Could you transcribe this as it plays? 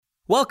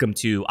Welcome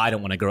to I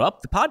Don't Want to Grow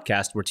Up, the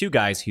podcast where two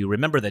guys who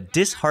remember the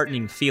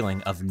disheartening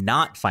feeling of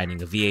not finding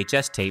a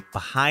VHS tape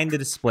behind the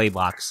display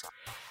box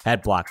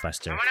at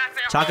Blockbuster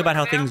talk about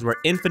how things were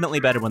infinitely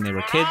better when they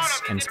were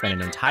kids and spend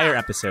an entire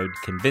episode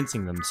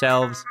convincing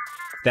themselves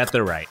that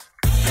they're right.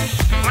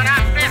 When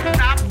I say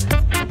stop,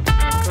 don't move.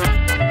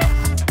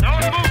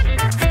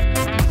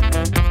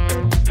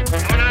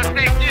 When I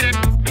say get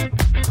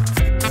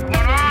it,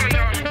 what all of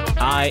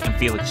y'all. I am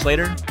Felix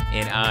Schlater.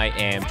 And I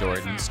am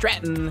Jordan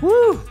Stratton.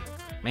 Woo!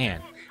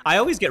 Man, I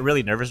always get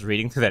really nervous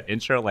reading through that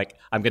intro. Like,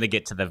 I'm going to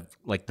get to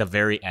the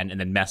very end and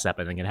then mess up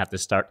and then going to have to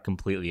start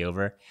completely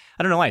over.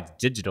 I don't know why it's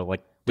digital.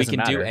 Like, We can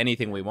matter. do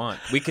anything we want.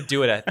 We could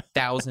do it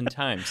 1,000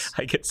 times.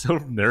 I get so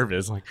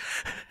nervous. Like,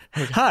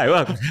 hi,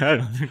 welcome.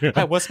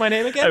 Hi, what's my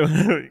name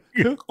again?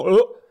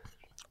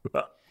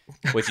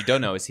 What you don't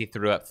know is he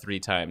threw up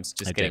 3 times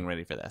just getting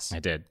ready for this. I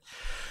did.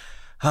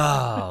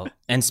 Oh,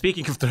 and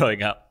speaking of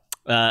throwing up,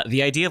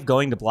 the idea of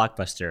going to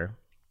Blockbuster,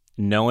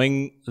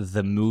 knowing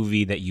the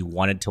movie that you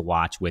wanted to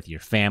watch with your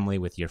family,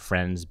 with your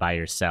friends, by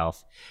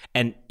yourself.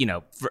 And, you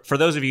know, for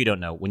those of you who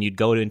don't know, when you'd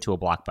go into a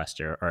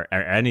Blockbuster or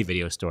any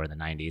video store in the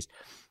 90s,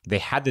 they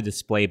had the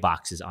display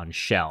boxes on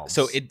shelves.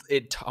 So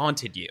it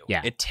taunted you.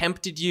 Yeah. It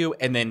tempted you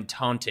and then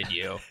taunted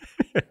you.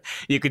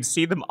 You could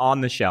see them on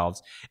the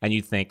shelves and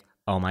you'd think,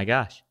 oh my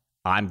gosh,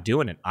 I'm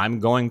doing it. I'm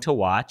going to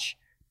watch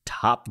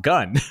Top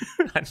Gun.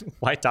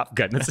 Why Top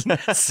Gun?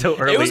 That's so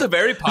early. It was a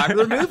very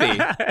popular movie.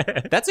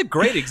 That's a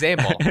great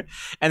example.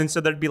 And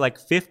so there'd be like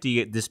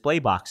 50 display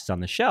boxes on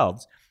the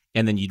shelves,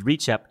 and then you'd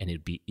reach up and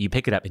you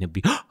pick it up and it'd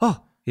be,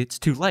 oh, it's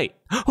too late.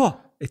 Oh,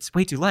 it's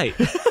way too late.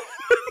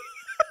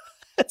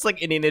 It's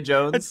like Indiana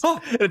Jones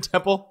in a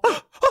temple.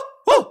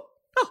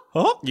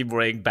 You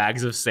bring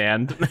bags of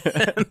sand.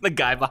 And the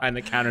guy behind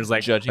the counter is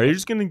like, Judging are you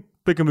just going to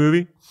pick a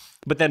movie?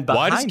 But then behind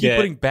Why does he keep it,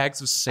 putting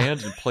bags of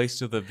sand in place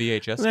to the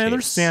VHS man,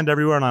 there's tapes? sand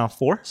everywhere on aisle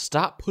 4.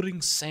 Stop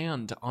putting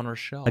sand on our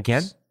shelves.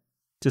 Again?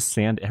 Just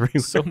sand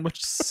everywhere. So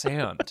much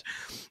sand.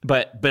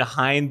 But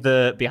behind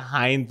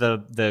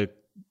the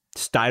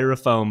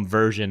styrofoam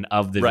version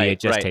of the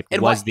VHS tape and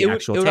was the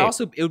actual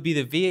tape. It would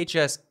be the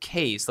VHS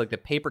case, like the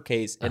paper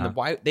case, and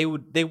they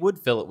would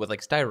fill it with like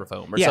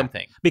styrofoam or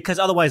something. Because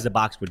otherwise the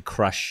box would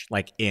crush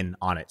like in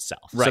on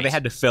itself. So Right. they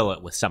had to fill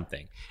it with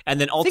something. And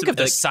then Think ultimately, of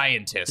the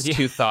scientist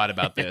who thought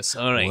about this.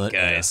 All right, What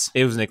guys.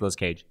 if? It was Nicolas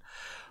Cage.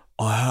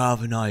 I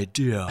have an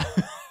idea.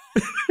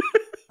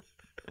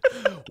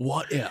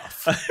 What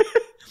if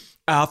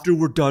After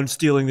we're done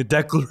stealing the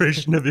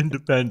Declaration of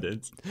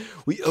Independence,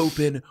 we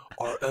open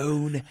our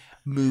own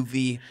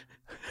movie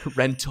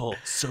rental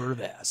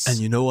service? and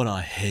you know what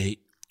I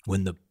hate?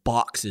 When the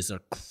boxes are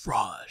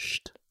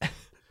crushed.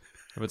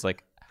 Everyone's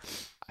like,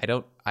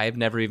 I've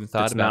never even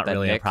thought That's about not that.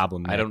 really a Nick.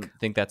 problem, I Nick. don't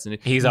think that's an.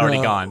 He's already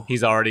No. gone.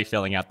 He's already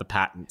filling out the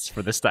patents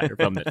for the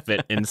styrofoam that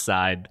fit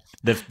inside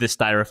the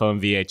styrofoam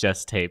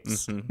VHS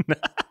tapes.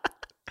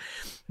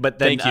 But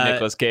then, Thank you,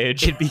 Nicolas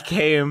Cage. It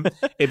became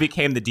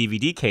the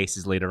DVD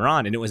cases later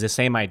on, and it was the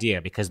same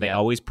idea because they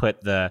always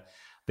put the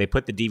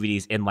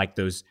DVDs in like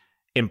those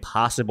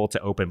impossible to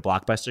open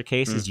Blockbuster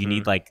cases. You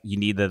need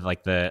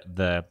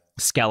the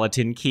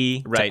skeleton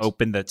key Right. to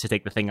open to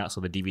take the thing out so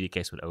the DVD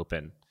case would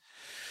open.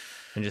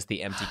 And just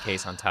the empty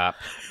case on top.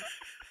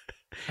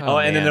 Oh,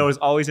 and then man. there was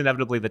always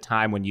inevitably the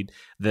time when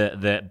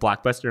the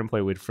Blockbuster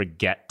employee would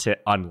forget to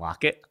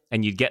unlock it,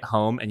 and you'd get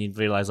home and you'd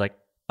realize like,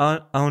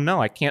 oh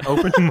no, I can't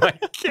open my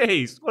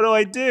case. What do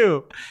I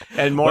do?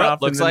 And more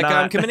often looks than like not,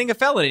 I'm committing a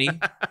felony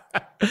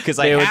because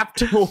I have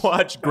to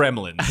watch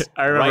Gremlins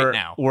I remember right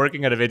now.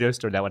 working at a video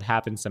store. That would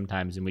happen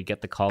sometimes, and we'd get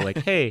the call like,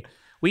 "Hey,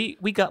 we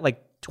got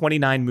like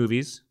 29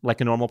 movies,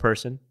 like a normal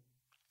person,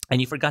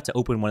 and you forgot to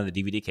open one of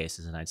the DVD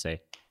cases." And I'd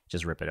say,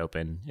 just rip it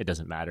open. It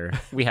doesn't matter.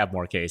 We have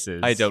more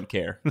cases. I don't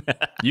care.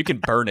 You can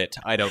burn it.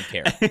 I don't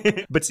care.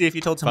 But see, if you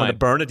told someone to Fine.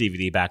 burn a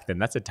DVD back then,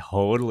 that's a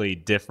totally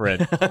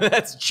different.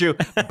 That's true.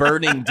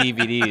 Burning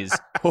DVDs.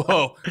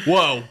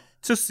 Whoa.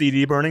 It's a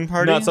CD burning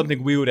party. Not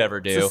something we would ever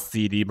It's do. a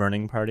CD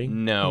burning party.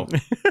 No.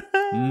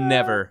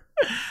 Never.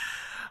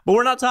 But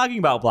we're not talking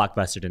about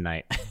Blockbuster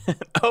tonight.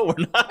 Oh,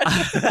 we're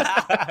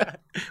not.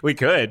 We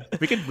could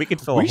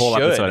fill a whole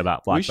episode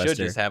about Blockbuster. We should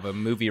just have a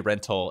movie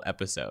rental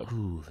episode.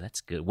 Ooh, that's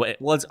good. Well,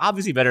 it's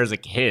obviously better as a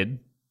kid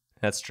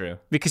That's true.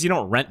 because you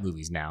don't rent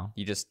movies now.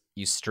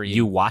 You stream.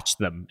 You watch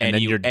them and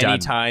then you're done.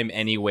 Anytime,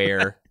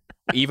 anywhere.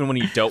 Even when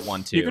you don't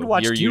want to. You could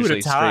watch you're 2 at a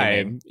usually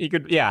time. streaming. You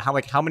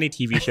could, how many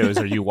TV shows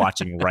are you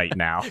watching right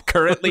now?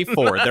 Currently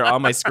 4. They're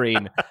on my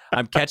screen.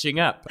 I'm catching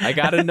up. I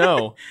gotta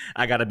know.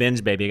 I got to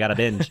binge, baby. I got to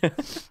binge.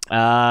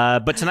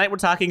 But tonight we're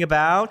talking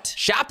about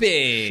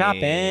Shopping.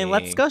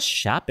 Let's go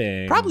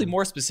shopping. Probably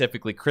more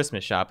specifically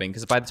Christmas shopping,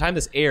 because by the time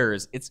this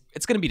airs, it's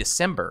going to be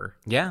December.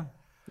 Yeah.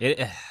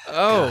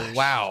 Oh,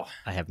 wow.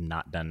 I have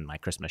not done my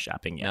Christmas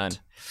shopping yet. None.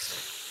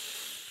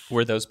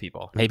 We're those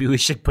people. Maybe we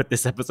should put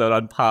this episode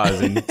on pause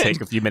and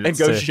take a few minutes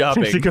And go to,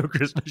 shopping. to go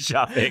Christmas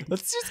shopping.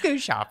 Let's just go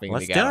shopping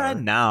Let's do together. it right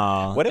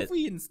now. What if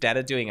we, instead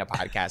of doing a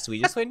podcast,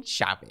 we just went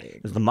shopping?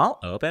 Is the mall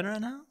open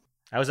right now?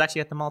 I was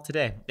actually at the mall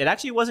today. It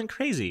actually wasn't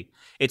crazy.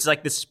 It's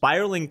like the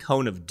spiraling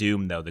cone of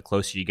doom, though, the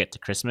closer you get to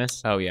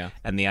Christmas. Oh, yeah.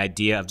 And the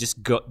idea of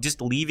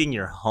just leaving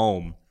your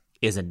home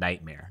is a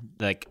nightmare.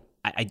 Like,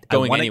 I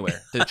Going wanna-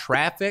 anywhere. The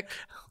traffic,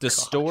 the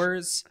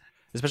stores,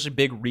 especially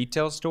big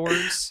retail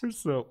stores. We're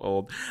so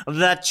old.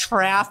 The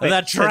traffic.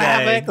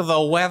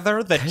 The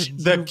weather,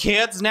 the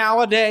kids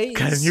nowadays.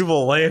 Can you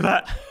believe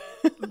it?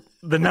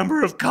 The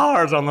number of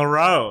cars on the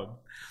road.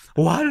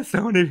 Why do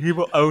so many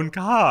people own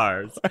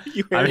cars?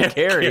 You Harry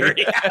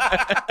Carey.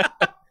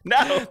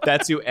 No.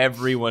 That's who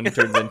everyone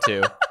turns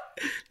into.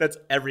 That's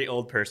every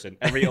old person.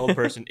 Every old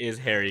person is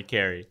Harry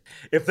Carey.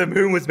 If the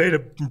moon was made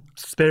of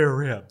spare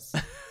ribs,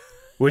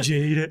 would you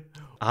eat it?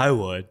 I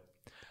would.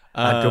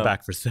 I'd go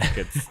back for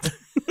seconds.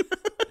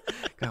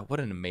 God, what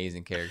an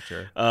amazing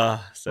character. So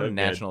What a good.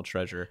 national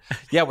treasure.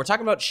 Yeah, we're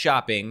talking about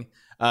shopping.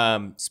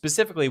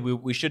 Specifically,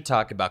 we should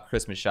talk about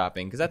Christmas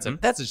shopping because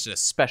that's just a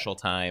special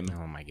time.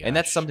 Oh my gosh. And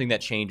that's something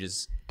that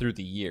changes through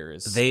the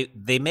years.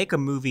 They make a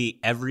movie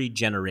every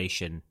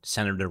generation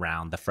centered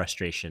around the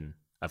frustration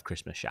of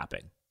Christmas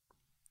shopping.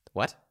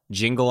 What?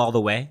 Jingle All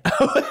the Way.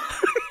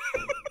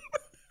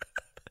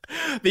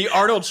 The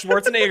Arnold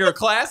Schwarzenegger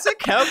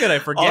classic? How could I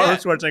forget? Arnold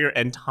Schwarzenegger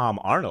and Tom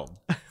Arnold.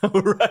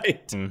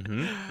 Right.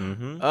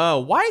 Mm-hmm.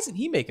 Why isn't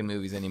he making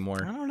movies anymore?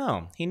 I don't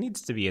know. He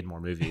needs to be in more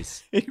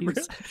movies. He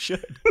really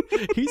should.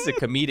 He's a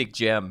comedic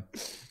gem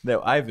that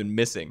I've been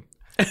missing.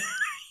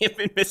 You've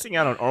been missing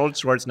out on Arnold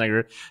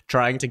Schwarzenegger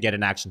trying to get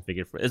an action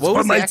figure for it's What for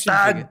was the my action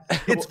son.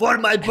 figure? It's for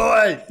my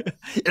boy.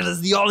 It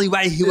is the only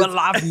way he will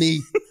love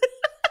me.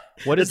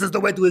 What This is the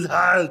way to his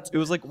heart. It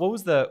was like, what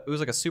was it was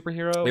like a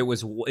superhero? It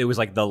was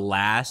like the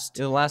last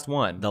the last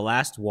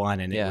one.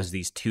 and Yeah. it was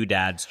these two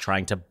dads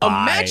trying to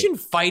buy. Imagine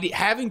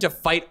having to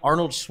fight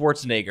Arnold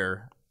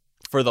Schwarzenegger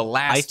for the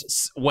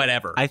last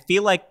whatever. I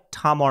feel like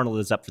Tom Arnold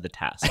is up for the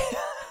task.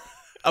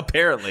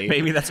 Apparently.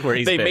 Maybe that's where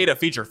he's They been. made a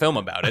feature film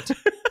about it.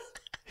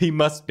 He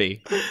must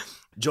be.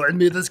 Join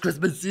me this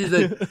Christmas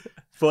season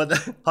for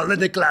the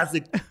holiday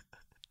classic.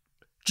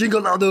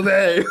 Jingle all the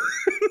way.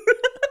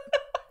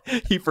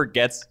 He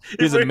forgets.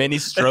 He has a mini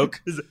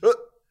stroke.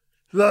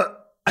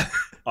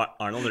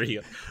 Arnold or he.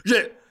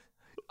 Shit.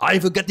 I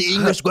forget the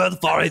English word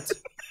for it.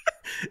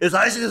 Es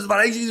heißt, es war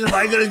eigentlich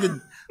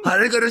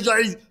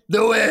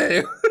the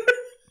way.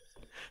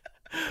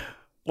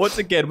 Once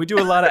again, we do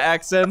a lot of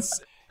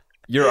accents.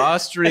 Your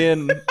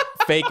Austrian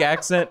fake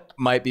accent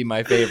might be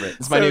my favorite.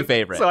 It's my new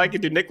favorite. So I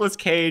could do Nicolas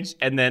Cage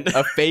and then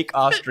A fake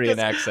Austrian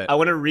accent. I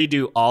want to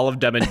redo all of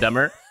Dumb and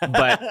Dumber,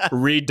 but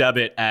redub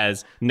it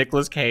as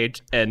Nicolas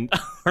Cage and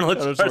Arnold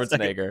Arnold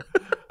Schwarzenegger.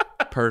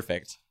 Schwarzenegger.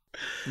 Perfect.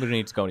 We don't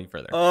need to go any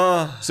further.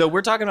 Oh, So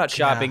we're talking about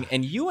shopping,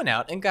 and you went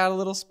out and got a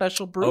little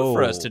special brew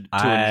for us to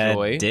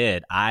enjoy.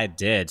 I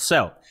did.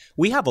 So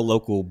we have a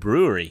local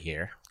brewery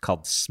here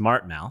called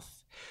Smart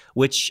Mouth,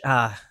 which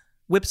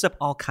whips up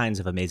all kinds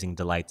of amazing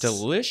delights.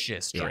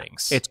 Delicious Yeah,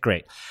 drinks. it's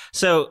great.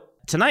 So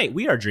tonight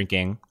we are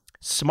drinking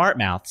Smart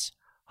Mouth's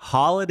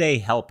Holiday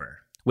Helper,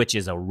 which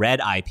is a red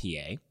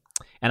IPA.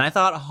 And I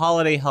thought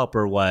Holiday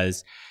Helper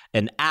was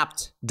an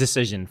apt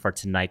decision for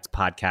tonight's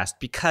podcast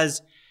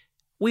because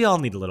we all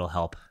need a little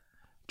help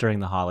during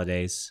the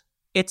holidays.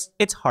 It's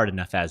hard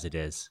enough as it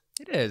is.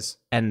 It is.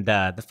 And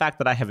the fact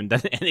that I haven't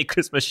done any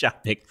Christmas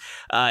shopping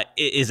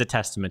is a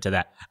testament to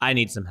that. I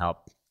need some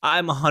help.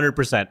 I'm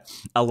 100%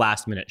 a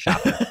last minute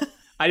shopper.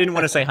 I didn't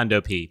want to say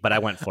Hundo P, but I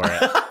went for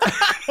it.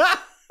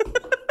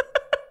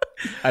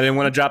 I didn't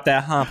want to drop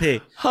that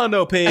P,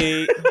 Hundo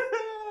P.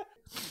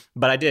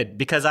 but I did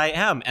because I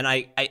am, and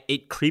I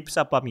it creeps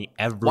up on me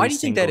every Why do you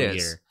think single that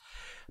is? year.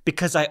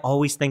 Because I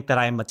always think that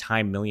I am a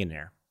time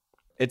millionaire.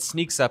 It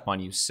sneaks up on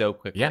you so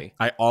quickly.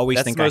 I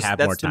always think I have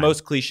more That's the time.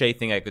 most cliche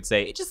thing I could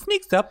say. It just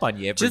sneaks up on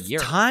you every just year.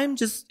 time,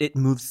 it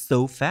moves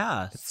so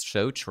fast. It's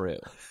so true.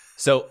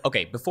 So,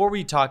 okay, before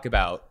we talk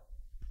about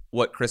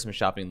what Christmas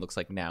shopping looks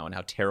like now and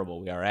how terrible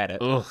we are at it,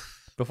 Ugh.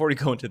 before we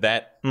go into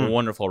that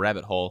wonderful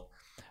rabbit hole,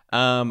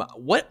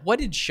 what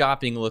did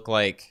shopping look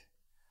like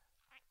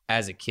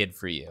as a kid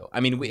for you?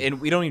 I mean, we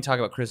don't even talk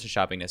about Christmas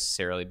shopping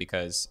necessarily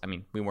because, I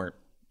mean, we weren't,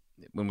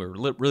 when we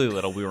were really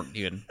little, we weren't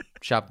even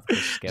shopping for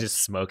Christmas gifts.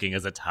 Just smoking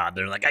as a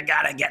toddler, like I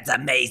gotta get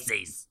some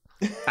Macy's.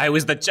 I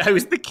was the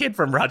kid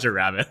from Roger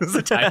Rabbit. I was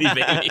a tiny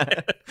baby.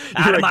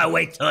 Out of my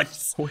way,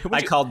 toots.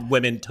 I called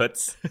women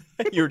toots.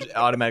 You were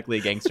automatically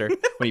a gangster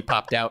when he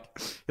popped out.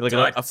 You look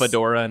like a Toots.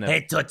 fedora and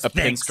Hey, Toots, a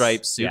thanks.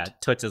 pinstripe suit. Yeah,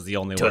 toots is the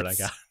only word I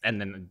Toots. got.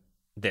 And then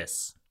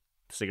this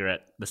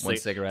cigarette, One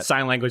cigarette.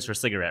 sign language for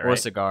cigarette, Or a right?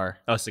 cigar.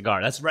 Oh,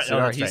 cigar. That's right. Oh,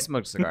 Cigar. that's He right.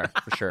 smoked a cigar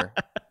for sure.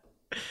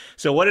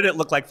 So, what did it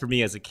look like for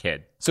me as a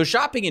kid? So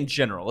shopping in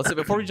general. Let's say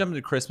before we jump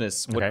into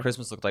Christmas, what Okay.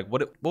 Christmas looked like.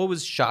 What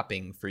was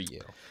shopping for you?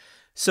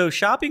 So,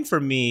 shopping for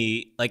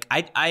me, like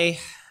I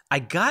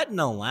got an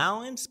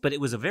allowance, but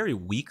it was a very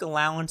weak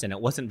allowance, and it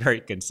wasn't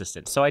very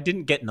consistent. So, I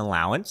didn't get an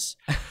allowance.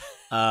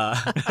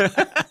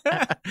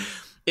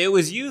 It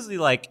was usually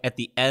like at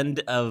the end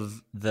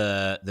of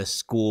the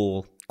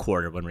school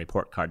quarter when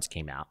report cards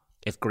came out.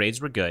 If grades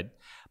were good,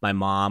 my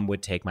mom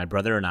would take my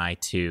brother and I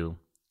to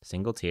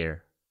single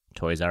tier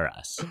Toys R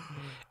Us,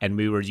 and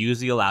we were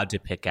usually allowed to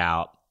pick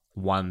out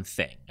one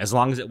thing, as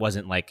long as it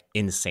wasn't like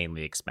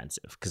insanely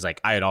expensive. Because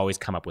like I had always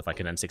come up with like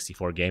an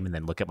N64 game, and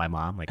then look at my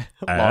mom like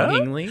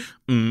Longingly,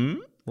 and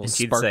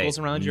she'd sparkles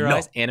say, around your "No."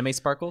 eyes, anime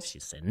sparkles. She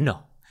said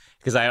no,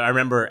 because I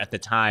remember at the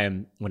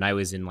time when I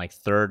was in like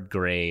 3rd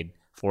grade,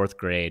 4th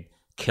grade,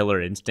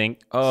 Killer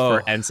Instinct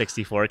for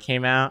N64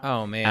 came out.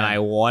 Oh, man. and I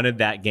wanted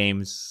that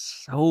game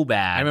so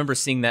bad. I remember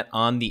seeing that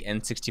on the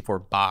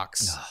N64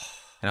 box,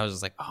 and I was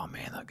just like, "Oh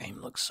man, that game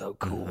looks so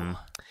cool."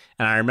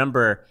 And I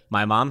remember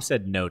my mom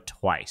said no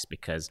twice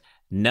because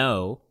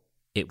no,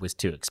 it was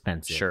too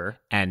expensive. Sure.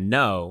 And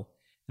no,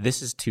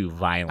 this is too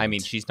violent. I mean,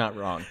 she's not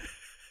wrong.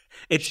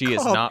 She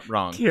is called not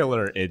wrong.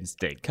 Killer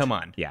Instinct. Come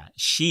on, Yeah,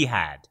 she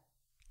had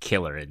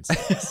killer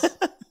instincts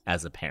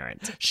as a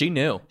parent. she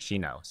knew. She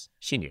knows.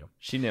 She knew.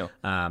 She knew.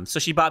 So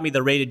she bought me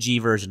the rated G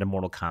version of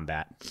Mortal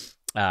Kombat,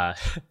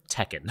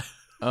 Tekken.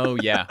 Oh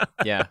yeah,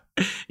 yeah.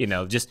 You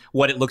know, just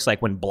what it looks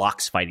like when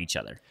blocks fight each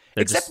other.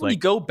 They're Except just when like, you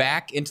go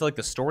back into like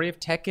the story of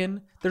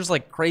Tekken, there's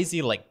like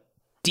crazy like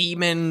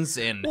demons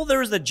and well, there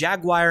was the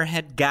Jaguar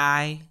head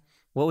guy.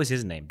 What was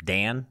his name?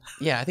 Dan?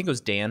 yeah, I think it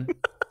was Dan.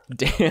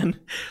 Dan.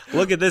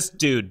 Look at this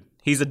dude.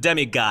 He's a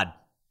demigod.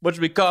 What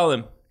should we call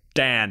him?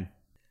 Dan.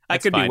 I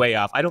That's could fine. be way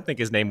off. I don't think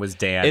his name was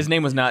Dan. His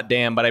name was not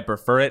Dan, but I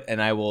prefer it,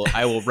 and I will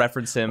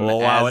reference him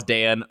We'll allow as it.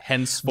 Dan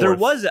henceforth. There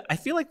was, I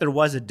feel like there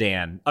was a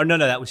Dan. Oh no,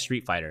 that was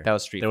Street Fighter. That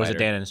was Street There was a Fighter.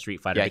 Dan in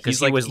Street Fighter yeah, because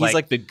he's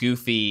like the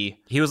goofy.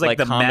 he was like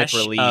the comic mesh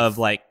relief of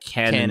like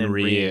Ken, and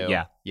Ryu.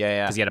 Yeah,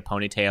 yeah. because he had a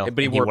ponytail.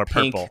 But he and wore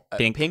pink, purple,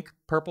 pink,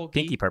 purple,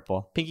 pinky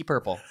purple. pinky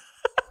purple.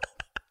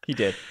 He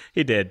did.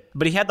 He did,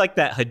 but he had like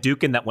that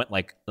Hadouken that went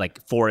like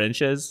 4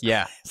 inches.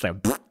 Yeah, It's like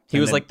he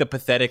was like the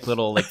pathetic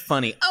little like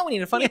funny. Oh, we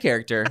need a funny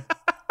character.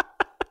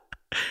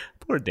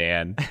 poor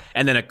Dan.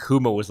 And then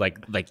Akuma was like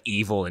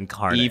evil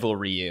incarnate. Evil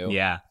Ryu.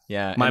 Yeah.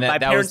 Yeah, My and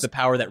that parents- was the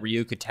power that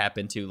Ryu could tap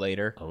into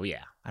later. Oh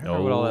yeah. I don't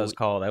remember what all that was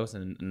called. I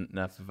wasn't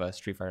enough of a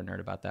Street Fighter nerd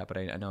about that, but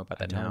I know about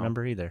I that don't now.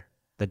 remember either.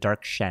 The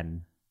Dark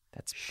Shen.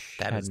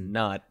 That is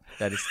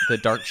the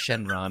Dark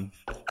Shenron.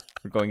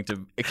 We're going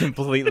to a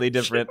completely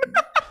different.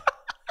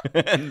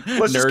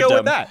 Let's just go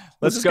with that.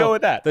 Let's just go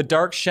with that. The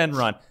Dark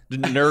Shenron. The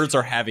nerds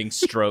are having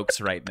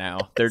strokes right now.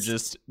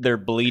 They're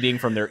bleeding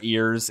from their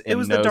ears and It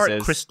was noses. the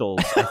Dark Crystals,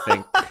 I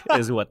think,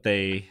 is what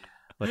they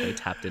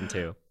tapped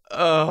into.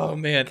 Oh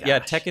man, yeah.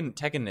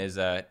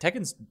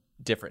 Tekken's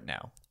different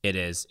now. It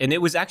is, and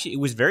it was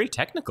very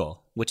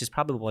technical, which is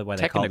probably why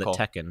they called it Technical.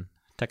 Tekken.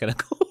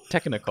 Technical.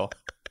 Technical.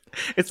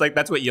 It's like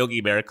that's what Yogi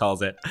Bear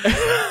calls it.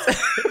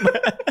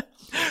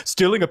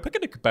 Stealing a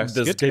picnic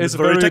basket This game is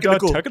very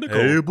technical.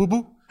 Hey, boo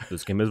boo.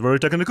 This game is very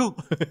technical.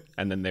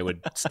 And then they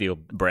would steal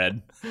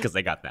bread because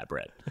they got that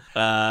bread.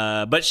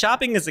 But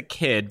shopping as a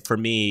kid for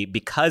me,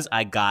 because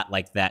I got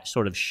like that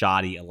sort of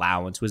shoddy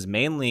allowance, was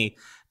mainly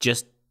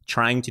just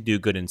trying to do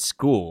good in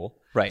school,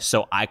 Right.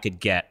 So I could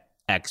get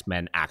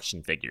X-Men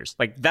action figures.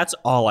 Like that's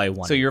all I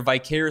wanted. So you're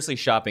vicariously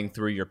shopping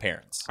through your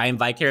parents. I am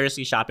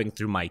vicariously shopping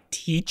through my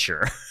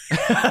teacher.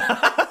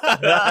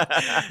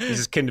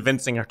 Just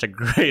convincing her to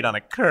grade on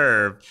a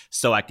curve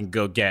so I can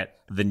go get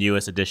the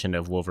newest edition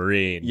of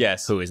Wolverine.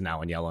 Yes. Who is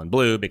now in yellow and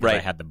blue because I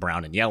Right. had the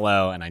brown and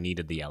yellow and I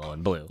needed the yellow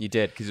and blue. You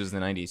did because it was the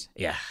 90s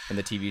Yeah. and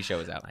the TV show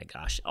was out. My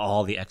gosh.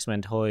 All the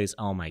X-Men toys.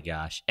 Oh my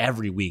gosh.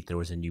 Every week there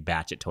was a new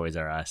batch at Toys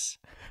R Us.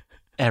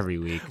 Every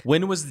week.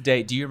 When was the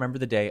day? Do you remember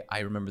the day? I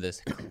remember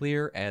this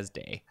clear as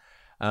day.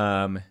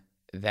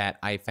 That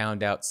I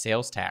found out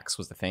sales tax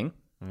was the thing.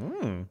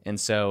 And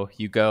so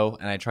you go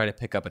and I try to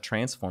pick up a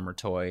Transformer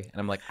toy and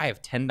I'm like, I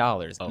have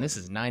 $10 and this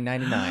is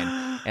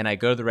 $9.99. And I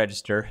go to the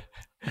register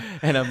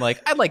and I'm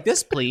like, I'd like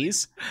this,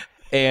 please.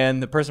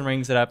 And the person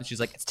rings it up and she's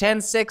like, it's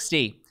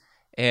 $10.60.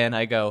 And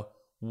I go,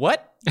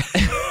 what?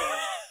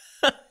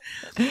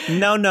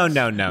 No.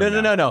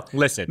 No.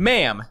 Listen.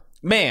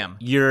 Ma'am.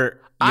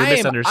 You're I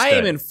misunderstood.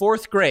 am in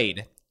 4th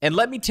grade. And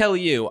let me tell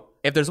you,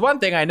 if there's one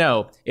thing I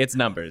know, it's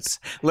numbers.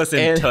 Listen,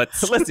 And-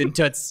 Toots. Listen,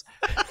 Toots.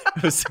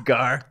 A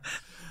cigar.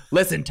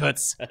 Listen,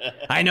 Toots.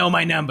 I know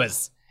my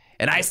numbers.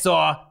 And I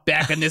saw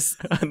back on this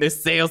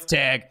sales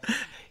tag,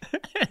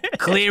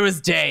 clear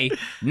as day,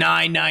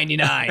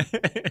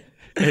 $9.99.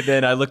 And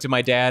then I looked at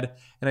my dad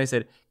and I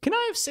said, can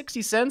I have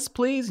 60 cents,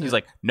 please? And he's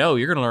like, no,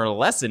 you're going to learn a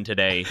lesson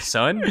today,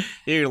 son.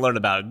 You're going to learn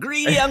about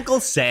greedy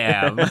Uncle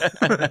Sam.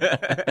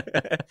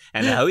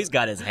 And how he's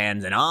got his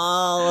hands in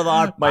all of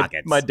our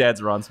pockets. My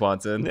dad's Ron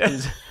Swanson.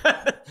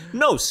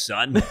 No,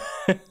 son.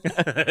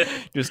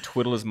 Just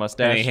twiddle his And he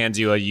mustache. hands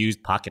you a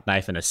used pocket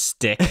knife and a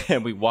stick.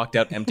 And we walked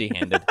out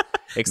empty-handed.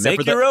 Except Make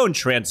for the, your own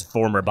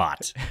Transformer bot.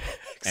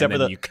 Except And for then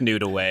the- you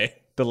canoed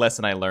away. the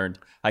lesson I learned.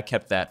 I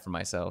kept that for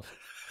myself.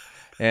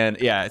 And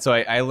yeah, so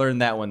I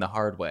learned that one the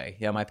hard way.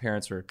 Yeah, my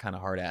parents were kind of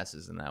hard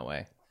asses in that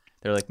way.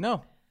 They're like,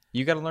 no,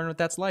 you got to learn what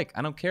that's like.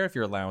 I don't care if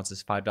your allowance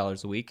is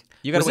 $5 a week.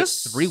 You got to wait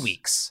Was this- 3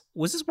 weeks.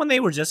 Was this when they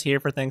were just here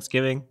for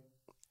Thanksgiving?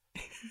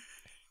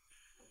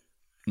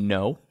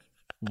 No.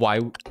 Why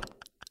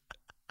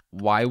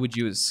would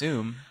you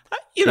assume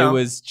You know, it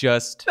was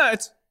just no,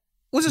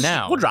 we'll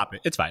now? drop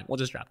it. It's fine. We'll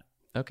just drop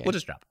it. okay? We'll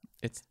just drop it.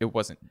 It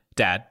wasn't.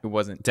 Dad, It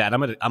wasn't. Dad,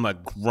 I'm a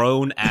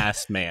grown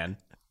ass man.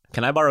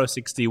 Can I borrow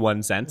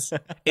 61 cents?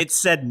 It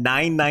said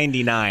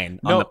 $9.99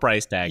 on the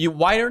price tag.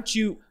 Why don't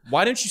you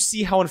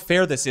see how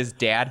unfair this is,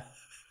 Dad?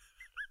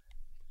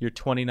 You're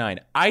 29.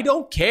 I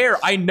don't care.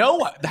 I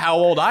know how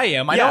old I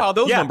am. I know how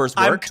those numbers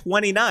work. I'm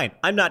 29.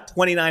 I'm not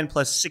 29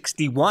 plus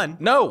 61.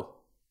 No.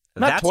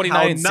 I'm not That's 29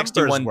 how in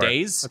 61 numbers work.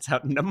 days. That's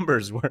how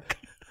numbers work.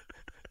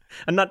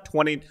 I'm not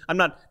 20. I'm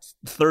not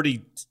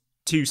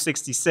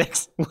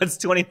 32.66. What's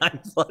 29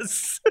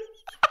 plus?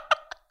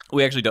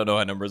 We actually don't know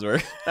how numbers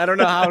work. I don't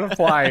know how to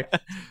apply.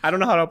 I don't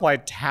know how to apply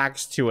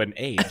tax to an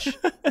age.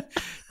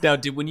 Now,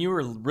 when you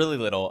were really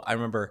little, I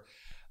remember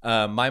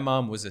my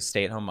mom was a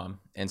stay-at-home mom,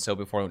 and so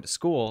before I went to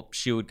school,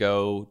 she would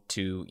go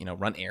to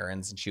run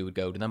errands, and she would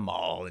go to the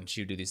mall, and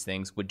she would do these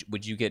things.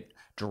 Would you get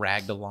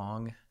dragged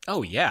along?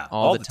 Oh yeah,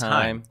 all the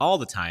time,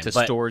 to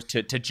stores,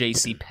 to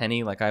J.C.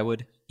 Penney, like I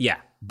would. Yeah,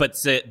 but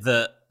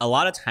a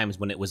lot of times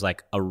when it was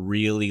like a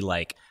really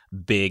like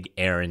big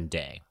errand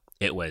day,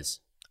 it was,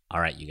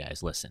 all right, you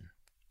guys, listen.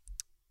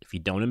 If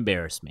you don't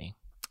embarrass me,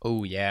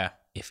 oh yeah,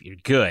 if you're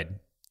good,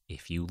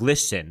 if you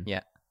listen,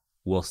 yeah,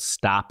 we'll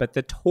stop at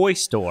the toy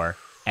store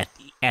at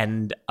the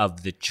end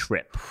of the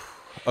trip.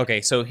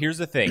 Okay, so here's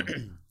the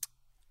thing.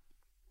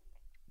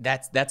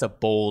 That's a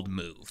bold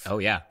move. Oh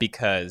yeah,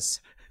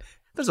 because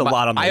there's a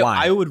lot on the line.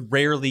 I would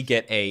rarely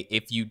get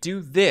if you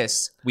do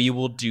this, we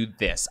will do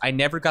this. I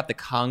never got the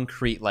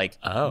concrete A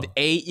equals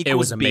it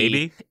was a B.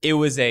 maybe? It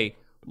was a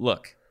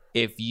look.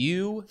 If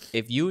you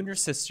and your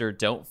sister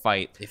don't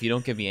fight, if you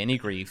don't give me any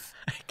grief,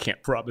 I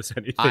can't promise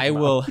anything. I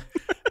Mom. will.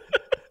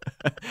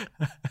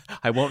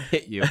 I won't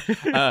hit you.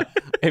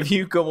 If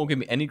you won't give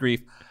me any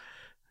grief,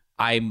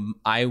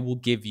 I will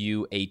give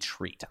you a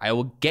treat. I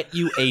will get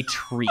you a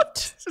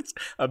treat.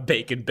 A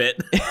bacon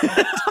bit.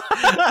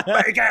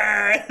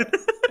 Bacon.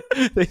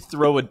 They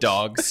throw a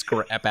dog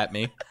scrap at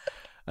me.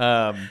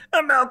 A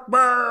milk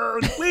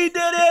bone. We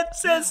did it,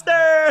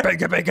 sister.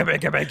 Bacon, bacon,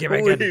 bacon, bacon,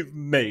 bacon. We've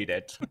made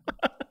it.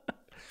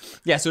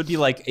 Yeah, so it'd be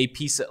like a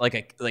piece of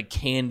like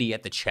candy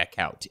at the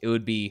checkout. It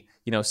would be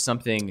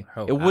something.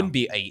 Oh, it wow. wouldn't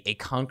be a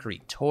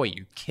concrete toy.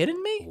 You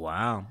kidding me?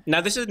 Wow. Now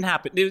this didn't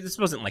happen. This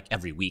wasn't like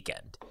every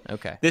weekend.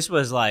 Okay. This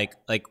was like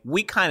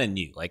we kind of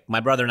knew. Like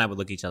my brother and I would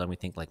look at each other and we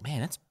think like,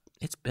 man,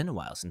 it's been a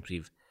while since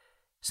we've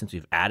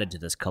added to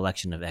this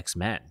collection of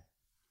X-Men.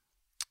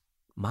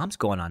 Mom's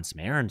going on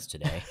some errands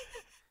today.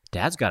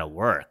 Dad's got to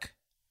work.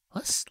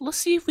 Let's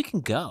see if we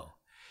can go.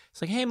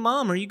 It's like, hey,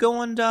 Mom, are you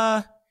going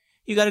to...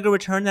 You got to go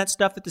return that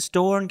stuff at the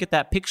store and get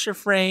that picture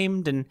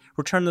framed and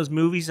return those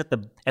movies at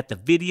the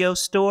video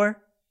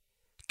store.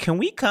 Can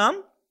we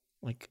come?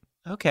 Like,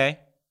 okay.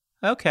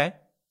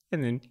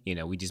 And then,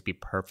 we'd just be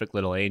perfect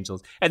little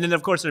angels. And then,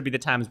 of course, there'd be the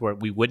times where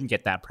we wouldn't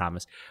get that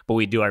promise, but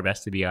we'd do our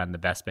best to be on the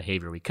best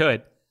behavior we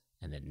could.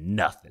 And then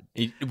nothing.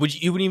 You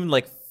wouldn't even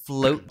like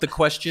float the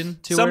question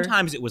to her?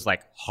 Sometimes it was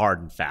like hard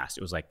and fast.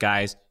 It was like,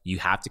 guys, you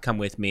have to come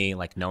with me.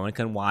 Like, no one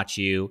can watch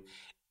you.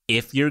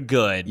 If you're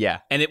good. Yeah.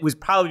 And it was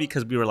probably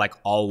because we were like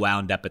all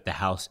wound up at the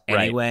house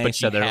anyway. Right, but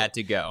so you had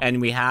to go.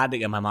 And we had to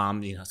go. My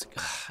mom, was like,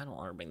 I don't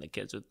want to bring the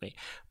kids with me.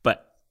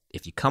 But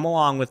if you come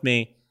along with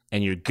me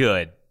and you're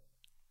good,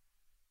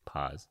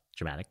 pause,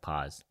 dramatic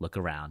pause, look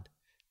around,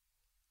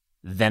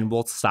 then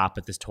we'll stop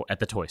at at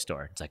the toy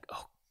store. It's like,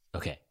 oh,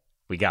 okay,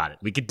 we got it.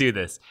 We could do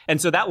this.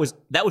 And so that was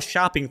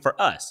shopping for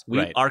us.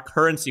 Right. Our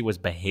currency was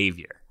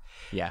behavior.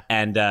 Yeah.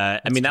 And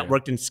that true.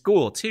 worked in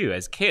school too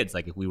as kids.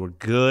 Like if we were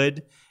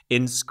good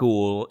in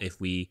school,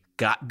 if we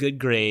got good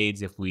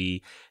grades, if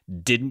we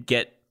didn't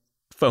get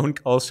phone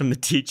calls from the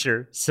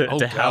teacher Did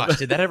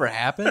that ever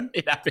happen?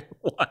 It happened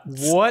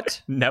once.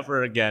 What?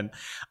 Never again.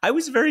 I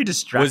was very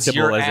distractible Was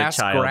your as ass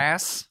a child.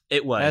 grass?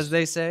 It was. As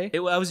they say?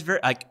 I was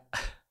very like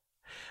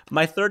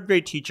my third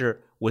grade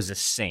teacher was a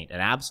saint, an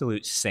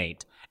absolute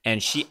saint.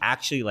 And she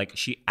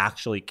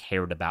actually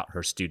cared about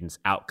her students'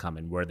 outcome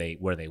and where they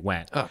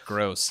went. Oh,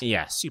 gross.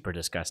 Yeah, super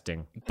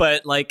disgusting.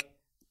 But like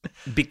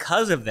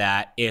because of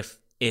that, if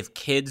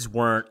kids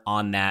weren't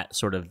on that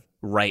sort of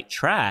right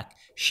track,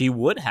 she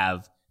would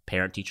have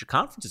parent-teacher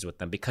conferences with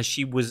them because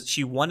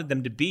she wanted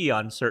them to be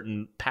on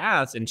certain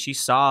paths and she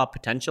saw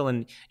potential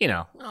and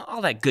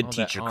all that good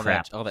teacher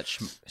crap. All that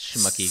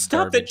schmucky stuff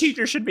garbage. that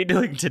teachers should be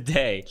doing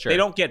today. Sure. They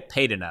don't get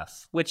paid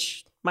enough,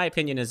 which my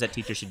opinion is that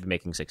teachers should be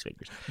making six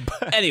figures.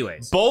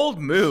 Anyways. Bold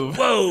move.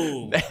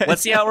 Whoa.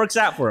 Let's see how it works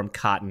out for him,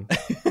 Cotton.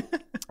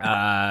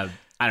 I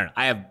don't know.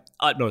 I have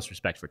utmost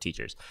respect for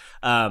teachers.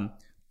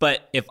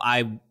 But if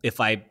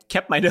I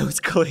kept my nose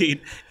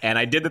clean and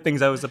I did the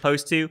things I was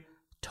supposed to,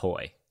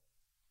 toy.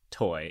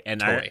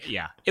 And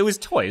it was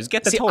toy. It was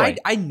get the toy.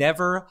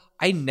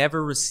 I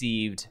never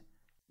received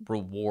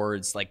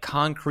rewards, like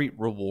concrete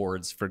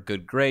rewards for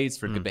good grades,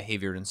 for good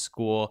behavior in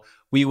school.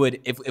 We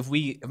would, if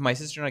my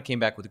sister and I came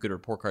back with good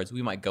report cards,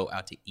 we might go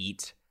out to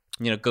eat.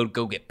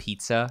 Go get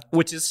pizza.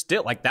 Which is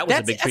still like that was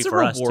a big treat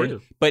for us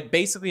too. But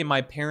basically, in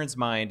my parents'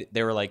 mind,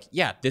 they were like,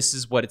 "Yeah, this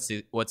is what's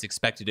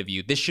expected of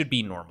you. This should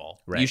be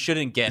normal. Right. You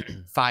shouldn't get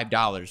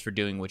 $5 for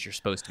doing what you're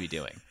supposed to be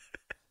doing."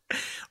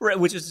 Right,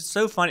 which is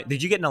so funny.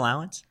 Did you get an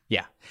allowance?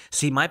 Yeah.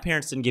 See, my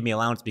parents didn't give me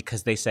allowance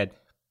because they said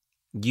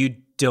you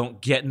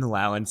don't get an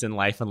allowance in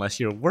life unless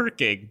you're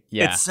working.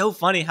 Yeah. It's so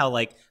funny how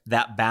like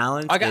that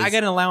balance. I got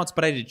an allowance,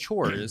 but I did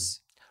chores.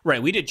 Right,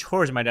 we did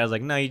chores, and my dad was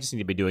like, "No, you just need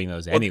to be doing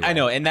those anyway." I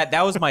know, and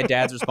that was my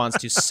dad's response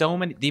to so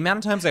many. The amount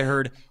of times I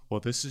heard, "Well,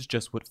 this is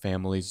just what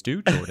families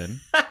do, Jordan."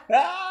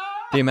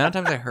 The amount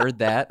of times I heard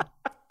that,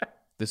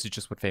 this is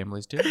just what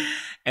families do.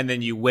 And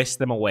then you whisk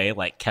them away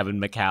like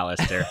Kevin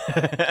McAllister.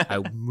 I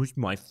wish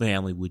my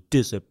family would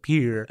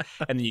disappear.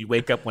 And then you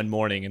wake up one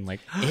morning and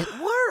like, it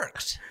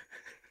worked.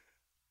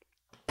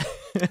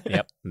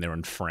 Yep, and they're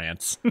in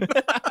France. Come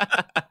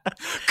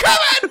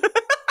on!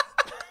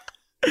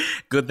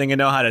 Good thing I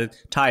know how to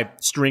tie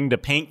string to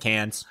paint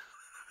cans.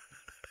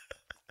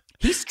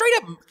 He straight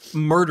up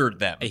murdered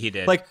them. He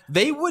did. Like,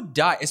 they would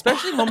die,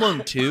 especially in Home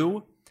Alone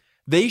 2.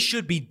 They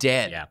should be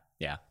dead.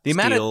 Yeah. The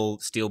amount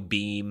of steel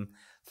beam,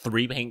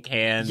 3 paint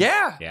cans.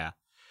 Yeah.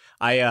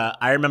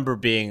 I remember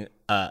being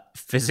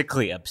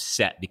physically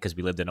upset because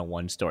we lived in a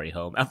 1-story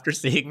home after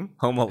seeing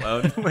Home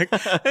Alone. I'm like,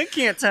 I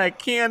can't tie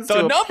cans to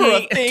the a number of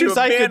paint, things to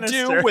a I could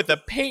banister. do with a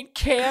paint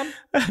can.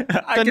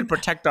 I could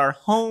protect our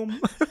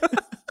home.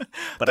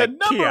 But The I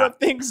number can't. of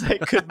things I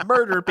could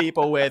murder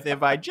people with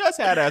if I just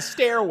had a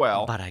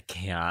stairwell. But I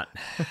can't.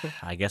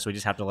 I guess we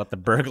just have to let the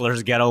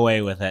burglars get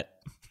away with it.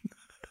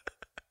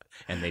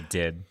 And they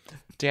did.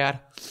 Dad,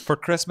 for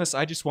Christmas,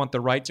 I just want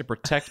the right to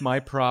protect my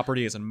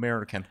property as an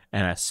American.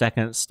 And a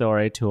second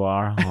story to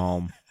our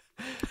home.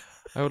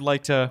 I would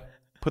like to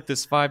put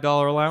this $5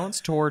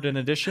 allowance toward an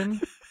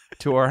addition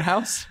to our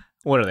house.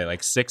 What are they,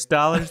 like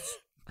 $6?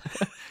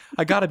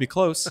 I gotta be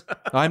close.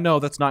 I know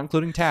that's not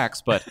including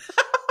tax, but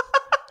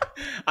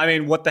I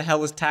mean, what the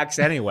hell is tax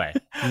anyway?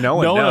 No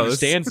one no one knows.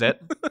 understands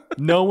it.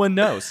 No one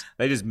knows.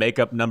 They just make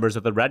up numbers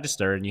at the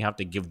register, and you have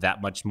to give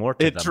that much more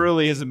to It them.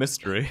 truly is a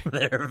mystery.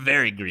 They're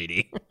very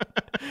greedy.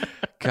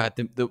 God,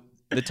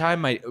 the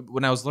time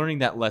when I was learning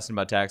that lesson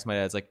about tax, my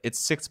dad's like, it's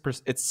 6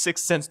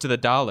 cents to the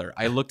dollar.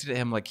 I looked at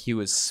him like he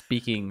was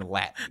speaking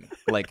Latin,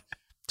 like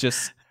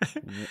just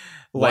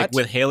Like what?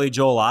 with Haley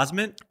Joel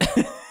Osment.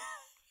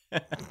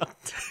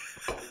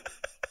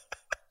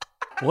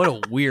 What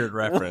a weird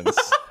reference.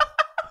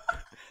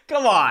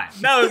 Come on,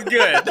 that was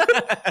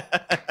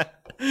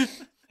good.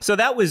 So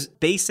that was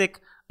basic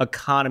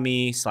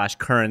economy /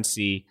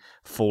 currency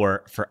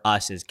for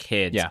us as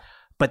kids. Yeah.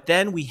 But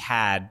then we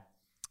had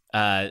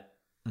the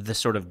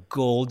sort of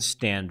gold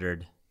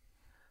standard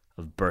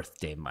of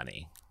birthday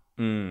money.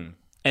 Mm.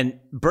 And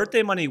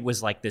birthday money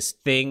was like this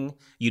thing.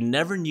 You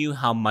never knew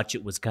how much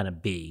it was going to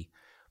be.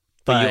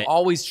 But you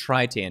always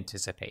try to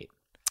anticipate.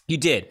 You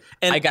did.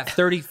 And I got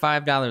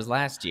 $35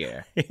 last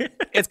year.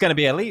 It's going to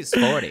be at least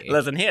 40.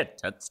 Listen here,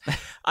 toots.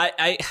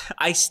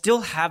 I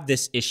still have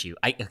this issue.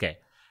 Okay,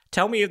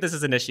 tell me if this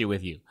is an issue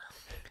with you.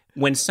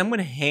 When someone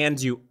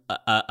hands you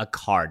a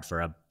card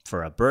for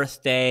a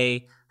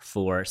birthday,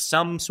 for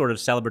some sort of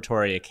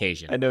celebratory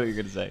occasion, I know what you're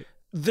going to say.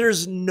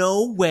 there's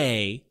no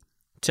way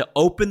to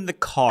open the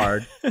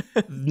card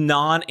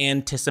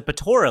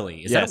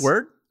non-anticipatorily. Is that a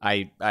word?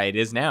 It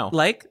is now.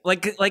 Like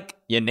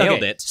You nailed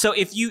okay, it. So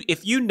if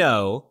you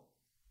know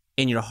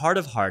in your heart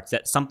of hearts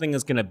that something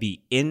is going to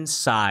be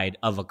inside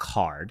of a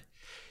card,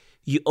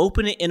 you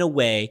open it in a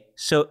way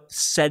so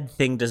said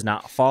thing does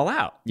not fall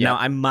out. Yeah. Now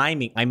I'm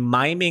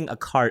miming a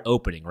card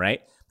opening,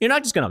 right? You're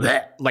not just going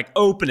to like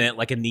open it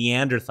like a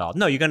Neanderthal.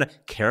 No, you're going to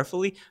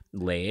carefully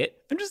lay it.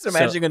 I'm just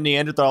imagining a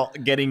Neanderthal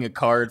getting a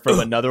card from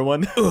another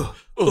one.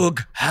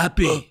 Ugh,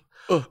 happy.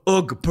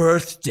 Ugh,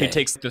 birthday. He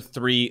takes the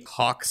 3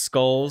 hawk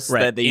skulls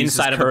Right, that they use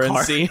inside as of a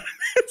card. currency.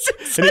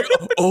 And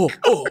he,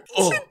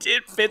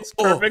 It fits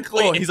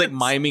perfectly. He's like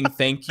miming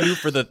thank you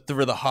for the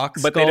hawk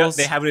But skulls.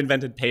 they haven't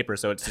invented paper,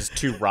 so it's just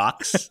 2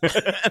 rocks.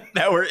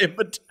 that were in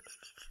between.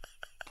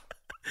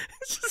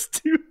 It's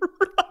just 2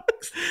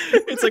 rocks.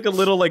 It's like a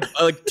little like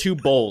 2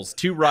 bowls,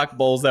 2 rock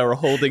bowls that were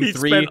holding He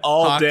 3 spent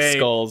all hawk day.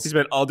 skulls. He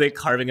spent all day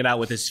carving it out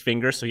with his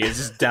finger, so he's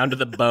just down to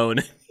the bone.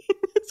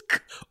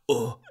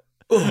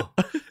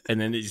 And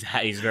then he's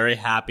very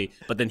happy.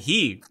 But then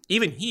he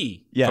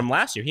from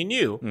last year, he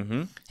knew.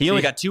 Mm-hmm. He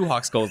only got 2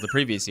 hawk skulls the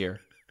previous year.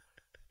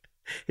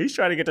 He's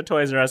trying to get to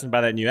Toys R Us and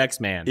buy that new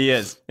X-Man. He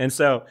is. And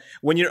so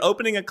when you're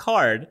opening a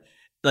card,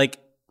 like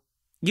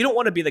you don't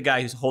want to be the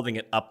guy who's holding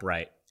it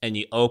upright and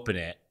you open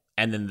it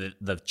and then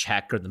the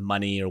check or the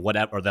money or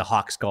whatever or the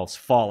hawk skulls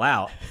fall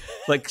out.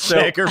 Like so,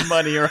 Check or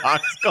money or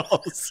hawk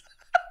skulls.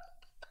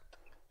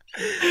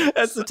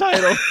 That's the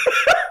title.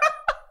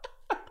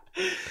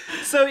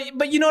 So,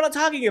 but you know what I'm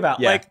talking about.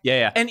 Yeah, like,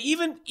 yeah. And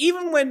even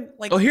when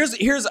like Oh,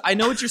 here's I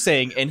know what you're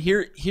saying, and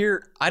here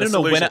I don't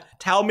know when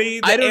tell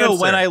me the I don't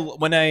know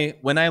answer.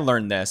 when I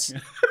learned this.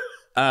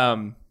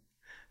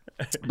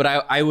 But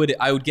I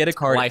would get a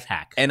card, Life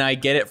hack. and I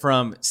get it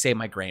from say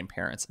my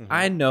grandparents.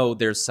 I know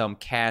there's some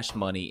cash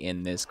money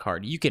in this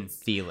card. You can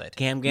feel it.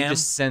 Gam. You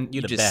just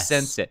The best.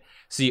 sense it.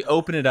 So you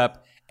open it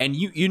up, and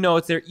you know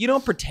it's there. You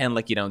don't pretend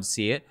like you don't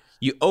see it.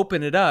 You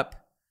open it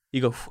up.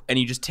 You go and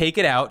you just take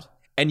it out,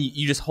 and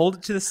you just hold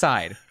it to the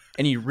side.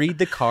 and you read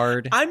the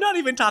card. I'm not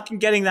even talking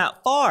getting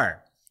that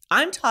far.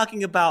 I'm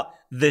talking about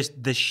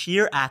the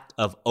sheer act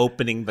of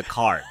opening the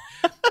card.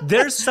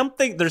 There's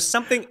something.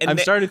 And I'm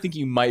starting to think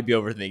you might be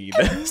overthinking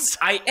this.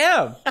 I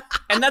am.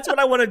 And that's what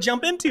I want to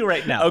jump into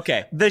right now.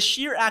 Okay. The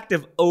sheer act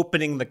of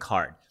opening the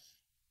card.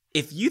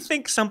 If you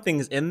think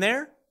something's in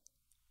there,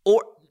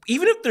 or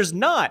even if there's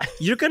not,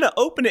 you're going to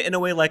open it in a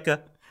way like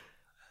a...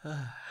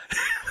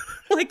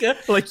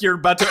 like you're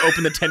about to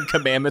open the 10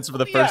 Commandments for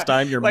the first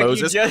time. You're like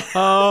Moses.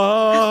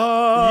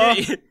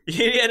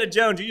 Indiana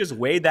Jones, you just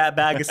weighed that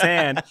bag of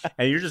sand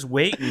and you're just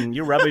waiting.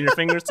 You're rubbing your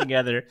fingers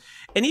together.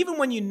 And even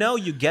when you know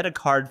you get a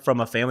card from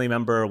a family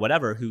member or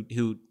whatever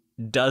who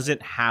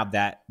doesn't have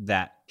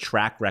that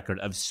track record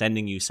of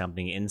sending you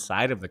something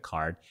inside of the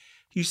card,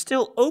 you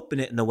still open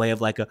it in the way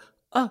of like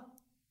and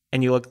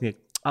you look and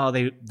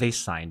they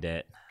signed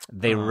it.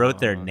 They wrote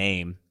their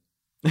name.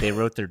 They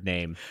wrote their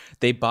name.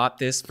 They bought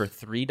this for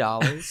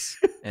 $3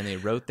 and they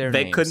wrote their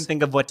They names. couldn't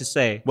think of what to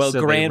say. Well, so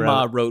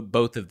Grandma wrote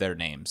both of their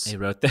names. They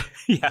wrote their...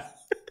 Yeah.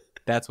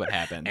 That's what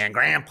happened. And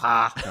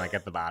Grandpa. Like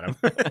at the bottom.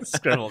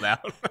 Scribbled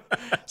out.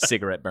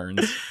 Cigarette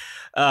burns.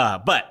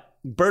 But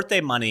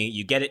birthday money,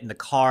 you get it in the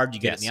card, you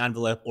get it in Yes. the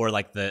envelope, or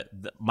like the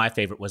my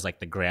favorite was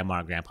like the grandma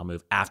and grandpa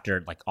move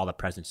after like all the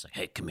presents. Like,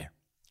 hey, come here.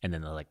 And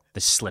then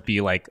they slip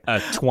you like a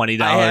 $20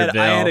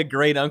 bill. I had a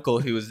great uncle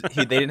who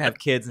they didn't have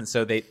kids, and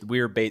so they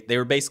were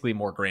basically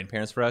more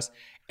grandparents for us.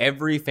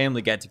 Every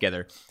family get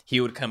together, he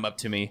would come up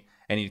to me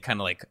and he'd kind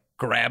of like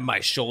grab my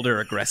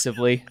shoulder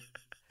aggressively,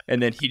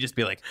 and then he'd just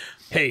be like,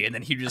 "Hey," and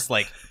then he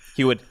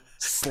would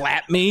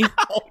slap me,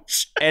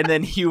 and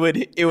then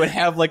it would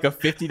have like a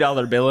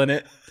 $50 bill in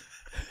it.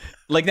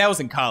 Like that was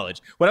in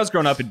college. When I was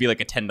growing up, it'd be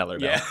like a $10 bill.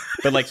 Yeah.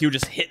 But like he would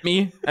just hit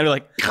me, and I'd be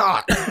like,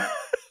 "God."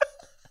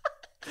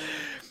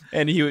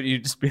 And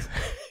he'd just be,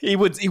 he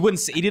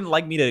didn't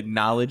like me to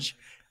acknowledge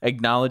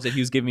that he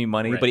was giving me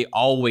money, Right. but he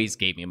always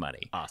gave me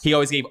money. Awesome. He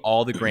always gave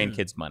all the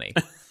grandkids money.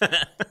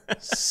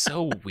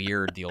 So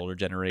weird, the older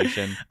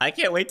generation. I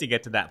can't wait to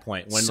get to that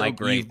point when So like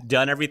great. you've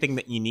done everything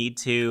that you need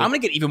to. I'm gonna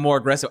get even more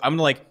aggressive. I'm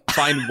gonna like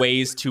find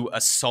ways to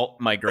assault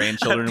my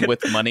grandchildren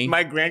with money.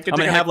 My grandkids I'm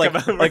gonna are have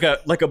come over.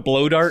 like a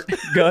blow dart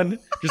gun,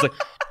 just like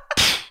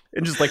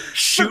and just like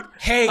shoot.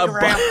 Hey, a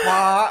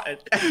Grandpa.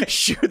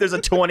 shoot. There's a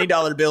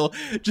 $20 bill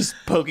just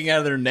poking out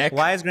of their neck.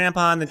 Why is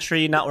Grandpa on the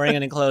tree not wearing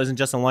any clothes and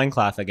just a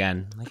loincloth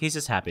again? Like he's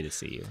just happy to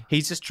see you.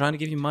 He's just trying to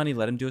give you money.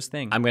 Let him do his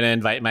thing. I'm gonna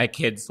invite my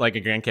kids, like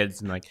grandkids,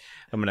 and like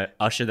I'm gonna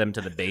usher them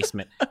to the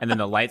basement, and then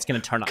the light's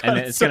gonna turn on, and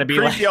then it's so gonna be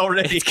like creepy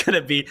already. it's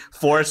gonna be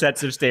 4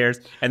 sets of stairs,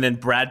 and then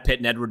Brad Pitt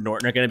and Edward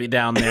Norton are gonna be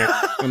down there,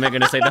 and they're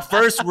gonna say the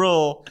first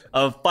rule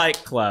of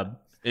Fight Club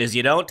is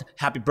you don't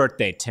happy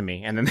birthday to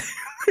me, and then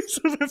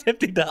for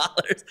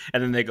 $50,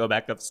 and then they go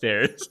back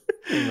upstairs.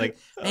 And like,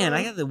 man,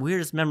 I got the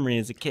weirdest memory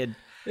as a kid.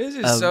 This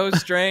is so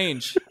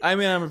strange. I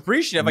mean, I'm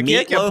appreciative. I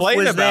can't Meatloaf complain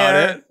was about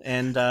there, it.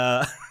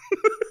 and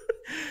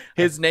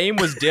His name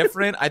was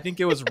different. I think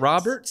it was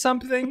Robert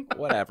something.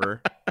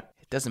 Whatever.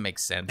 It doesn't make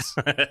sense.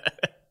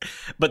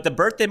 but the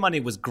birthday money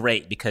was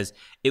great because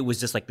it was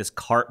just like this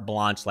carte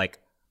blanche, like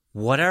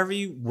whatever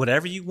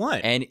you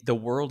want. And the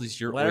world is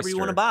your Whatever you oyster,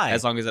 wanna buy.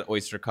 as long as that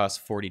oyster costs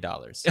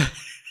 $40.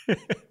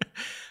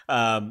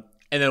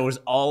 And there was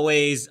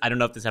always, I don't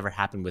know if this ever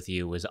happened with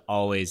you, was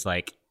always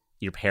like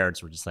your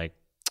parents were just like,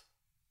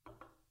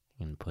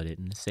 you can put it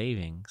in the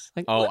savings.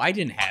 Like, Oh, I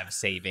didn't have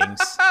savings.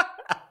 Are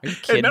you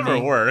kidding it never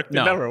me? worked.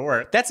 No. It never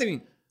worked. That's, I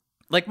mean,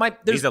 like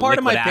there's These are part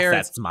of my liquid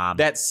parents assets, Mom.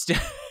 that's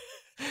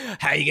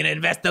how are you gonna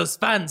invest those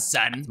funds,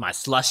 son? My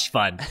slush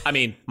fund. I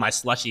mean, my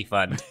slushy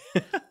fund.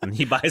 And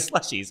he buys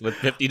slushies with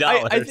 $50.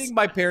 I think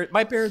my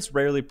parents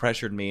rarely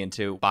pressured me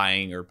into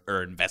buying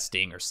or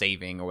investing or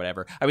saving or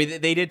whatever. I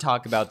mean, they did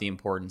talk about the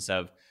importance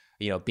of,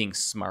 being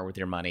smart with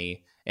your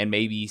money. And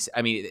maybe,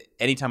 I mean,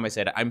 anytime I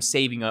said I'm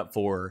saving up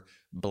for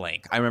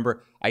blank, I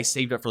remember I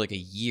saved up for like a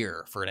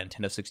year for a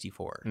Nintendo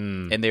 64.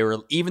 And they were,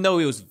 even though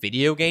it was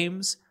video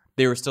games,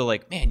 they were still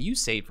like, man, you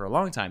saved for a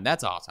long time.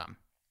 That's awesome.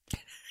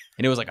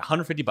 And it was like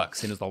 $150,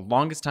 and it was the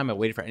longest time I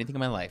waited for anything in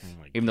my life.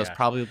 Even though it's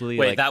probably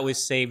Wait, like that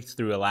was saved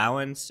through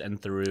allowance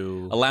and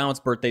through allowance,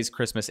 birthdays,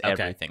 Christmas,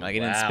 everything. Like I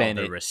didn't Wow, spend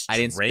the it. I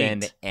didn't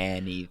spend restraint.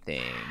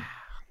 anything.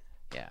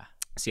 Yeah.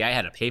 See, I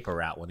had a paper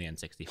route when the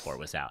N64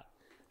 was out.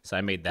 So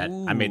I made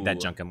that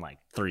junk in like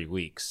 3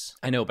 weeks.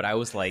 I know, but I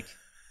was like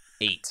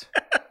 8.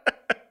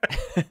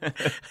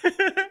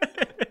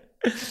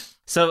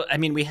 So, I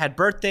mean, we had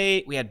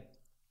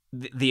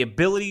the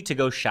ability to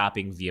go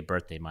shopping via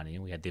birthday money.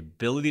 We had the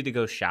ability to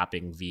go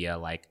shopping via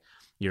like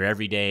your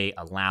everyday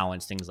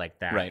allowance, things like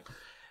that. Right.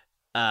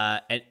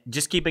 And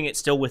just keeping it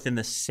still within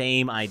the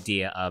same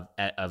idea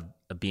of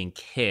being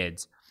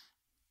kids.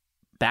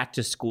 Back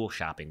to school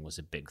shopping was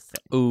a big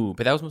thing. Ooh,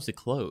 but that was mostly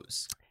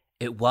clothes.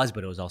 It was,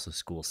 but it was also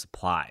school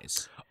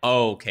supplies.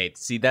 Oh, okay.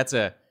 See,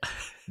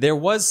 there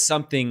was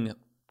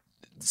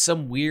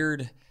some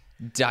weird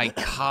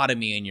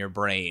dichotomy in your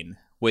brain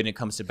when it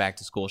comes to back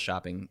to school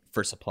shopping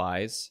for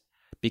supplies.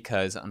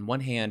 Because on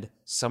one hand,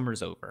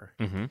 summer's over.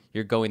 Mm-hmm.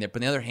 You're going there.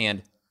 But on the other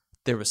hand,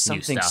 there was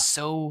something stuff.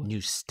 so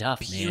New stuff,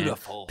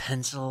 beautiful. man.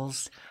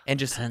 Pencils and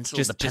just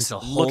the pencil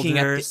looking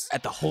holders.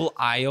 at the whole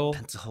aisle.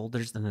 pencil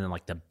holders, and then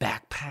like the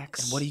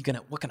backpacks. And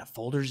what kind of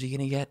folders are you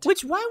gonna get?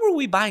 Why were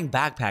we buying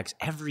backpacks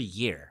every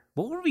year?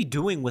 What were we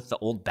doing with the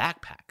old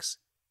backpacks?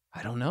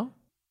 I don't know.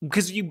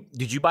 Because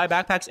did you buy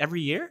backpacks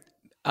every year?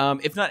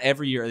 If not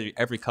every year,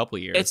 every couple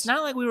years. It's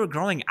not like we were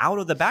growing out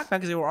of the backpack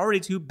because they were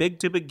already too big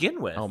to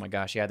begin with. Oh my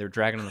gosh, yeah, they're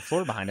dragging on the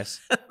floor behind us.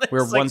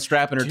 We're It's one like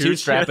strapping or two two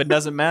strap. It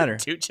doesn't matter.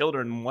 2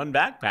 children in one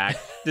backpack,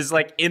 just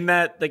like in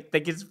that, like they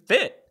can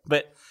fit.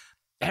 But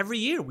every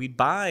year we'd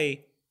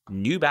buy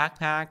new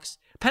backpacks,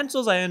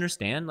 pencils. I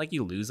understand, like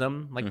you lose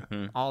them, like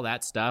all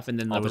that stuff, and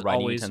then All there the was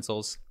writing always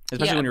utensils.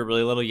 Especially Yeah. when you're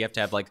really little, you have to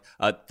have like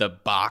the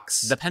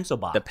box. the pencil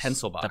box, The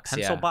pencil box, the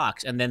pencil yeah.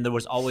 box, and then there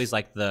was always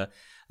like the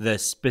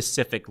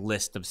specific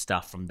list of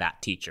stuff from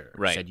that teacher.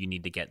 Right. Said you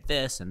need to get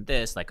this and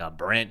this, like a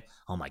brand.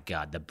 Oh my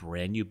god, the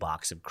brand new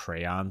box of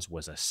crayons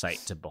was a sight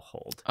to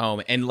behold.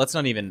 Oh, and let's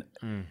not even.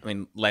 I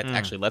mean,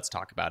 let's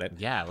talk about it.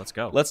 Yeah, let's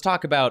go. Let's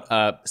talk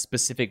about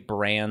specific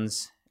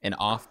brands and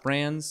off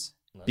brands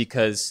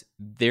because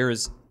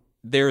there's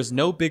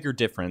no bigger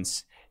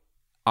difference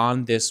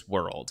on this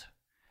world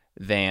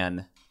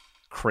than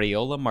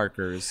Crayola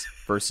markers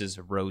versus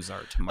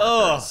RoseArt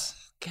markers.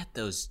 Get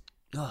those.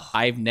 Ugh.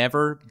 I've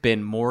never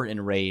been more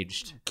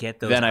enraged Get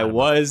those than out I of my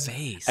was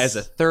face. as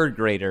a third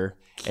grader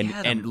Get 'em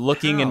and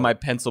looking in out. my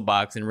pencil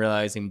box and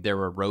realizing there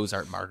were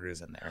RoseArt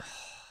markers in there.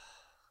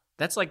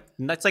 That's like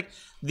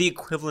the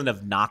equivalent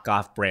of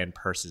knockoff brand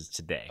purses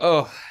today.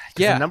 Oh, 'Cause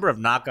yeah. the number of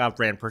knockoff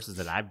brand purses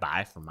that I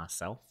buy for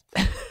myself.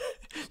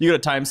 You go to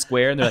Times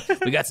Square and they're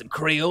like, we got some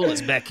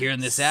Crayolas back here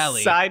in this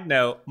alley. Side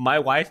note: my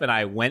wife and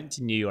I went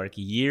to New York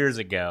years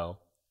ago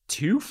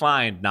to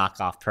find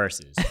knockoff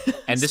purses,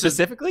 and this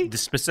Specifically?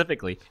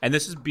 specifically, and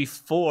this is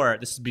before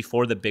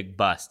the big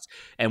busts,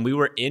 and we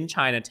were in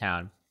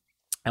Chinatown.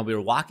 And we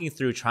were walking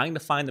through trying to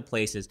find the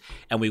places,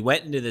 and we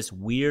went into this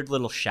weird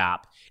little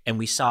shop, and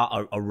we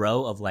saw a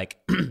row of like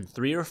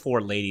 3 or 4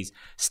 ladies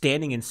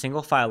standing in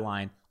single file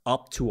line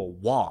up to a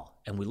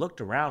wall. And we looked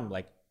around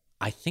like,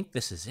 I think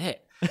this is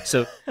it.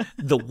 So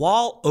the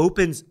wall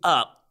opens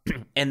up,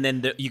 and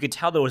then you could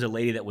tell there was a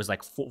lady that was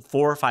like 4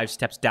 or 5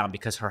 steps down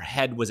because her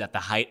head was at the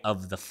height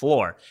of the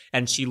floor.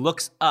 And she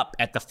looks up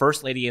at the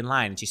first lady in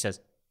line, and she says,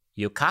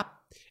 "You cop?"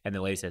 And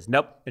the lady says,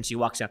 "Nope." And she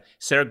walks down.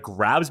 Sarah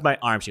grabs my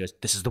arm. She goes,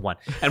 "This is the one."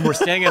 And we're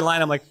standing in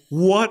line. I'm like,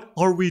 what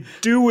are we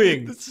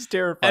doing? This is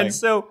terrifying. And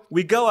so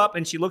we go up,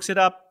 and she looks it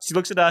up. She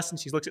looks at us, and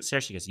she looks at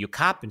Sarah. She goes, "You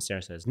cop?" And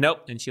Sarah says,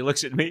 "Nope." And she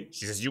looks at me.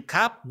 She says, "You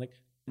cop?" I'm like,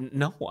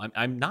 "No,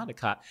 I'm not a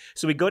cop."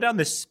 So we go down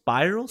this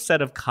spiral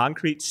set of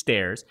concrete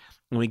stairs,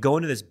 and we go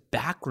into this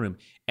back room,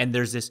 and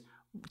there's this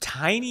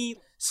tiny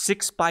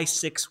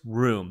 6x6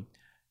 room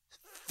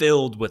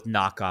filled with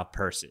knockoff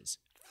purses,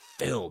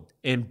 filled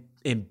in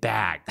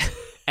bags.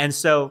 And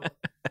so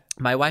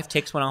my wife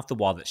takes one off the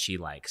wall that she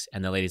likes,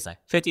 and the lady's like,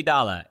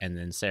 $50. And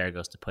then Sarah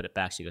goes to put it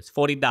back. She goes,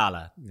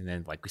 $40. And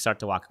then like we start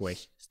to walk away.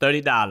 She's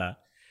 $30,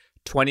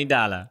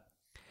 $20,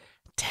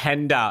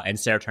 $10. And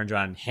Sarah turns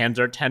around and hands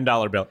her a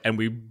 $10 bill, and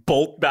we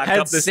bolt back Had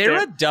up the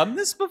Sarah stairs. done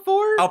this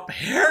before?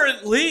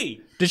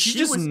 Apparently. Did she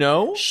just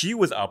know? She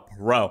was a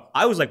pro.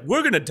 I was like,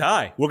 we're going to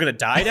die. We're going to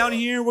die down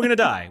here. We're going to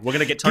die. We're going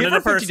to get turned Give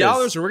into her purses.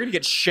 $50 or we're going to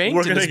get shanked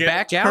We're in going to this get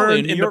back alley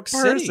in turned New into York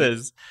City.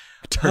 purses.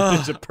 Turned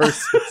into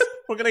purses.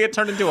 We're going to get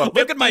turned into a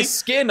Look at my 50.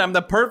 skin. I'm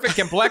the perfect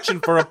complexion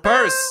for a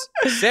purse.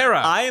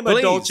 Sarah, I am please.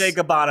 a Dolce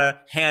Gabbana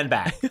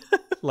handbag.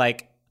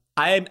 Like,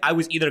 I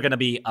was either going to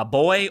be a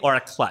boy or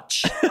a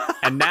clutch.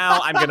 And now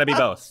I'm going to be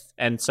both.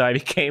 And so I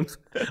became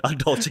a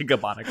Dolce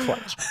Gabbana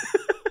clutch.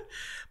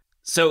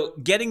 So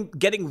getting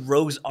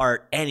RoseArt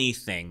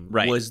anything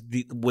Right. was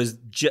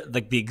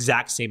like the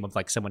exact same of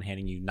like someone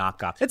handing you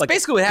knockoff. That's like,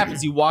 basically what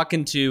happens. You walk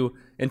into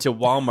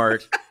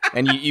Walmart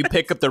and you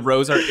pick up the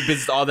RoseArt.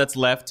 It's all that's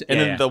left. And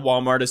Yeah, then yeah. the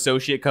Walmart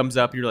associate comes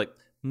up. You're like,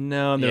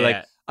 no. And they're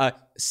Yeah. like,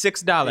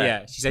 $6.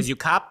 Yeah. She says, "You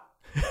cop?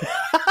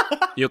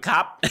 You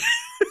cop?"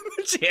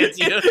 She hands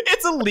you.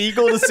 It's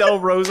illegal to sell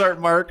RoseArt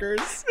markers.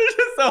 There's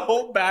just a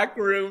whole back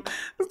room,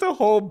 just a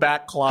whole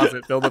back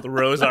closet filled with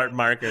RoseArt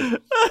markers.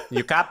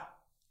 You cop?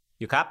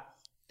 You cop?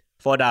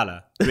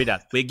 $4,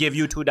 $3. We give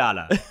you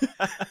 $2.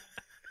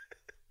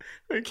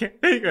 Okay.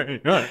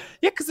 Yeah,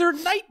 because they're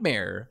a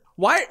nightmare.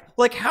 Why?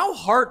 Like, how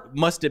hard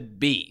must it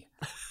be?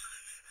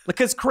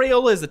 Because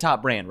Crayola is the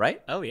top brand,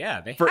 right? Oh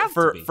yeah, they For have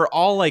for to be. for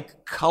all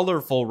like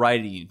colorful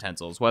writing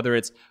utensils, whether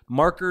it's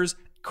markers,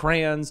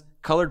 crayons,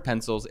 colored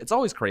pencils, it's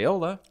always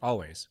Crayola.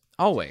 Always.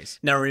 Always.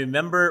 Now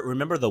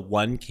remember the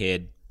one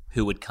kid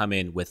who would come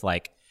in with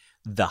like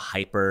the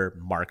hyper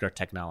marker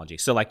technology.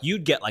 So like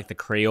you'd get like the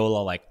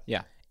Crayola like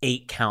Yeah.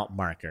 8 count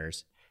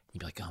markers. You'd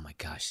be like, "Oh my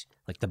gosh,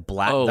 like the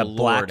black Oh,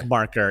 black Lord.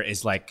 marker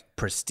is like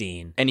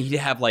pristine." And he'd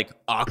have like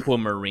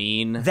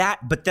aquamarine.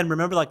 That, but then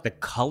remember like the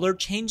color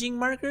changing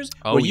markers?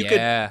 Oh, where you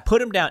yeah. could put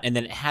them down and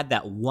then it had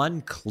that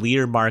one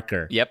clear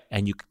marker. Yep.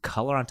 And you could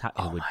color on top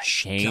and it would my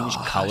change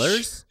gosh.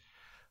 colors.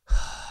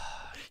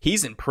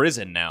 He's in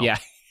prison now. Yeah.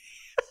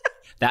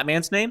 That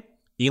man's name?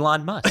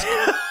 Elon Musk.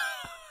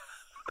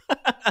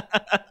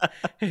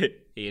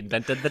 He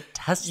invented the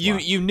Tesla.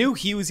 You knew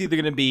he was either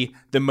going to be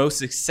the most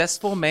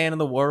successful man in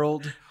the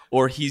world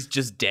or he's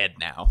just dead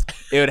now.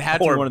 It would have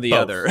to be Or one or the both.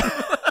 other.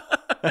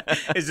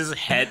 Is his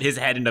head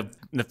in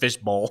the fish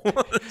bowl?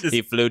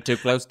 He flew too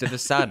close to the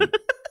sun.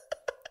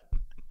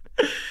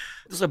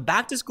 So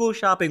back to school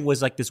shopping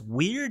was like this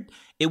weird.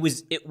 It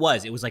was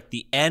like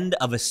the end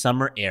of a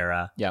summer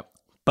era. Yep.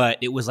 But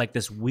it was like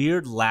this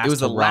weird last It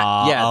was the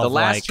hurrah. the of,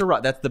 last like, hurrah.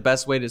 That's the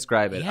best way to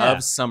describe it. Yeah.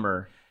 Of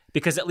summer.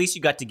 because at least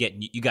you got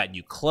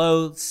new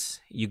clothes,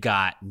 you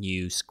got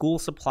new school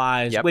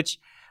supplies. Yep. Which,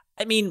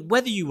 I mean,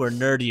 whether you were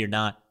nerdy or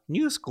not,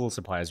 new school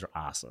supplies are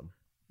awesome.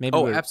 Maybe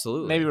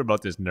Absolutely. Maybe we're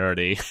both just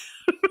nerdy.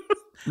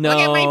 No, Look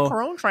at my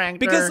protractor.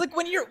 because like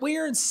when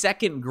you're in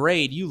second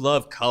grade, you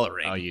love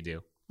coloring. Oh, you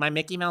do. My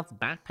Mickey Mouse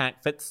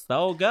backpack fits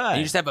so good. And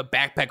you just have a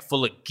backpack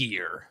full of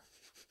gear.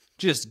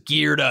 Just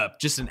geared up.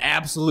 Just an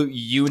absolute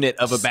unit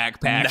of a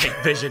backpack.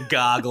 Night vision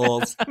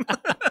goggles.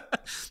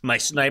 My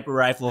sniper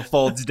rifle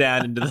folds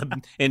down into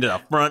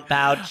the front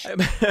pouch.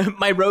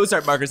 My rose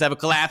art markers have a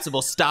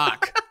collapsible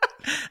stock.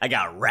 I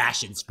got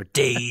rations for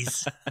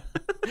days.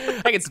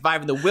 I can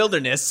survive in the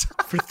wilderness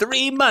for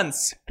 3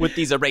 months with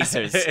these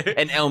erasers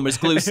and Elmer's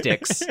glue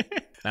sticks.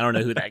 I don't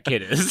know who that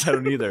kid is. I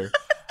don't either.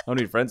 I don't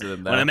need friends with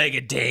him, though. When I make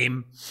a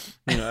dame.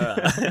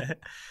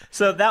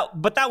 So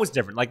that was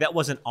different. Like, that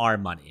wasn't our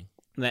money.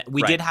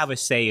 We did have a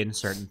say in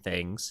certain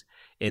things.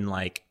 In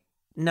like,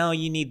 no,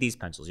 you need these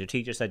pencils. Your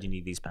teacher said you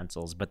need these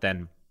pencils, but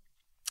then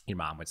your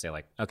mom would say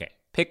like, okay,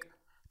 pick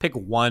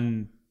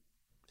one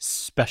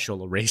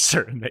special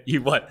eraser that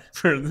you want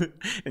for,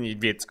 and you'd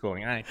be at school.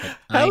 Going,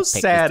 How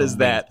sad is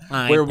that?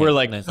 Where we're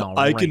like,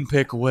 I can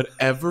pick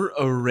whatever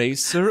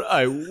eraser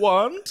I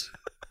want.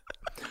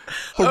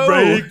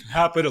 Hooray,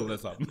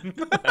 capitalism,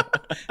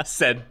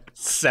 said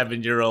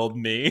 7-year-old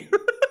me.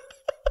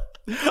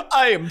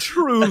 I am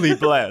truly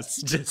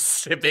blessed. Just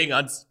sipping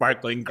on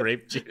sparkling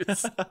grape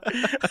juice.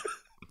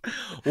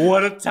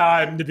 What a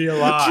time to be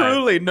alive.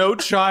 Truly, no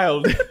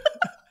child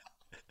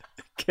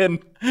can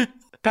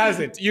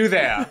Peasant, you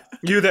there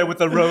with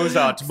the rose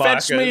art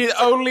markers. fetch me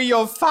only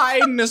your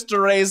finest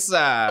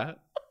eraser.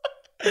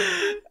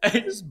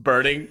 Just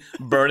burning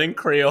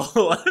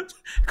Crayola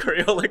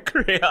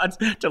crayons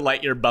to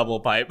light your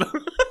bubble pipe.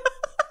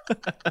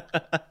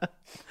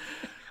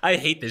 I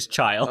hate this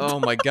child. Oh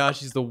my gosh,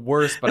 he's the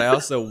worst, but I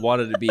also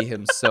wanted to be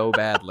him so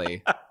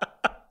badly.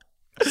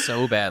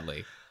 So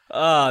badly.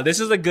 This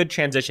is a good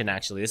transition,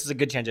 actually. This is a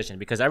good transition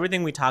because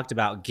everything we talked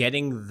about,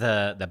 getting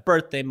the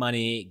birthday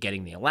money,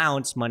 getting the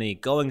allowance money,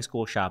 going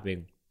school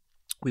shopping,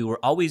 we were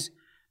always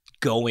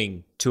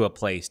going to a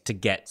place to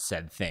get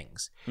said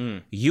things.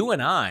 You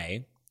and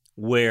I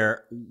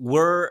were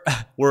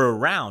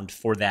around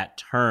for that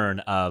turn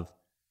of,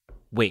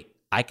 wait,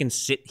 I can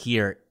sit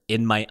here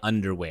in my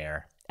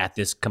underwear at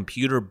this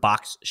computer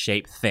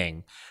box-shaped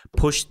thing,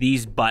 push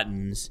these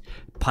buttons,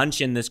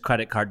 punch in this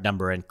credit card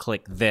number, and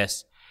click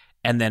this,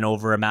 and then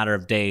over a matter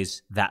of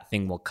days, that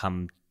thing will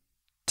come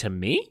to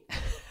me?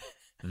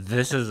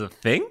 This is a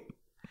thing?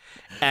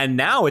 And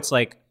now it's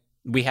like,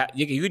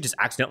 you could just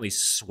accidentally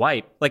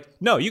swipe. Like,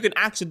 no, you can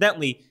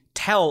accidentally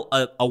tell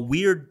a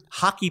weird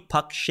hockey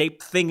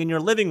puck-shaped thing in your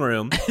living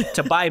room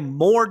to buy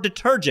more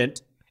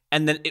detergent,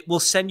 and then it will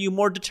send you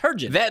more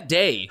detergent. That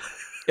day,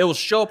 it will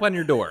show up on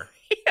your door.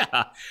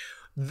 Yeah.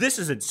 This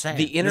is insane.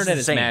 The internet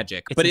is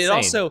magic. It's but insane. it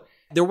also,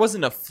 there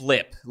wasn't a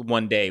flip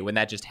one day when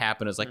that just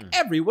happened. It was like,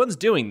 everyone's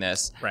doing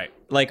this. Right.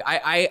 Like,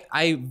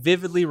 I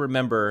vividly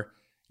remember,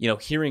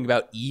 hearing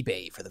about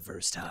eBay for the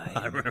first time.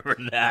 I remember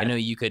that. I know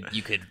you could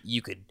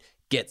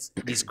get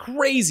these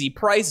crazy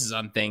prices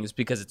on things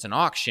because it's an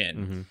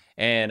auction.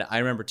 And I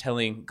remember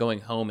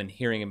going home and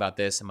hearing about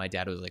this, and my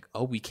dad was like,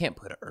 "Oh, we can't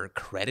put our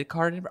credit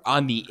card number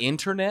on the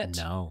internet."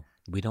 No,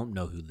 we don't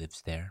know who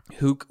lives there.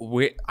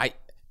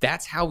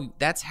 That's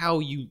how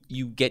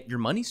you get your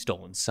money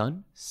stolen,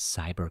 son.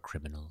 Cyber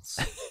criminals.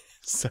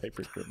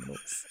 Cyber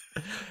criminals.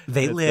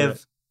 They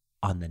live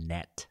on the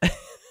net.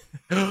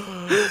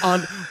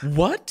 On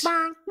what?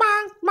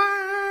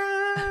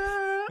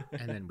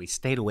 And then we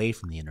stayed away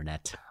from the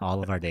internet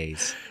all of our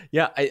days.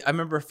 Yeah, I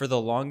remember for the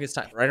longest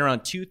time, right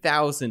around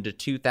 2000 to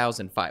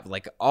 2005,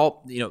 like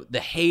all, the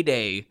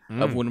heyday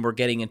of when we're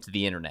getting into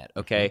the internet,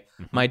 okay?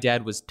 My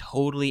dad was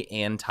totally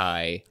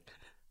anti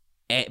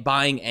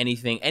buying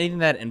anything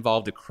that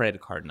involved a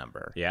credit card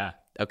number. Yeah.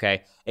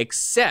 Okay?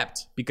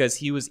 Except because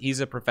he's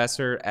a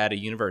professor at a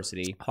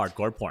university.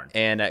 Hardcore porn.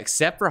 And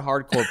except for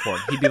hardcore porn,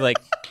 he'd be like,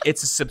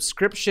 it's a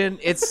subscription.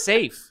 It's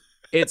safe.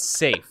 It's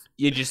safe.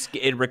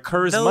 It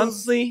recurs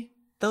monthly.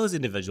 Those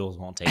individuals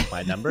won't take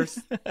my numbers.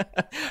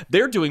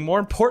 They're doing more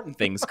important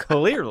things,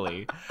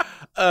 clearly.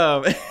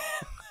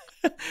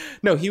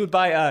 No, he would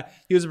buy,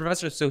 he was a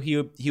professor, so he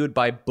would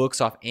buy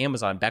books off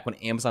Amazon back when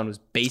Amazon was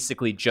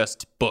basically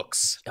just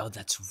books. Oh,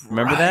 that's right.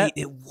 Remember that?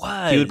 It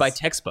was. He would buy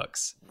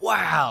textbooks.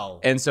 Wow.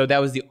 And so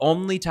that was the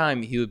only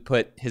time he would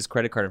put his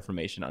credit card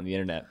information on the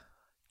internet.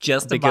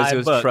 Just to because buy it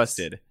was books.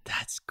 trusted.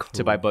 That's crazy.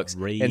 To buy books.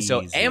 And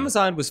so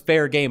Amazon was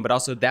fair game, but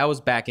also that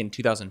was back in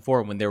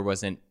 2004 when there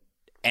wasn't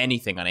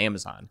anything on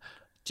Amazon.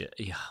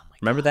 Yeah, oh my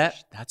Remember that?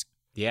 That's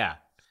yeah.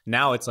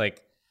 Now it's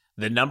like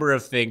the number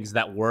of things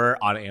that were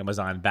on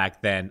Amazon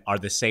back then are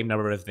the same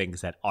number of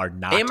things that are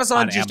not.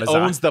 Amazon on just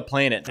Amazon. owns the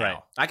planet now. Right.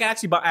 I can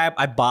actually buy.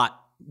 I bought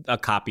a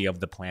copy of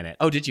The Planet.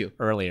 Oh, did you?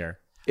 Earlier.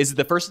 Is it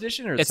the first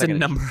edition or the It's a second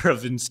edition? number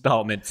of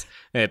installments,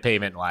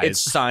 payment wise. It's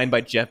signed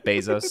by Jeff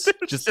Bezos.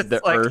 Just the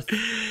like Earth.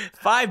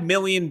 5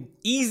 million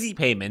easy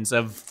payments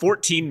of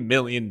 $14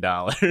 million.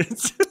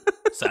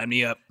 Sign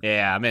me up.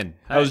 Yeah, I'm in.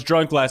 I was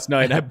drunk last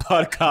night. I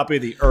bought a copy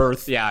of the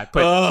Earth. Yeah, I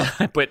put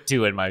I put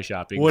 2 in my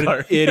shopping What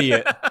cart. an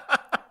idiot.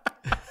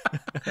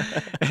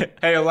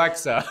 Hey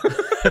Alexa,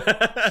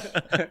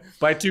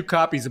 buy 2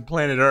 copies of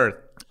Planet Earth.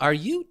 Are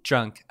you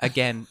drunk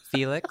again,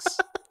 Felix?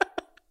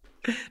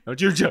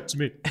 Don't you judge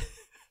me,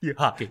 you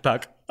hockey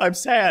puck. I'm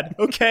sad.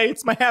 Okay,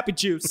 it's my happy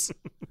juice.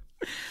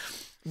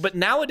 But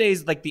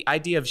nowadays, like the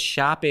idea of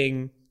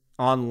shopping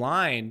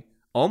online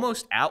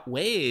almost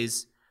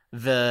outweighs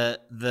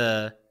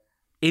the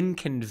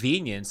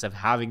inconvenience of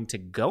having to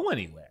go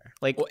anywhere.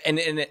 Like, Well,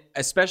 and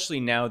especially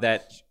now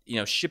that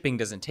shipping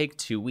doesn't take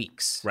 2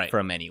 weeks Right.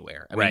 from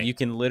anywhere. I Right. mean, you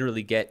can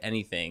literally get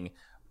anything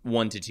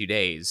 1 to 2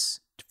 days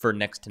for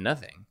next to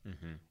nothing.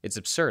 It's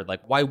absurd.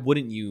 Like, why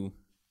wouldn't you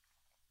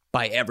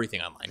buy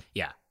everything online?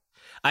 yeah,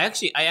 I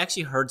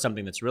actually heard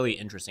something that's really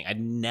interesting. I'd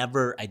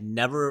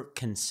never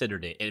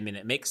considered it. I mean,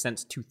 it makes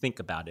sense to think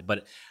about it,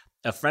 but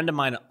a friend of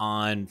mine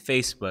on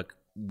Facebook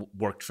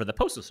worked for the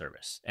Postal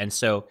Service, and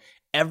so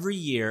every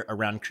year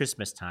around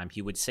Christmas time,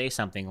 he would say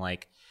something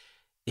like,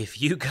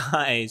 "If you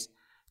guys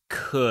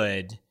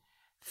could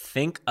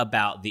think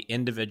about the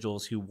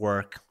individuals who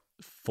work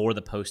for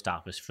the post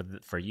office,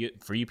 for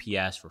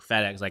UPS, for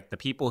FedEx, like the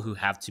people who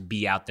have to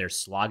be out there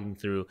slogging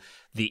through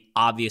the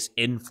obvious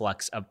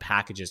influx of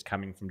packages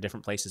coming from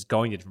different places,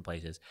 going to different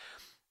places.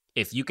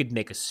 If you could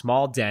make a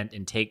small dent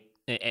and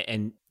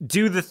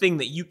do the thing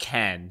that you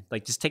can,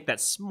 like just take that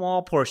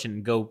small portion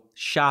and go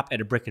shop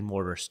at a brick and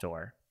mortar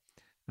store,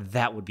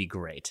 that would be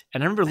great."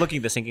 And I remember looking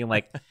at this thinking,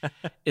 like,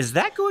 is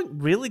that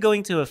really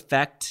going to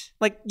affect,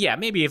 like, yeah,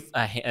 maybe if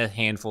a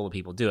handful of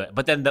people do it.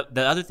 But then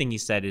the other thing he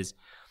said is,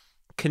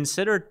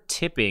 consider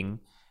tipping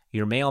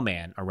your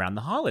mailman around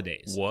the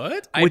holidays.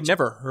 What? I've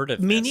never heard of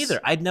Me this.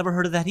 neither. I'd never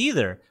heard of that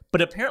either.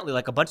 But apparently,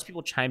 like, a bunch of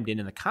people chimed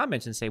in the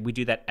comments and say, we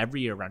do that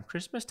every year around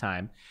Christmas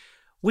time,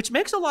 which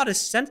makes a lot of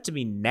sense to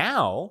me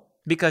now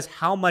because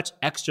how much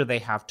extra they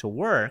have to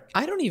work,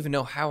 I don't even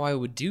know how I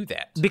would do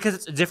that. because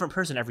it's a different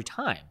person every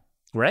time,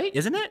 right?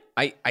 Isn't it?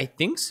 I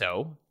think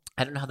so.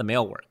 I don't know how the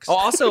mail works. Oh,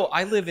 also,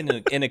 I live in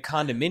a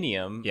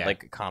condominium, Yeah.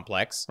 like a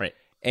complex. Right.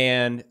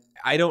 And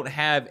I don't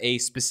have a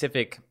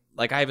specific,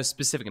 like I have a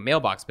specific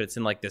mailbox, but it's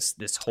in like this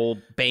whole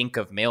bank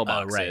of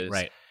mailboxes.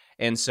 right.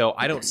 And so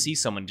I don't see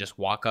someone just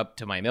walk up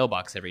to my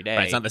mailbox every day.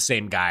 Right, it's not the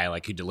same guy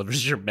like who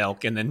delivers your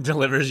milk and then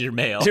delivers your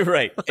mail.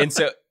 Right. And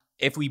so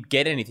if we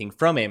get anything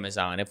from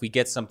Amazon, if we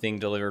get something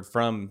delivered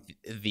from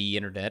the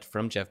internet,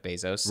 from Jeff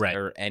Bezos Right.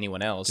 or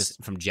anyone else,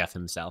 Just from Jeff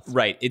himself.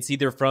 right, it's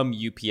either from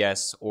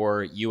UPS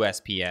or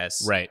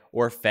USPS Right.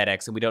 or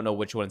FedEx, and we don't know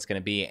which one it's going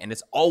to be, and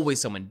it's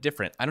always someone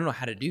different. I don't know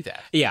how to do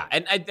that. Yeah,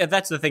 and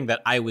that's the thing that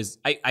I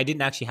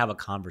didn't actually have a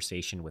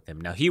conversation with him.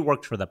 Now, he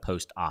worked for the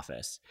post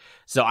office,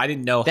 so I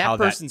didn't know how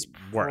That person's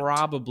that worked.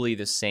 probably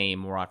the same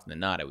more often than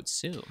not, I would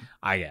assume.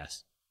 I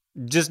guess.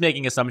 Just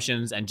making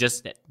assumptions and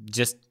just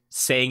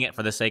saying it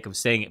for the sake of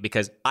saying it,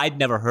 because I'd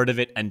never heard of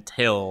it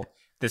until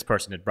this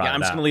person had brought Yeah, it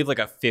I'm just up. going to leave like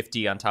a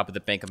 50 on top of the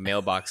bank of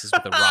mailboxes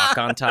with a rock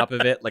on top of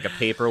it, like a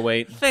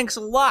paperweight. Thanks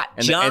a lot,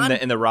 And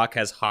John. the rock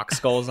has hawk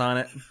skulls on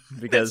it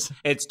because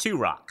it's 2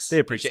 rocks. they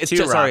appreciate it. It's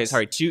 2 Sorry,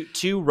 rocks.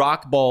 two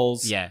rock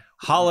bowls. Yeah,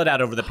 hollowed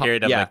out over the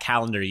period of yeah. a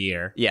calendar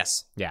year.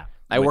 Yes. Yeah,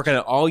 I work on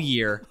it all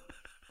year.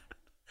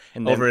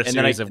 And then, over a and then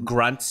series I, of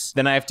grunts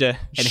Then I have to and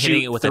shoot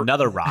hitting it with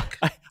another rock.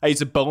 I use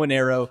a bow and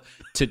arrow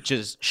to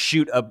just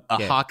shoot a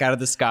hawk out of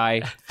the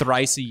sky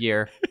thrice a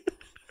year.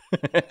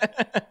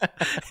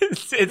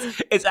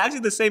 it's actually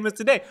the same as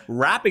today.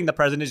 Wrapping the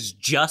present is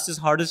just as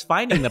hard as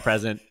finding the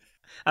present.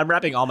 I'm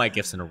wrapping all my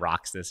gifts in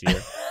rocks this year.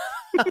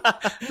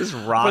 Just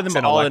Put rocks them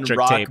and all in electric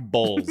rock tape.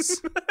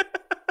 bowls.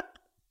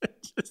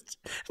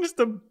 Just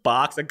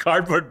a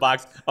cardboard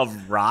box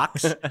of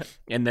rocks,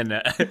 and then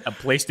a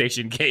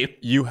PlayStation game.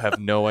 You have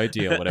no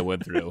idea what I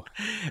went through.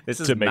 This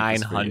is To make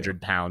this for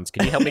 900 pounds.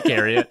 Can you help me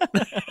carry it?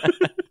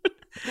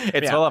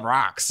 It's full of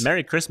rocks.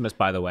 Merry Christmas,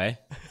 by the way.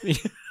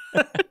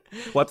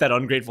 Wipe that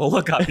ungrateful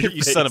look off your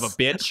You face. son of a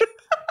bitch.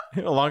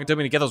 How long it took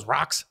me to get those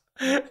rocks?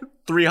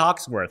 3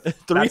 hawks worth.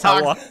 Three That's how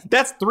long. hawks.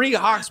 That's 3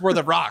 hawks worth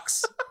of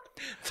rocks.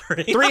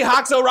 3 3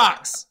 hawks o'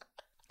 rocks.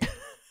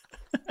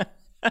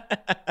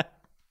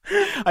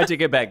 I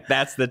take it back.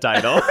 That's the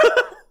title.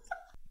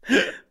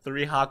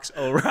 3 hawks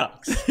o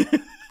rocks.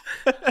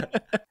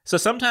 So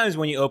sometimes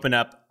when you open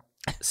up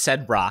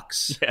said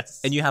rocks,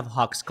 Yes. and you have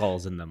hawk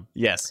skulls in them,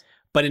 Yes.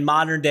 but in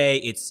modern day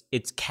it's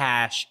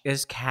cash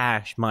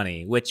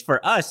money, which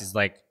for us is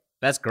like,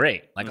 that's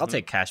great. Like, I'll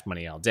take cash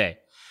money all day.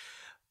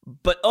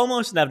 But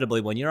almost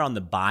inevitably, when you're on the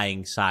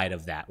buying side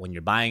of that, when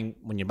you're buying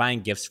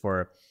gifts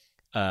for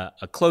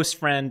a close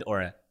friend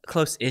or a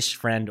close-ish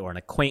friend or an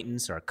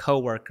acquaintance or a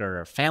coworker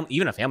or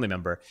even a family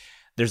member,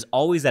 there's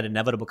always that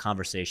inevitable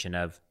conversation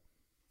of,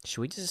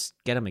 should we just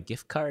get him a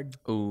gift card?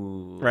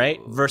 Ooh. Right?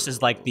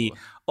 Versus like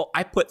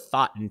I put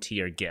thought into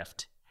your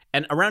gift.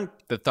 And around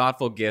The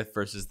thoughtful gift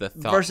versus the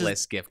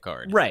thoughtless gift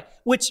card. right,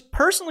 which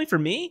personally for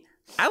me,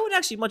 I would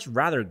actually much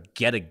rather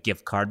get a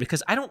gift card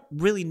because I don't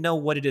really know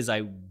what it is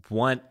I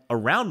want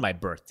around my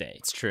birthday.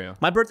 It's true.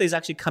 My birthday is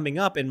actually coming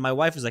up, and my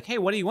wife was like, "Hey,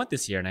 what do you want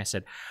this year?" And I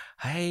said,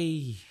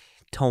 "I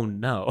don't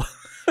know."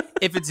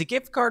 If it's a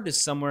gift card to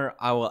somewhere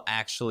I will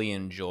actually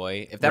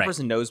enjoy, if that Right.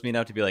 person knows me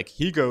enough to be like,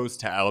 he goes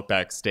to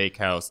Outback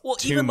Steakhouse Well,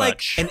 too even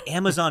much. like an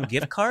Amazon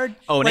gift card.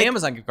 an like,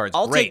 Amazon gift card's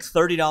I'll great. take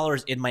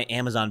 $30 in my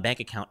Amazon bank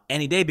account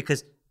any day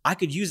because I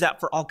could use that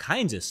for all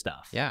kinds of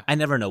stuff. Yeah. I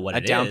never know what a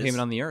it down is.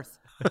 payment on the earth.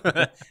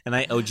 And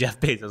I owe Jeff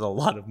Bezos a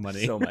lot of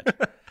money. So much.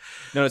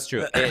 No, it's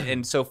true.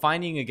 And so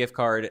finding a gift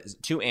card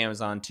to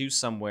Amazon, to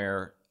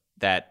somewhere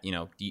that, you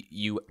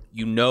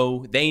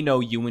know they know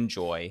you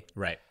enjoy.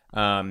 Right.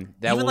 That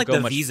Even will like go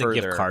the much Visa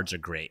gift gift cards are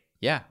great.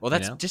 Yeah. Well,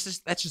 that's know?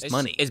 just It's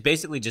money. It's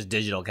basically just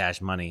digital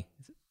cash money.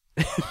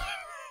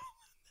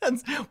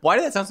 Why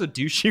did that sound so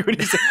douchey when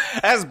you said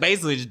that's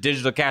basically just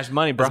digital cash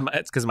money, bro?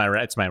 It's because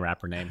it's my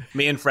rapper name.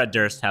 Me and Fred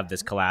Durst have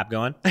this collab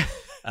going. We'll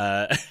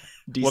call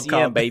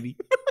DCM, it baby.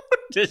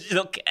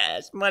 digital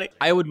cash money.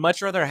 I would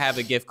much rather have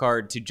a gift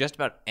card to just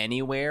about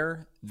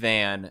anywhere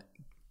than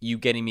you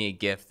getting me a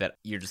gift that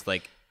you're just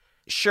like,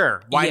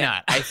 sure, why Yeah.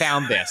 not? I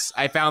found this.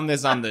 I found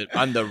this on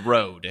the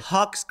road.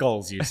 Hawk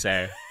skulls, you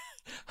say?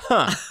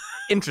 Huh.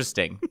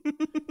 Interesting.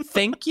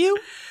 Thank you.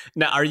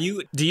 Now,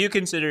 do you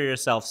consider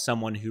yourself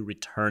someone who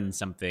returns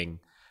something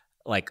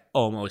like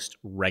almost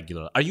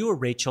regular? Are you a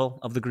Rachel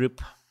of the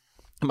group?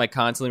 Am I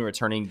constantly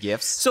returning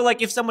gifts? So,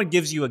 like, if someone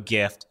gives you a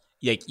gift,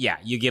 you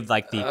give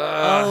like the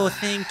oh,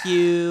 thank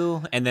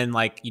you, and then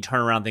like you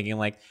turn around thinking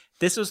like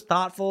this was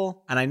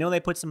thoughtful, and I know they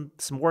put some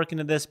work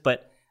into this,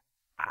 but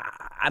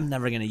I'm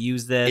never gonna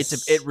use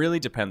this. It really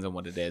depends on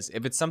what it is.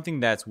 If it's something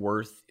that's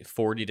worth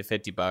 $40 to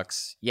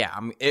 $50, yeah.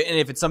 And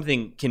if it's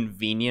something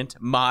convenient,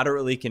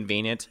 moderately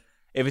convenient,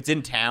 if it's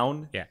in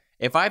town, Yeah.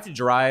 If I have to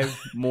drive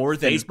more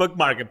than Facebook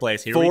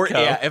Marketplace. Here we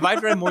go. if I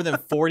drive more than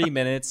 40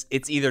 minutes,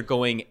 it's either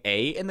going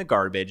A, in the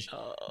garbage,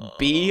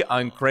 B,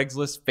 on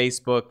Craigslist,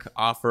 Facebook,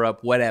 OfferUp,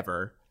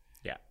 whatever,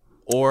 Yeah.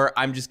 or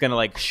I'm just gonna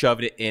like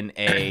shove it in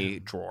a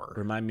drawer.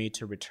 Remind me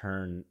to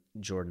return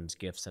Jordan's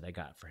gifts that I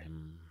got for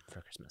him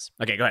for Christmas.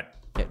 Okay, go ahead.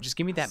 Yeah, just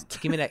give me that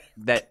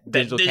digital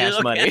digital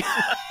cash money.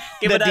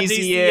 Give The me that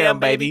DCM,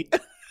 baby.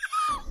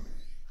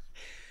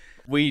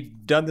 We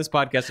done this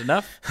podcast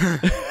enough.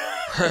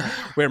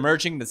 We're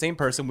merging the same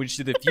person. We just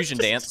do the fusion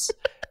dance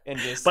and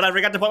just. But I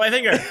forgot to put my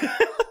finger.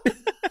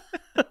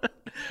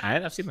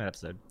 I've seen that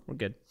episode. We're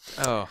good.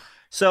 Oh,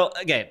 So,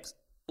 okay,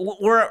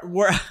 we're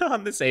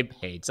on the same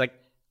page. Like,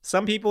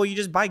 some people you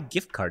just buy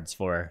gift cards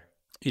for.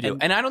 you do,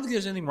 and I don't think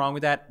there's anything wrong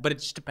with that. But it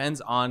just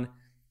depends on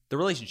the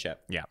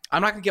relationship. Yeah.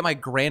 I'm not gonna get my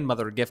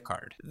grandmother a gift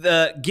card.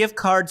 The gift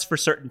cards for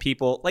certain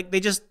people, like, they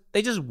just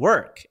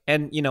work.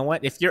 And you know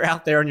what? If you're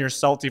out there and you're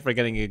salty for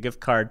getting a gift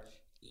card,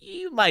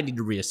 you might need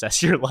to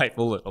reassess your life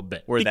a little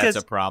bit. That's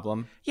a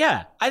problem.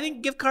 Yeah, I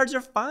think gift cards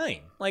are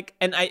fine. Like,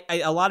 and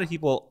a lot of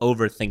people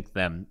overthink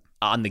them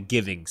on the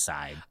giving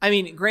side. I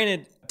mean,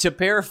 granted, to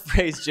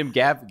paraphrase Jim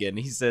Gaffigan,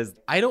 he says,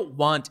 I don't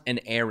want an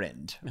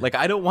errand. Like,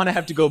 I don't want to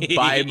have to go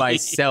buy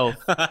myself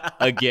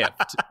a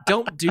gift.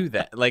 Don't do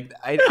that. Like,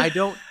 I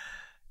don't.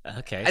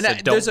 Okay, And so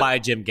there's don't buy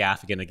Jim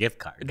Gaffigan a gift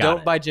card.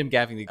 Don't buy Jim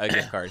Gaffigan a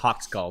gift card.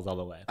 Hawk skulls all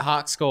the way.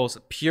 Hawk skulls,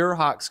 pure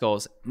hawk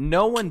skulls.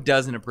 No one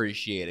doesn't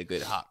appreciate a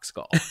good hawk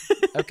skull.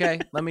 Okay?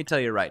 Let me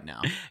tell you right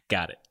now.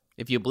 Got it.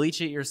 If you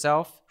bleach it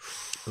yourself,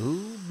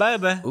 Ooh,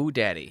 baby. ooh,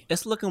 daddy.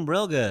 It's looking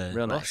real good.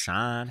 Real Oh, nice.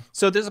 shine.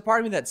 So there's a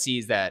part of me that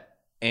sees that.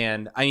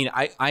 And I mean,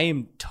 I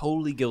am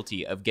totally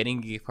guilty of getting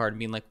a gift card and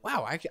being like,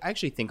 wow, I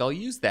actually think I'll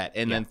use that.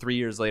 And then 3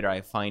 years later, I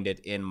find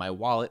it in my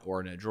wallet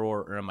or in a drawer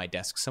or on my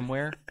desk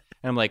somewhere.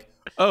 And I'm like,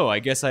 oh, I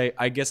guess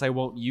I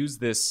won't use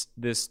this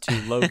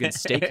to Logan's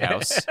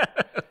Steakhouse.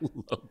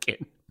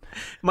 Logan.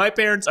 My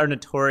parents are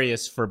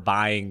notorious for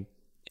buying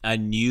a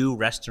new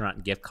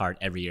restaurant gift card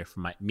every year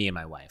for me and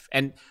my wife.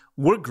 And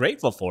we're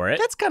grateful for it.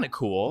 That's kind of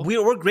cool.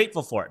 We're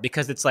grateful for it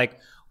because it's like,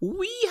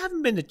 we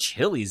haven't been to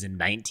Chili's in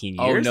 19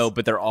 years. Oh no,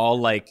 but they're all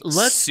like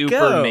Let's super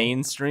go.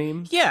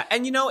 mainstream. Yeah,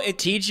 and you know,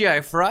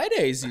 TGI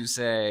Fridays, you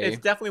say? it's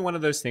definitely one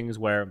of those things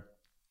where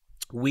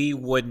we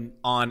wouldn't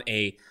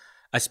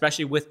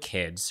especially with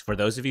kids, for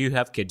those of you who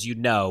have kids, you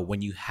know,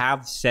 when you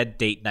have said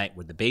date night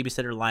where the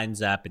babysitter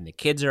lines up and the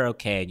kids are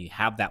okay and you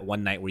have that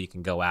one night where you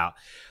can go out,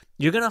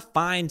 you're going to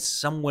find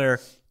somewhere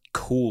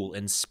cool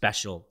and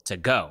special to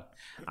go.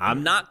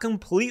 I'm not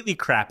completely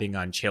crapping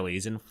on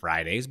Chili's and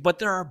Fridays, but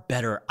there are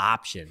better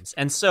options.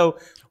 And so,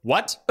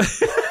 what?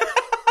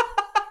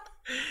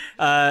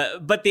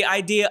 But the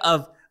idea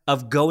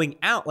of going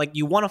out, like,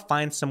 you want to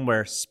find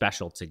somewhere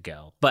special to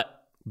go. But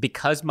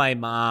because my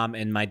mom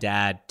and my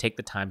dad take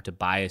the time to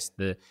buy us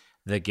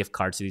the gift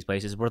cards to these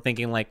places, we're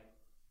thinking like,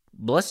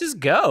 let's just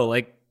go.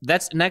 Like,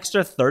 that's an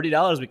extra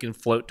 $30 we can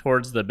float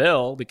towards the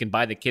bill. We can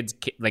buy the kids,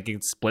 like,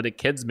 split a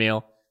kids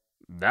meal.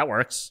 That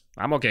works.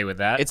 I'm okay with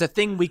that. It's a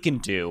thing we can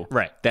do.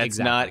 Right. That's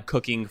exactly. not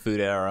cooking food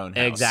at our own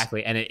house.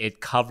 Exactly. And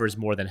it covers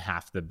more than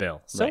half the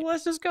bill. So Right.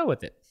 let's just go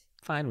with it.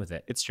 Fine with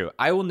it. It's true.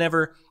 I will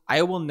never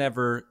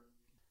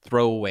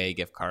throw away a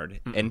gift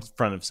card in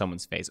front of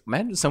someone's face.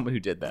 Imagine someone who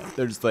did that.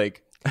 They're just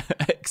like,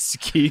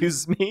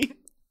 excuse me?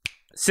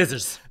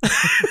 Scissors.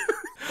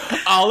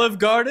 Olive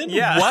Garden?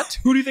 Yeah. What?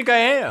 Who do you think I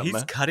am?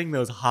 He's cutting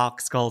those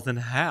hawk skulls in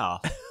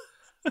half.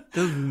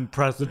 Doesn't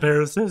impressive pair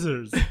of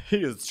scissors. He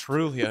is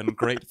truly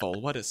ungrateful.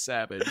 What a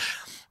savage.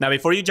 Now,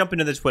 before you jump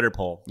into the Twitter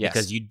poll, Yes.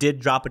 because you did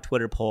drop a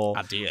Twitter poll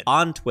I did.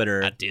 on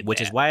Twitter, did which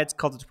is that. why it's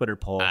called the Twitter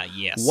poll.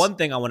 Yes. One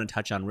thing I want to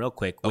touch on real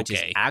quick, which is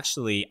Okay.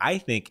 actually, I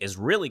think, is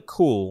really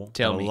cool.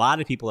 Tell that me. A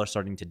lot of people are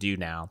starting to do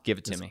now. Give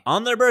it to is me.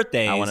 On their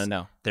birthdays, I wanna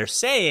know. They're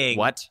saying,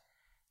 What?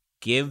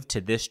 give to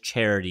this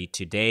charity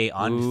today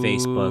on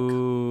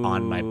Facebook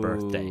on my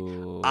birthday.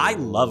 I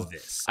love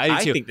this. I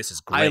do too. think this is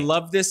great. I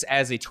love this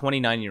as a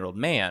 29-year-old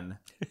man.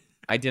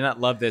 I did not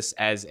love this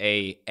as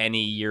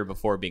any year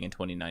before being a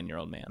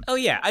 29-year-old man. Oh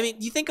yeah, I mean,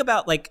 you think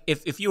about like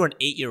if you were an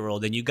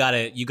 8-year-old and you got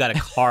a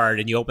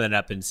card and you open it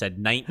up and said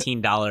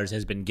 $19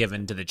 has been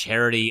given to the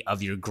charity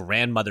of your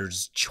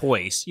grandmother's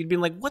choice, you'd be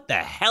like, what the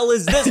hell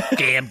is this?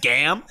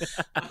 Gam.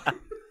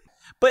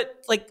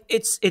 But like,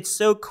 it's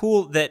so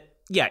cool that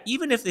yeah,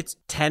 even if it's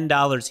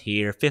 $10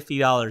 here,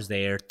 $50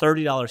 there,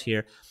 $30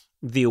 here,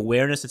 the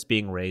awareness that's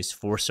being raised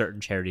for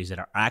certain charities that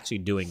are actually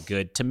doing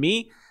good, to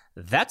me,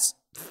 that's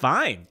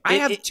fine. I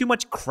have too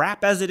much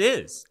crap as it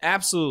is.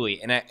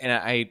 Absolutely, and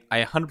I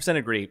 100%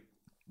 agree.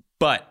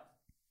 But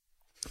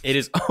it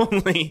is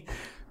only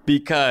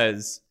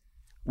because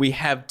we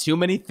have too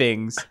many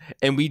things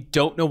and we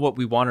don't know what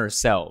we want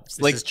ourselves.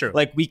 This is true.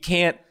 Like we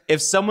can't.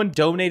 If someone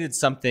donated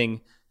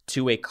something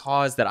to a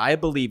cause that I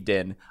believed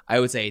in, I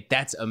would say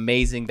that's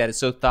amazing. That is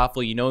so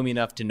thoughtful. You know me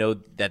enough to know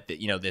that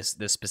this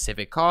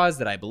specific cause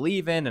that I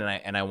believe in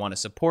and I want to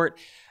support.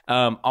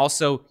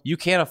 Also, you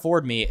can't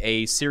afford me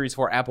a Series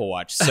 4 Apple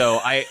Watch, so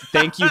I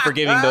thank you for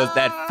giving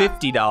that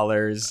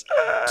 $50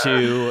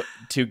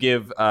 to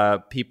give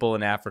people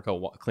in Africa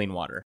clean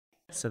water.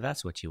 So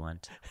that's what you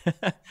want.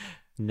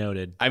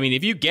 Noted. I mean,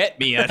 if you get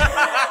me,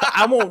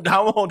 I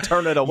won't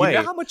turn it away. You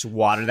know how much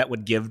water that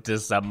would give to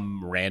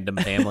some random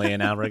family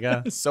in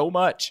Africa? So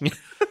much.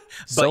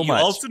 But you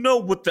also know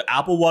what the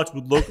Apple Watch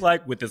would look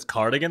like with this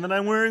cardigan that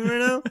I'm wearing right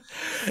now?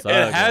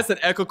 It has an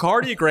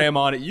echocardiogram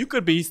on it. You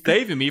could be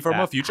saving me from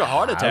a future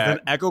heart Has attack. an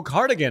Echo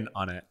cardigan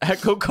on it.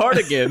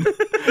 Echocardigan.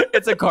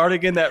 It's a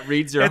cardigan that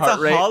reads your It's heart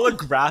a rate.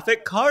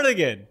 holographic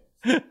cardigan.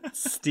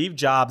 Steve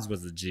Jobs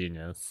was a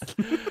genius.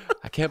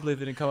 I can't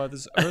believe it didn't come out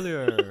this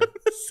earlier.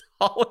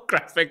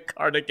 Holographic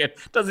cardigan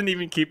doesn't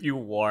even keep you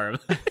warm.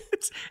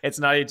 It's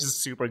not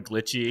just super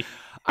glitchy.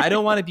 I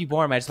don't want to be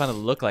warm. I just want to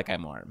look like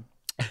I'm warm.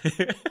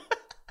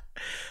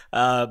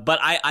 But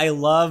I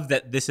love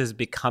that this is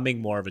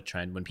becoming more of a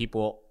trend when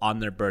people on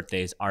their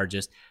birthdays are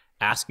just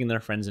asking their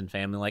friends and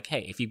family, like,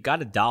 hey, if you've got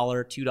 $1,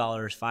 $2,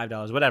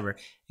 $5, whatever,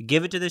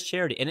 give it to this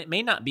charity. And it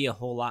may not be a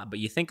whole lot, but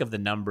you think of the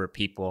number of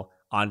people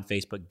on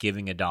Facebook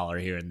giving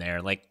 $1 here and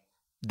there. Like,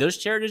 those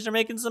charities are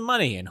making some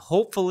money. And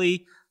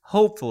hopefully,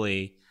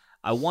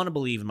 I want to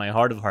believe in my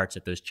heart of hearts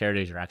that those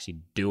charities are actually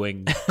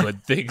doing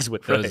good things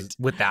with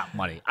with that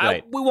money.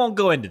 Right. We won't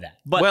go into that.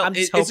 But Well, I'm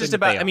just it's hoping just that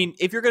about. they I are. mean,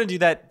 if you're going to do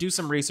that, do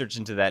some research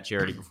into that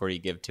charity before you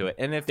give to it.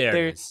 And if There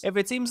it is. if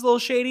it seems a little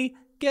shady,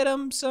 get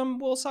them some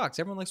wool socks.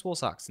 Everyone likes wool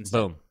socks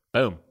instead.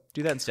 Boom.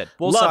 Do that instead.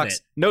 Wool Love socks.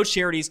 it. No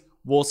charities.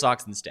 Wool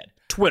socks instead.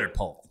 Twitter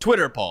poll.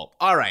 Twitter poll.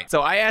 All right.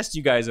 So I asked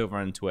you guys over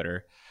on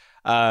Twitter,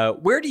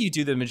 where do you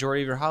do the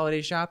majority of your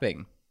holiday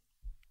shopping?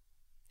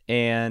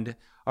 And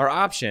our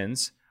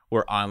options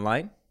were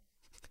online,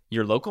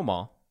 your local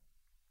mall,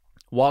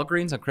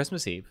 Walgreens on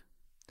Christmas Eve,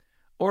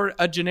 or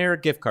a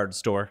generic gift card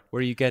store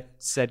where you get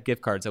said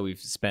gift cards that we've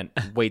spent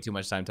way too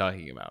much time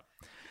talking about.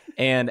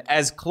 And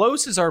as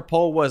close as our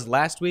poll was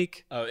last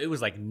week, Oh, it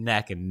was like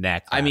neck and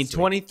neck. I mean, last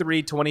week.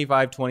 23,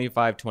 25,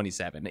 25,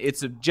 27.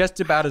 It's just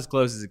about as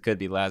close as it could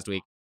be last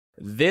week.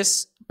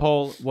 This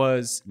poll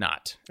was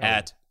not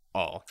at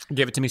all.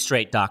 Give it to me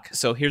straight, Doc.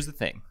 So here's the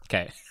thing.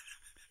 Okay.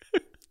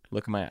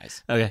 Look at my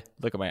eyes. Okay.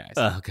 Look at my eyes.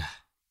 Oh god,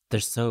 they're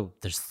so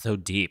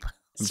deep. I'm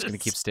just going to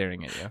keep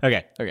staring at you.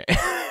 Okay. Okay.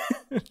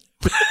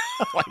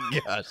 Oh my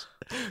gosh.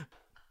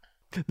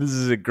 This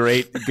is a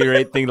great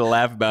thing to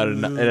laugh about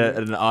in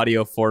an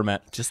audio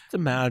format. Just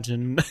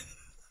imagine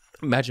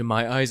Imagine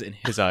my eyes and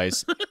his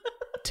eyes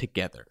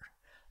together.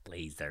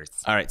 lasers.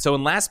 All right. So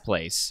in last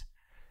place,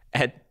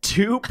 at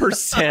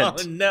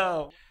 2%,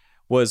 no.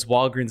 was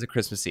Walgreens at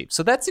Christmas Eve.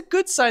 So that's a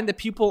good sign that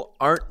people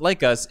aren't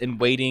like us and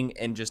waiting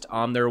and just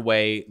on their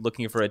way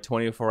looking for a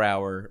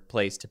 24-hour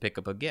place to pick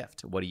up a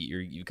gift. What do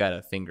you got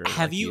a finger?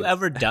 Have like you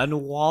ever done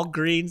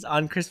Walgreens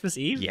on Christmas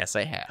Eve? Yes,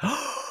 I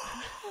have.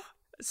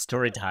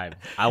 Story time.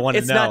 I want to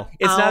It's know. not.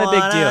 It's not a I big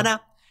wanna deal. know.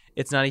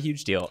 It's not a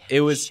huge deal.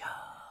 It was.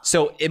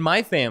 So in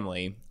my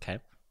family, Okay.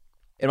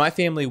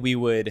 we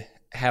would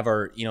have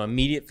our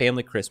immediate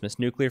family Christmas,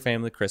 nuclear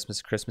family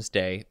Christmas, Christmas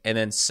Day, and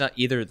then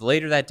either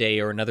later that day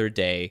or another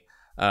day,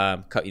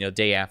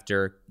 day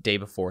after, day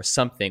before,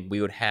 something,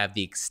 we would have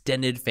the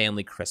extended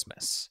family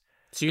Christmas.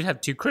 So you'd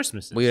have 2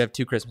 Christmases. We would have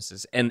 2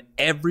 Christmases, and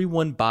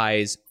everyone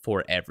buys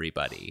for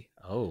everybody.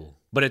 Oh,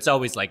 but it's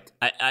always like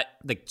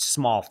like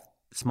small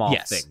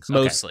Yes, things. Okay.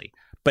 mostly.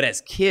 But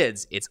as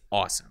kids, it's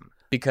awesome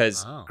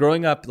because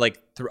growing up,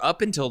 like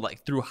up until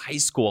through high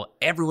school,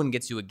 everyone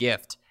gets you a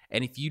gift.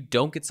 And if you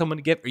don't get someone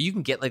a gift, or you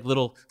can get like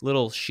little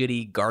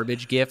shitty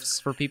garbage gifts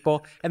for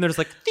people, and there's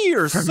like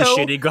From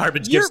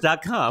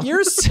shittygarbaregifts.com.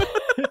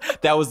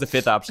 That was the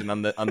 5th option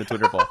on the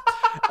Twitter poll.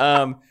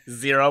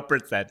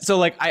 0%. So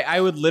like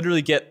I would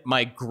literally get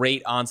my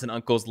great aunts and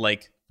uncles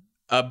like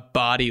a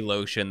body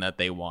lotion that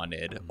they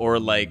wanted, or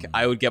like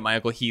I would get my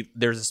uncle,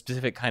 there's a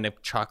specific kind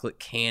of chocolate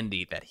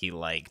candy that he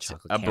liked,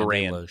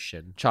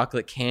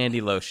 chocolate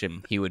candy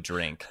lotion he would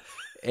drink.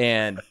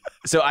 And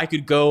so I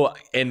could go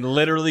and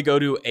literally go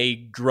to a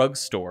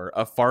drugstore,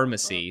 a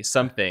pharmacy,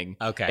 something,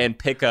 and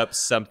pick up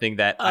something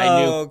that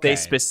I knew they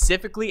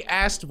specifically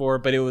asked for,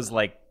 but it was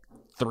like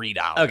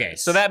 $3. Okay,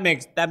 so that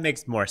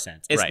makes more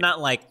sense. It's not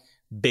like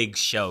Big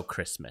Show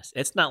Christmas.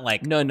 It's not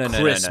like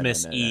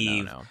Christmas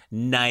Eve,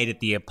 night at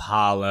the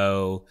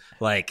Apollo.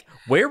 Like,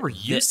 where were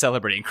you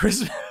celebrating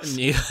Christmas?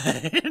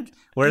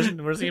 Where's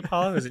the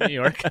Apollo? Is it New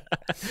York?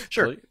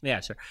 Sure. Yeah,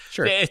 sure.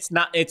 It's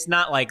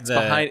not like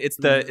it's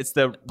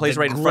the place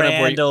right in front of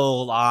where Grand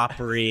Ole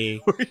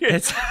Opry.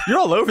 You're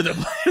all over the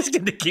place. It's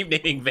going to keep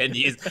naming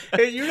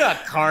venues. You're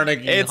not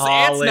Carnegie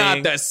Hall. It's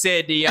not the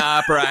Sydney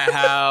Opera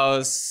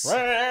House.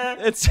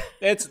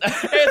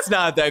 It's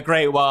not the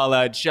Great Wall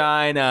of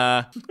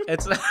China.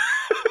 It's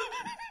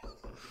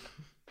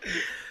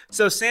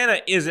So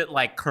Santa isn't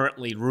like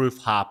currently roof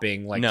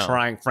hopping, like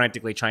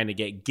frantically trying to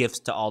get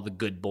gifts to all the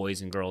good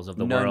boys and girls of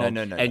the world.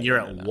 No. And you're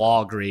at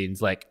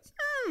Walgreens like,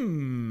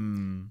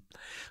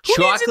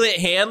 chocolate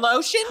hand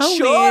lotion? Who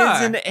Sure.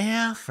 needs an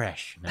air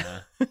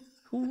freshener?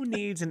 Who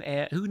needs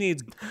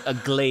a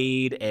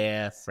Glade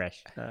air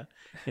freshener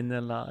in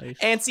their life?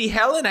 Auntie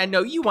Helen, I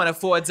know you want a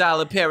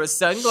 $4 pair of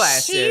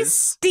sunglasses. She's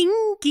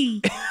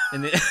stinky.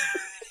 And then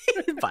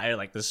buy her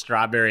like the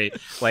strawberry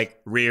like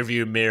rear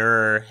view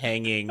mirror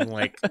hanging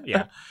like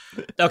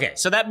Okay,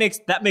 so that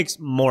makes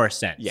more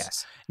sense.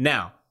 Yes.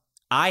 Now,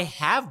 I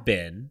have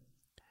been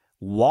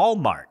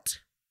Walmart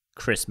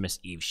Christmas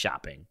Eve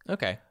shopping.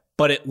 Okay.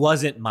 But it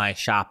wasn't my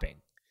shopping.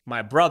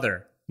 My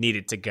brother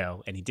needed to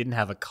go and he didn't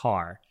have a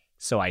car,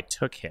 so I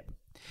took him.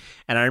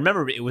 And I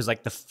remember it was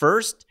like the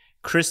first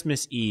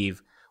Christmas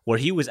Eve where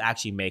he was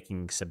actually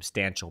making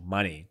substantial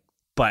money.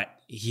 But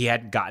he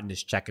hadn't gotten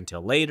his check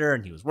until later,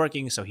 and he was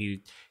working, so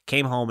he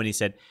came home and he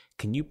said,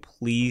 "Can you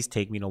please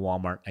take me to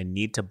Walmart? I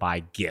need to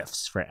buy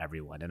gifts for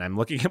everyone." And I'm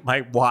looking at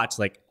my watch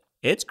like,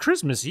 it's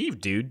Christmas Eve,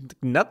 dude.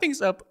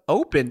 Nothing's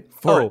open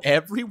for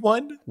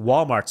everyone.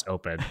 Walmart's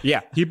open.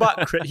 Yeah, he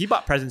bought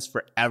presents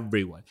for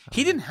everyone.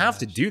 He didn't have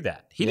to do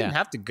that. He didn't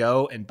have to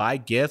go and buy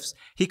gifts.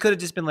 He could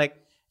have just been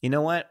like, you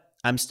know what?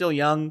 I'm still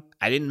young.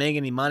 I didn't make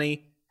any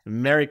money.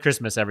 Merry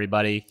Christmas,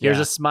 everybody. Here's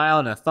a smile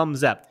and a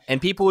thumbs up.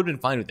 And people would have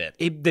been fine with it.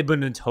 They've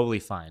been totally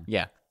fine.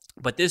 Yeah.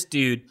 But this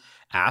dude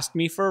asked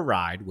me for a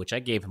ride, which I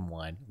gave him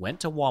one, went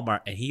to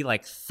Walmart, and he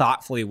like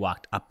thoughtfully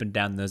walked up and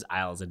down those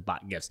aisles and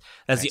bought gifts.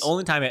 That's the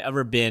only time I've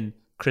ever been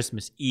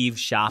Christmas Eve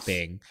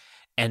shopping,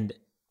 and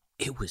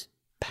it was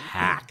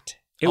packed.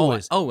 I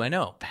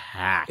know.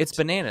 Packed. It's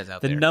bananas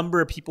out there. The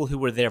number of people who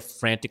were there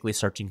frantically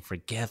searching for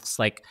gifts,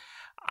 like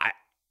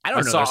I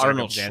don't know. I saw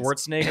Arnold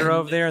Schwarzenegger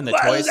over there in the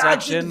toy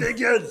section.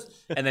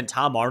 And then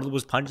Tom Arnold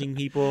was punching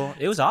people.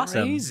 It was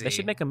awesome. Crazy. They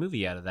should make a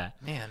movie out of that.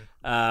 Man.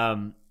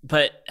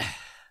 But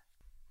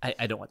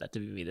I don't want that to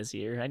be me this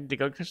year. I need to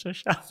go Christmas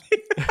shopping.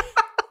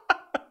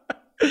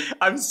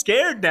 I'm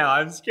scared now.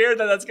 I'm scared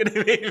that that's going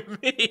to be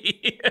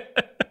me.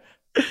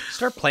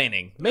 Start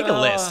planning. Make a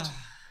list.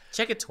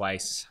 Check it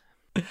twice.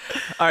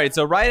 All right,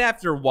 so right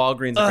after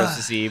Walgreens on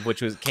Christmas Eve,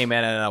 which came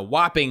in at a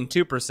whopping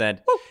 2%,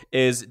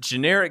 is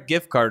generic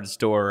gift card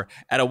store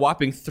at a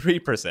whopping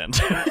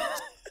 3%.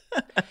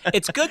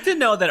 It's good to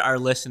know that our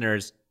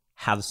listeners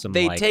have some.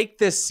 They take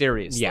this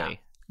seriously. Yeah,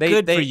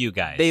 good for you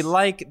guys.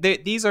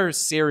 These are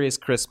serious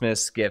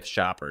Christmas gift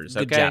shoppers.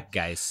 Okay? Good job,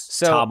 guys.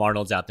 So Tom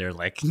Arnold's out there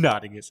like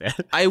nodding his head.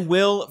 I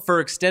will, for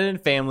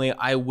extended family,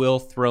 I will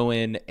throw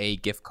in a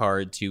gift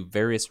card to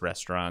various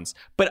restaurants.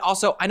 But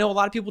also, I know a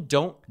lot of people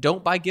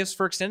don't buy gifts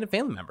for extended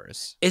family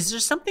members. Is there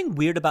something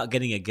weird about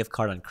getting a gift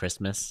card on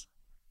Christmas?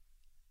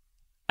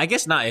 I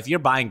guess not. If you're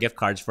buying gift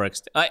cards for,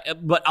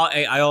 but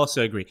I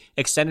also agree.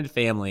 Extended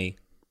family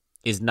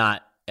is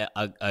not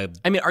a.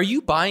 I mean, are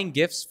you buying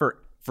gifts for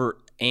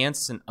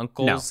aunts and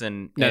uncles?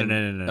 No.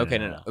 No. Okay,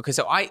 no. Okay,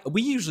 so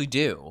we usually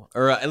do,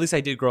 or at least I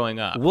did growing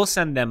up. We'll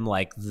send them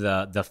like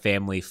the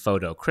family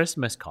photo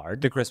Christmas card.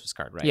 The Christmas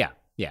card, right?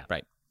 Yeah,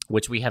 right.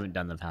 Which we haven't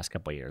done the past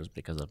couple of years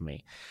because of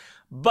me.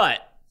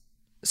 But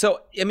so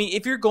I mean,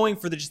 if you're going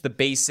for just the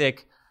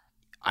basic,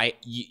 I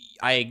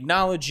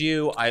acknowledge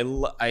you. I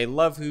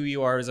love who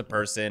you are as a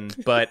person,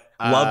 but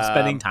Love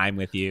spending time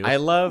with you. I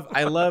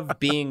love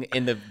being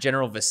in the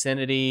general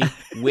vicinity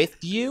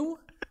with you,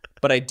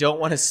 but I don't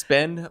want to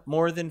spend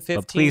more than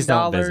please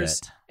don't $15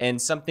 visit.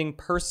 and something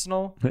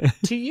personal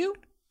to you.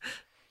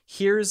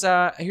 Here's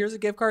a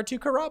gift card to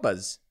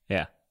Carrabba's.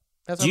 Yeah.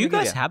 That's what Do you I'm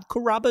gonna guys have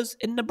Carrabba's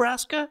in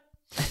Nebraska?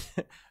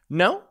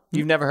 No,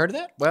 you've never heard of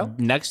that? Well,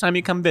 Next time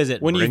you come visit,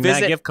 when bring you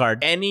visit that gift card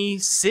any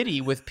city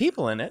with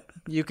people in it,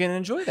 you can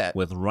enjoy that.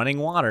 with running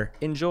water.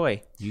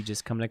 Enjoy. You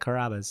just come to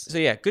Carrabba's. So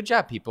yeah, good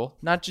job, people.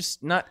 Not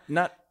relying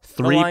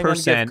on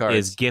gift 3% cards.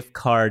 is gift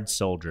card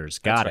soldiers.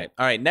 Got That's it. right.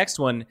 All right, next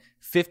one,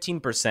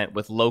 15%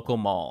 with local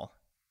mall.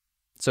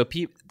 So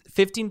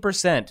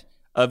 15%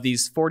 of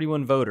these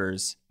 41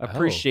 voters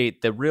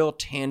appreciate the real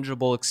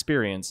tangible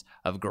experience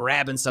of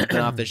grabbing something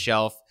off the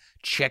shelf,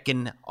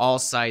 checking all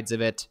sides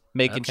of it,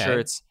 making Okay. sure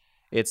it's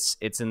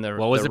in the,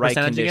 What was the the right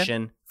percentage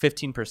again?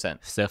 condition. 15%.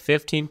 So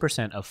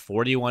 15% of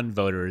 41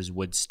 voters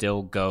would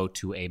still go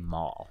to a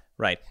mall.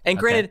 Right. And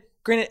granted,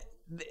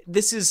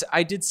 this is,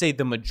 I did say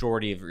the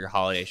majority of your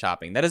holiday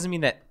shopping. That doesn't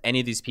mean that any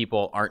of these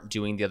people aren't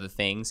doing the other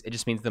things. It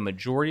just means the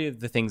majority of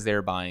the things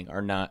they're buying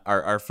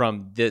are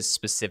from this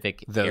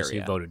specific Those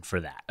area. who voted for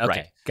that. Okay,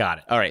 Right. got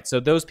it. All right. So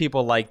those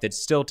people like the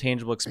still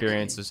tangible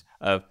experiences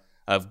of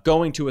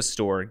going to a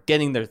store,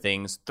 getting their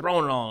things,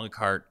 throwing it all in a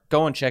cart,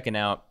 going checking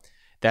out.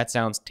 That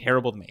sounds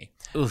terrible to me.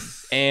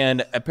 Oof.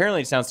 And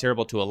apparently it sounds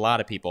terrible to a lot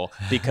of people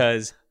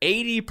because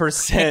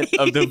 80%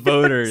 of the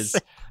voters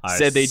Are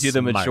said they do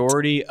the smart.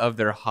 majority of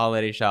their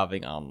holiday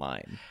shopping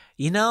online.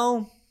 You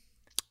know,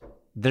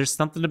 there's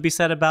something to be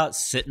said about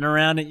sitting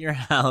around at your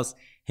house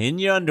in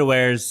your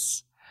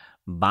underwears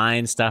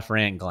buying stuff for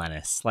Aunt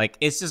Glennis. Like,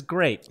 it's just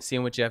great.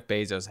 Seeing what Jeff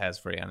Bezos has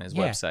for you on his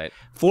Yeah. website.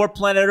 4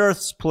 planet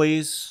Earths,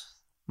 please.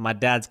 My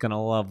dad's going to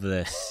love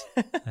this.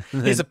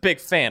 He's a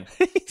big fan.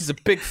 He's a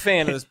big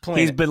fan of this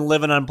planet. He's been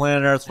living on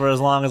planet Earth for as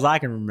long as I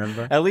can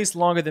remember. At least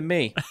longer than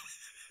me,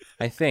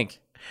 I think.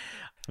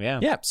 Yeah.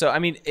 Yeah. So I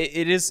mean,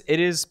 it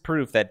is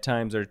proof that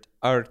times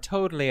are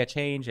totally a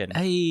changing.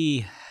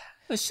 Hey,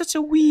 it's such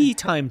a wee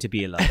time to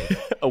be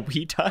alive. A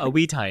wee time. A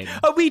wee time.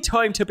 A wee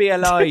time to be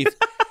alive.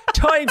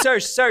 Times are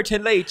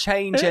certainly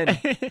changing.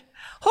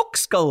 Hook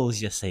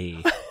skulls, you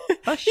see.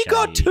 You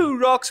got 2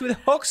 rocks with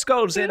hook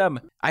skulls in them.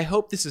 I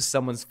hope this is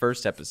someone's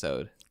first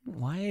episode.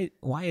 Why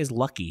is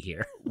Lucky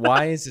here?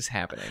 Why is this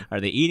happening? Are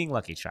they eating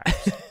Lucky Charms?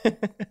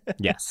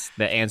 Yes.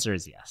 The answer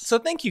is yes. So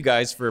thank you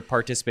guys for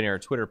participating in our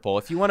Twitter poll.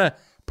 If you want to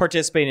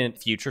participate in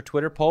future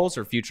Twitter polls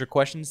or future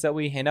questions that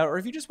we hand out, or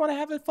if you just want to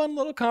have a fun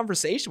little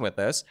conversation with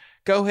us,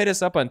 go hit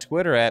us up on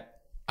Twitter at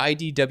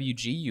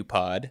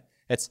IDWGUpod.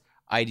 That's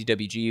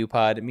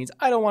IDWGUpod. It means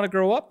I don't want to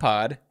grow up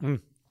pod.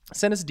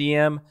 Send us a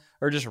DM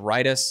or just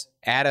write us,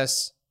 add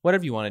us,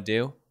 whatever you want to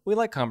do. We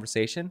like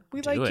conversation.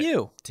 We like it.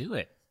 you. Do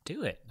it.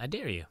 Do it. I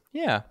dare you.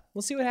 Yeah,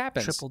 we'll see what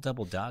happens. Triple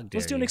double dog dare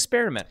Let's do an you.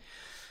 experiment.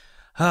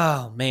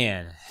 Oh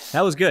man,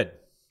 that was good.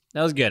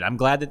 That was good. I'm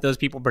glad that those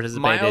people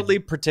participated. Mildly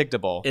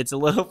predictable. It's a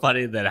little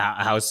funny that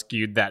how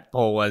skewed that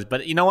poll was,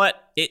 but you know what?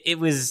 It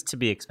was to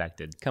be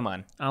expected. Come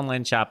on.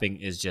 Online shopping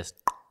is just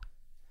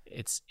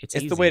it's It's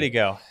easy. the way to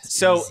go.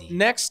 So easy.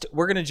 next,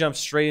 we're gonna jump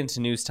straight into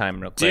news time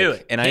real quick. Do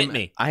it. And Hit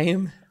me.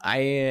 I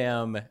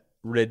am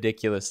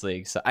ridiculously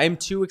excited. I am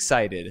too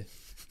excited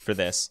for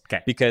this.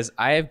 Okay. Because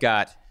I have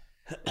got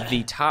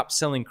the top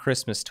selling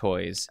Christmas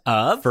toys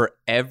Of? for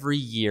every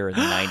year in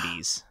the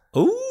 90s.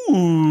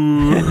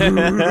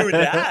 Ooh,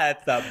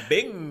 that's a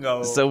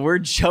bingo. So we're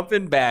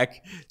jumping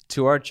back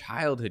to our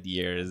childhood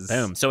years.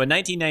 Boom. So in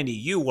 1990,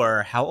 you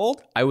were how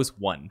old? I was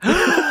 1. Good.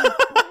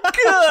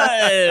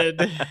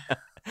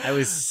 I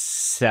was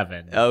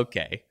 7.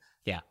 Okay.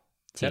 Yeah.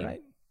 Is that Teen.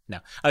 right? No,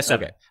 I was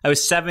 7. Okay. I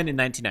was 7 in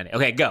 1990.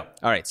 Okay, go.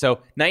 All right, so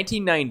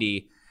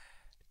 1990,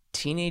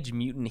 Teenage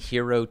Mutant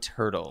Hero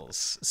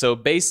Turtles. So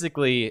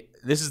basically,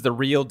 this is the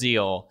real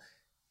deal.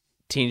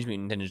 Teenage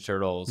Mutant Ninja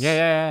Turtles.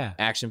 Yeah.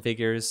 Action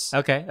figures.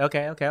 Okay.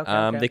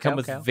 They come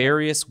with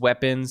various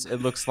weapons.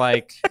 It looks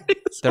like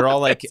they're all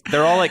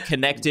like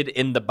connected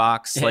in the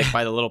box, like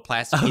by the little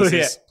plastic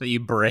pieces. that you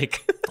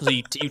break. So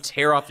you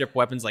tear off their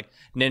weapons like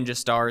ninja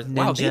stars.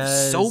 Wow, they have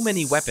so Ninjas.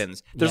 many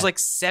weapons. There's Yeah. like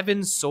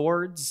 7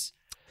 swords.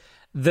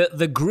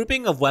 The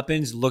grouping of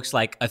weapons looks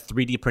like a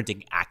 3D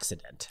printing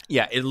accident.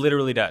 Yeah, it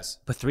literally does.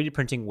 But 3D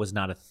printing was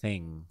not a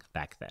thing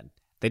back then.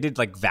 They did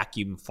like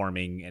vacuum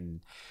forming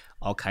and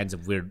all kinds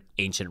of weird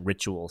ancient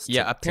rituals.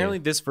 Yeah, apparently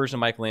this version of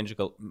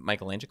Michelangelo.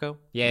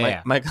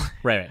 Yeah. Michael.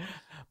 Right.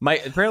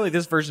 Apparently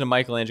this version of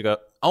Michelangelo.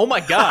 Oh my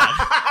god!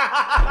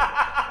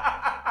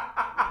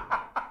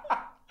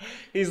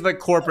 He's the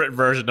corporate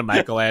version of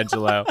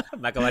Michelangelo.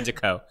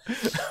 Michelangelo.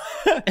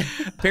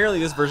 Apparently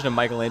this version of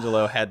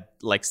Michelangelo had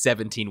like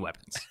 17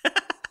 weapons,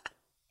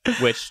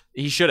 which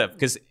he should have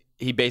because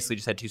he basically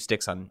just had 2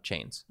 sticks on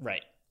chains,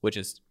 Right. which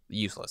is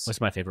useless.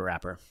 What's my favorite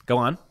rapper? Go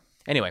on.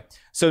 Anyway,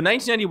 so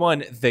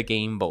 1991, the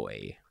Game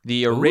Boy.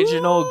 The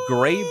original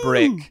gray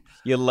brick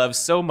you love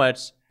so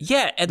much.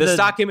 Yeah, and The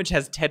stock image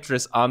has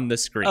Tetris on the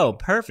screen. Oh,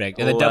 perfect.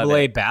 And the Love AA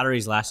it.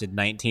 batteries lasted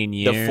 19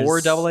 years. The 4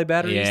 AA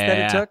batteries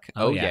that it took?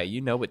 Oh, yeah, you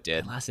know it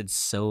did. It lasted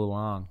so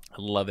long. I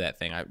love that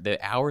thing. The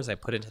hours I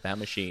put into that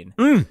machine.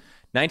 Mm.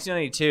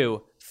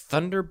 1992,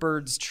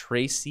 Thunderbirds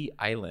Tracy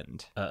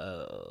Island.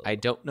 I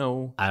don't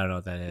know I don't know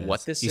what that is.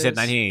 What this You said is?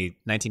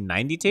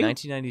 1992?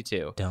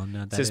 1992. Don't know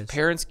what It that says is.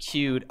 parents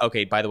cued.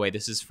 Okay, by the way,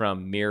 this is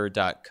from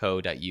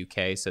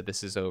mirror.co.uk, so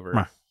this is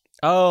over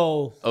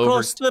Oh, Over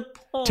across the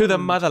pond. to the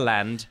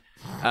motherland.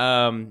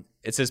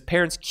 It says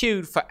parents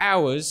queued for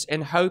hours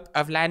in hope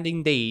of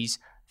landing these.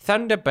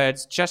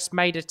 Thunderbirds just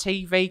made a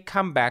TV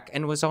comeback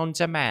and was on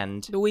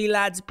demand. The wee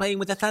lads playing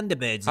with the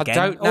Thunderbirds I again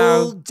don't know.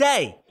 all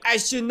day.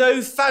 As you know,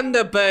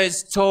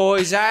 Thunderbirds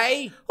toys,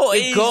 eh? What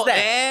You is got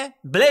that?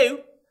 there? Blue?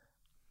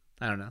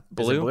 I don't know.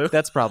 Is it Blue?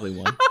 That's probably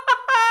one.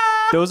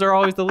 Those are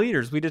always the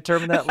leaders. We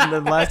determined that in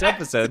the last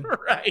episode.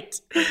 Right.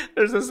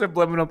 There's a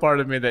subliminal part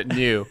of me that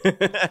knew. All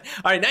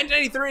right,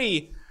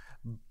 1993.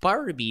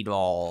 Barbie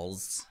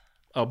dolls.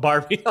 Oh,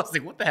 Barbie. I was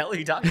like, what the hell are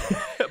you talking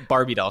about?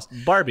 Barbie dolls.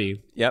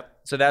 Barbie. Yep.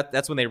 So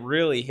that's when they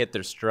really hit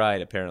their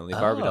stride, apparently.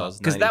 Barbie dolls.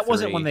 Because that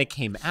wasn't 93. when they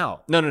came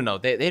out. No.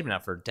 They'd been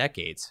out for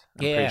decades.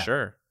 I'm Yeah. pretty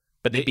sure.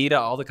 But they beat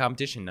out all the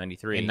competition in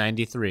 93. In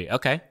 93.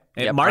 Okay.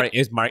 Yep,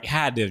 It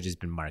had to have just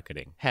been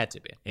marketing. Had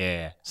to be.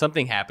 Yeah.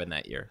 Something happened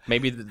that year.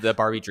 Maybe the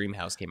Barbie Dream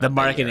House came The out. that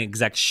marketing year.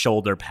 exec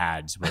shoulder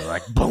pads were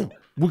like, boom,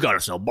 we got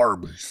to sell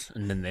Barbies.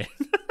 And then they,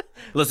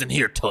 listen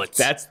here, toots.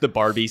 That's the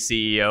Barbie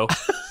CEO.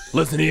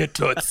 Listen here,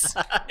 toots.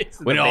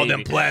 when all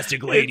them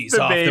plastic ladies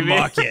the off the baby.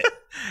 market.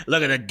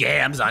 Look at the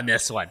gams on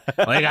this one.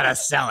 We got to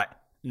sell it.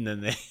 And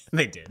then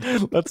they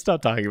did. Let's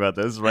stop talking about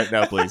this right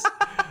now, please.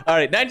 All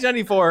right,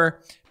 1994,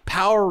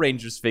 Power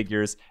Rangers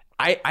figures.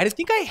 I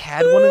think I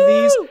had one of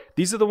these.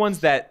 These are the ones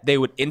that they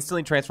would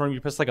instantly transform.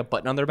 You press like a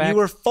button on their back. You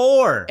were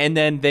 4. And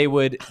then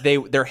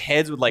their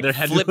heads would like Their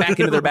head flip would- back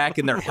into their back,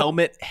 and their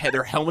helmet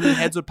and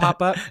heads would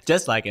pop up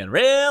Just like in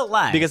real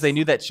life. because they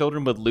knew that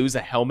children would lose a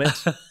helmet,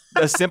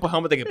 a simple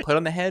helmet they could put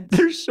on the head.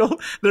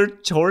 their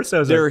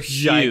torsos They're are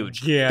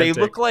huge.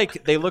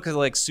 gigantic. They look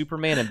like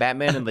Superman and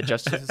Batman in the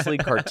Justice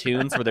League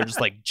cartoons, where they're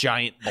just like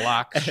giant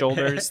block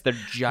shoulders. They're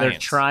They're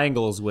giant.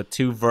 triangles with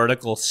 2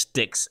 vertical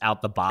sticks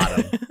out the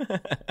bottom.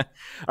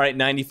 All right,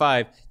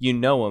 95. You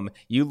know them.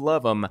 You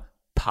love them.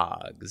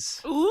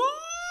 Pogs. Ooh.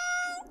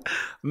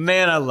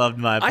 Man, I loved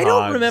my Pogs. I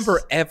don't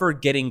remember ever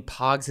getting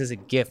Pogs as a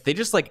gift. They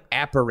just like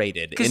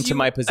apparated 'Cause into you-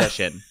 my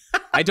possession.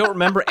 I don't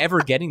remember ever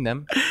getting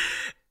them.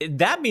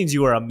 That means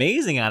you were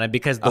amazing on it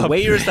because the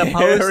way you're supposed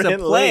to Apparently.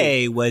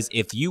 play was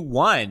if you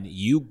won,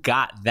 you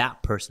got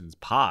that person's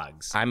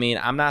Pogs. I mean,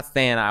 I'm not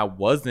saying I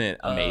wasn't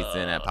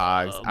amazing at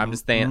Pogs. I'm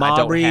just saying I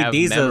don't Maury, have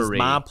these memory. are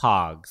my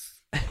Pogs.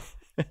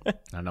 I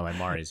don't know why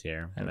Mari's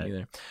here. I don't but-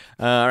 either.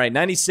 All right,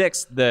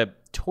 96. The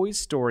Toy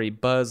Story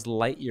Buzz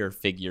Lightyear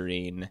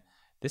figurine.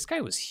 This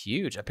guy was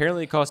huge.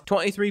 Apparently, it cost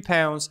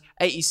 £23,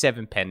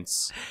 87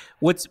 pence.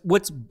 What's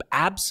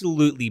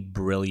absolutely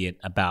brilliant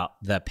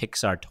about the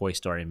Pixar Toy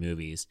Story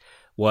movies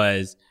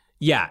was,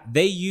 yeah,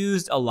 they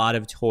used a lot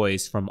of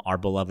toys from our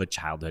beloved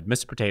childhood.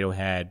 Mr. Potato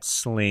Head,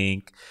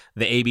 Slink,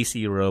 the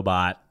ABC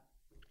robot.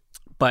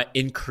 But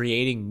in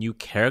creating new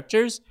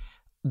characters,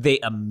 they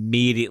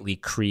immediately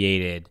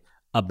created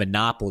a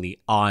monopoly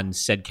on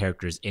said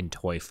characters in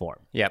toy form.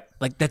 Yep.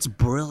 Like, that's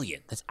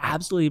brilliant. That's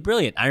absolutely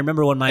brilliant. I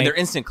remember when And they're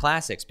instant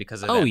classics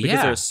because of Oh, that. Because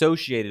yeah. they're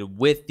associated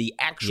with the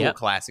actual Yep.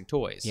 classic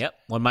toys. Yep.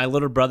 When my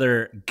little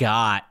brother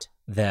got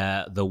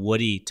the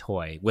Woody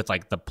toy with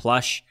like the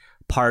plush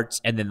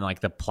parts and then like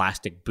the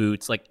plastic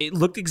boots, like it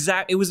looked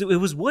exact. It was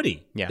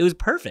Woody. Yeah. It was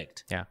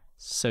perfect. Yeah.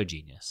 So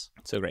genius.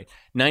 So great.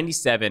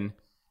 97.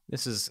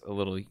 This is a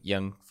little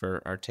young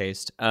for our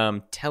taste.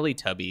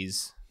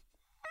 Teletubbies.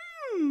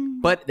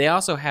 But they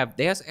actually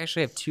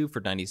have 2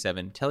 for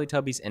 97.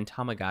 Teletubbies and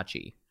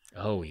Tamagotchi.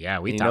 Oh yeah,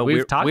 You know,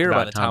 we're about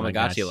the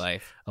Tamagotchi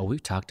life. Oh,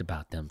 we've talked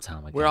about them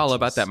Tamagotchis. We're all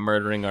about that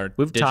murdering our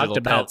We've digital talked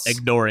about pets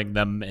ignoring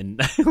them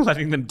and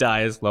letting them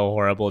die a slow,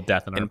 horrible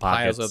death in our in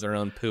piles pockets. of their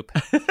own poop.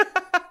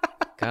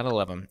 Gotta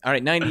love them. All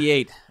right,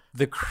 98.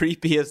 The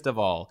creepiest of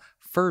all.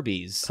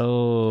 Furbies.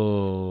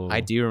 Oh,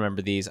 I do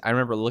remember these. I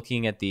remember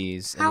looking at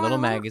these in little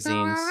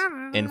magazines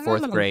in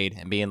 4th grade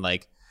and being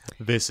like,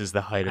 this is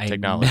the height of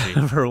technology. I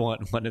never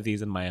want one of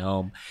these in my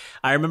home.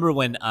 I remember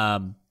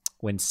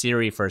when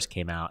Siri first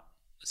came out.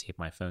 Let's see if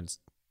my phone's.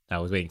 I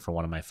was waiting for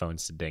one of my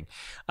phones to ding.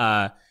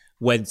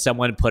 When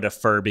someone put a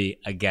Furby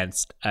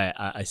against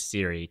a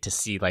Siri to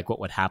see like what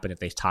would happen if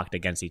they talked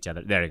against each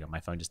other. There you go.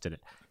 My phone just did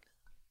it.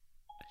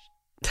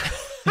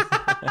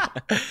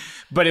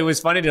 But it was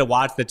funny to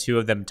watch the two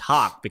of them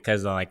talk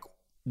because like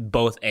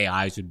both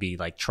AIs would be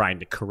like trying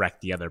to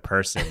correct the other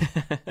person,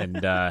 and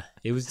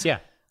it was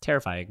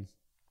terrifying.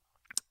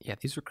 Yeah,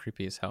 these were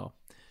creepy as hell.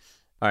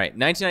 All right,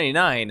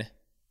 1999.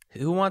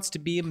 Who Wants to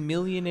Be a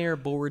Millionaire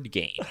board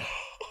game?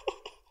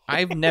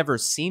 I've never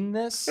seen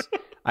this.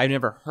 I've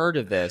never heard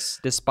of this,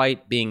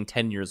 despite being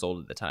 10 years old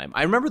at the time.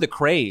 I remember the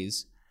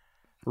craze.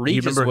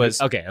 Regis remember who-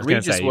 was okay, I was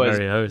gonna say, you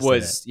remember who hosted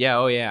was yeah,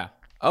 oh yeah.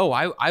 Oh,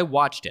 I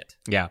watched it.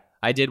 Yeah.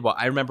 I did.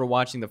 I remember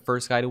watching the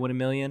first guy to win $1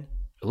 million.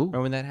 Ooh.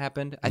 Remember when that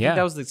happened? I Yeah. think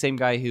that was the same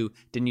guy who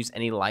didn't use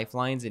any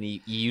lifelines, and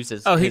he used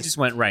his. Oh, he his- just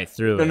went right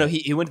through. No, it. no,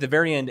 he went to the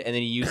very end, and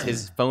then he used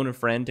his phone a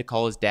friend to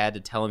call his dad to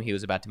tell him he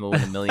was about to win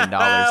 $1 million.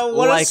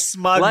 What a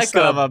smug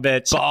son of a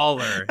bitch.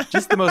 Baller.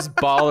 Just the most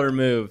baller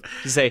move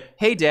to say,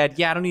 "Hey, Dad,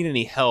 yeah, I don't need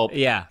any help.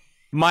 Yeah.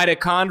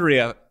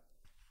 Mitochondria, $1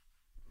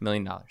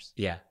 million.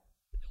 Yeah.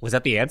 Was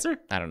that the answer?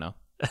 I don't know.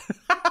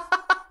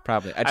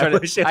 Probably. I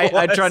wish it I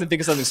was. tried to think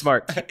of something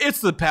smart.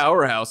 It's the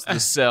powerhouse of the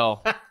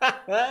cell.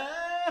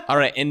 All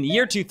right, in the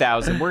year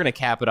 2000, we're going to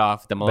cap it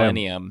off the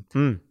millennium.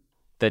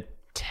 The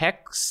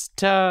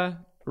Texta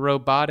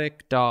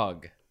robotic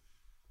dog.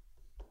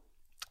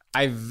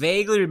 I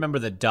vaguely remember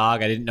the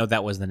dog. I didn't know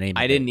that was the name.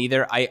 I of didn't it.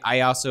 either.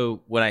 I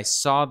also, when I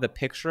saw the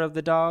picture of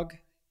the dog,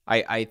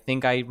 I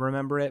think I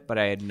remember it, but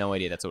I had no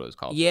idea that's what it was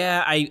called.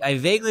 Yeah, I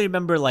vaguely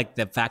remember like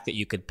the fact that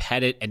you could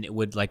pet it and it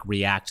would like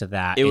react to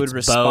that. It would Its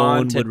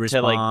respond bone to, would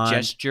to like respond.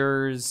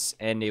 gestures,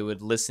 and it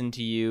would listen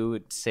to you,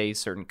 it'd say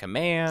certain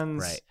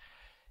commands. Right.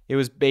 It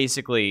was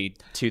basically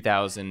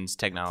 2000s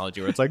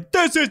technology where it's like,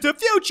 this is the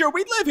future.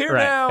 We live here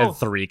Right. now. And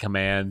 3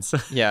 commands.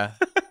 Yeah.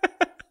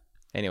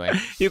 Anyway,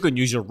 You can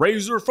use your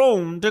Razor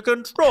phone to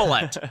control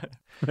it.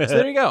 so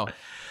there you go.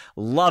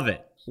 Love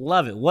it.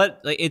 Love it.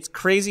 What like, it's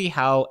crazy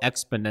how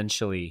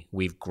exponentially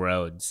we've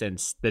grown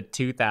since the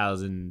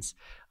 2000s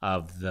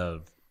of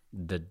the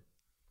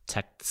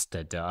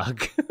Texta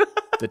dog.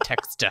 The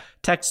Texta.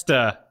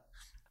 Texta.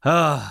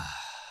 Ah.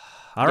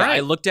 All Yeah, right. I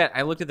looked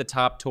at the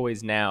top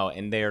toys now,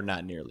 and they are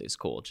not nearly as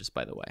cool. Just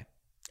by the way,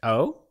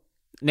 Oh?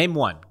 Name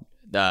one.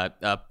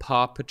 the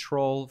Paw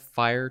Patrol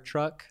fire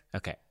truck.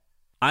 Okay.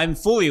 I'm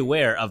fully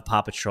aware of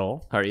Paw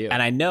Patrol. How are you?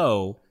 And I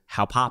know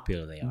how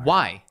popular they are.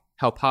 Why?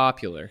 How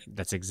popular?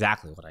 That's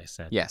exactly what I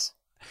said. Yes.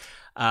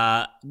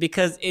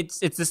 Because it's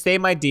the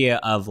same idea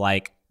of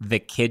like the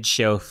kids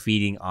show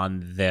feeding on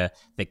the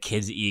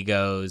kids'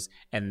 egos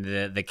and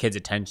the kids'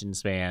 attention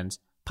spans.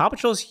 Paw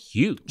Patrol's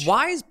huge.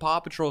 Why is Paw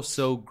Patrol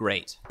so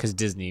great? Because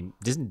Disney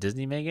didn't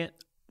Disney make it?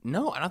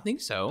 No, I don't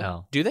think so.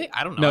 Oh. Do they?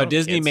 I don't know. I No, don't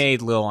Disney kids.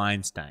 made Little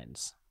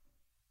Einsteins.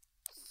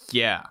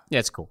 Yeah. Yeah,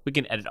 it's cool. We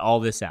can edit all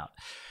this out.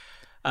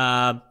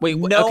 Wait,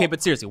 no, okay,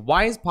 but seriously,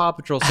 why is Paw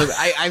Patrol so?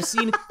 I've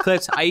seen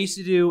clips. I used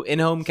to do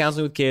in-home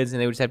counseling with kids,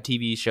 and they would just have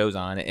TV shows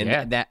on, and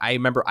Yeah. that I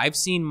remember. I've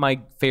seen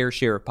my fair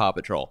share of Paw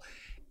Patrol,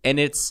 and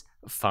it's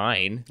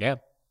fine. yeah.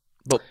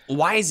 But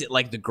why is it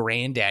like the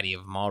granddaddy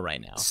of them all right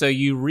now? So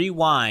you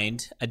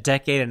rewind a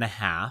decade and a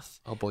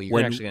half. Oh boy, you're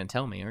when- actually going to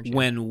tell me, aren't you?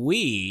 When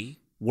we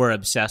were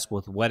obsessed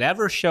with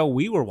whatever show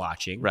we were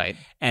watching, Right.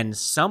 and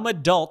some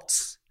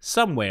adults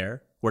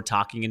somewhere were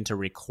talking into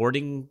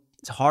recording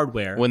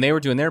hardware, When they were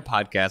doing their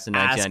podcast in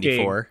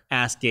 1994,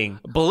 asking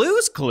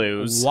Blue's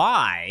Clues.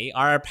 why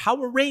are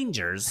Power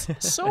Rangers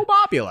so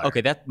popular?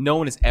 Okay, that no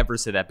one has ever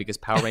said that because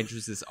Power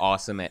Rangers is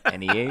awesome at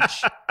any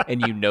age,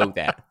 and you know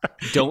that.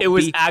 Don't it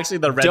was be, actually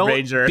the Red don't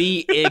Ranger.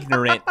 be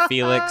ignorant,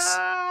 Felix.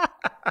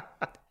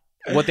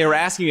 What they were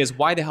asking is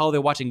why the hell are they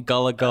watching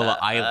Gullah Gullah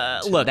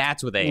Island? look,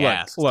 That's what they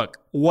asked. Look,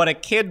 what a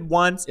kid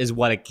wants is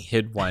what a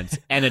kid wants,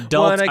 and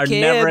adults What a are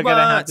kid never going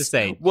to have to wants.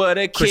 say. What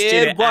a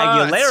Christina kid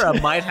wants. Aguilera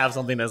might have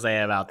something to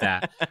say about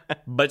that,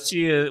 but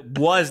she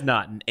was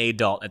not an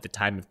adult at the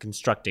time of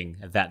constructing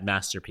that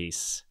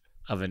masterpiece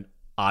of an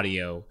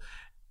audio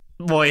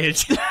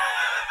voyage.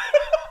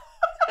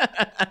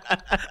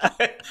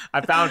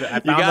 I found it. I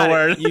You found got the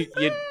word.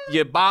 it.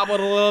 You bobbled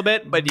a little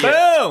bit, but you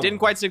Boom! didn't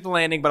quite stick the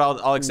landing. But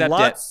I'll accept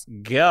Let's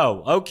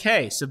go.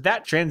 Okay, so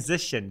that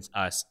transitions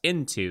us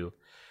into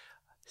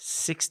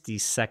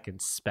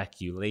 60-second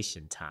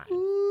speculation time.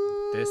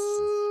 This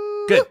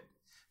is good.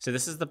 So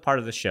this is the part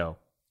of the show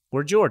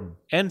where Jordan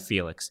and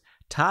Felix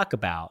talk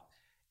about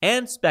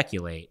and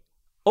speculate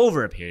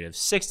over a period of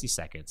 60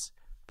 seconds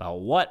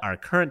about what our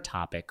current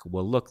topic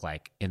will look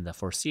like in the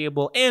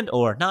foreseeable and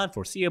or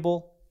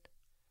non-foreseeable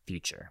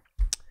future.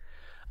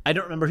 I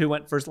don't remember who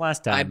went first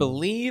last time. I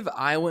believe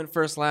I went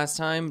first last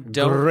time.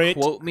 Don't Great.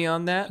 quote me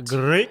on that.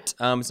 Great.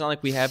 It's not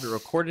like we have it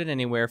recorded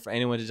anywhere for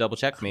anyone to double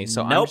check me.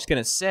 So I'm Nope. just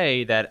gonna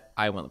say that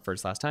I went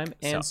first last time,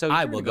 and so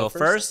I you're will gonna go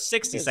first.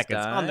 60 this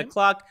seconds on the time.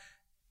 clock.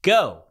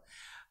 Go.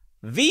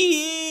 VR.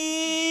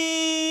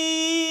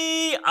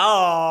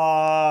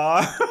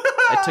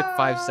 It took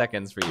 5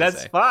 seconds for you to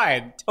That's say.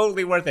 fine.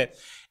 Totally worth it.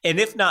 And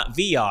if not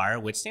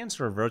VR, which stands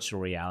for virtual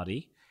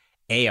reality,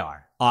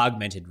 AR,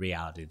 augmented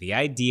reality, the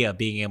idea of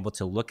being able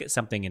to look at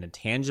something in a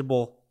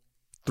tangible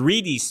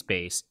 3D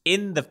space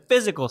in the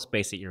physical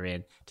space that you're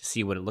in to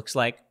see what it looks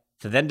like,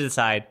 to then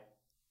decide,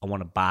 I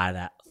want to buy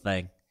that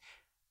thing.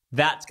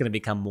 That's going to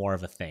become more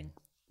of a thing,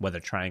 whether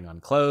trying on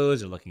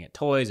clothes or looking at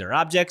toys or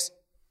objects.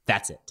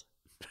 That's it.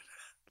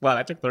 Wow,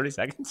 that took 30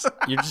 seconds.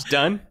 You're just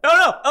done? No.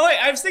 Oh, wait,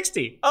 I have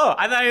 60. Oh,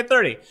 I thought I had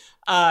 30.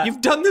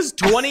 You've done this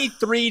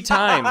 23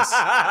 times.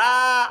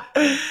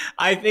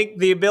 I think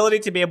the ability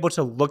to be able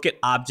to look at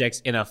objects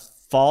in a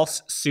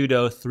false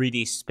pseudo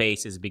 3D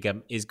space is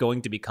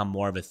going to become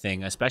more of a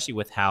thing, especially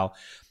with how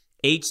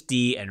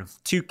HD and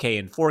 2K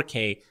and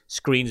 4K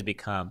screens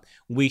become.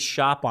 We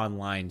shop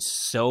online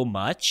so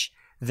much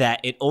that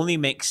it only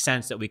makes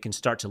sense that we can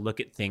start to look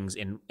at things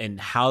in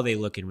how they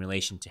look in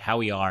relation to how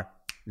we are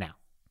now.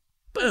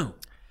 Boom.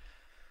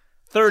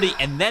 30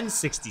 and then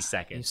 60 You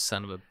seconds.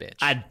 son of a bitch.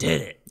 I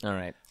did it. All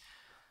right.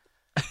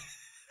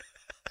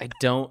 I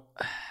don't.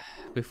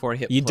 Before I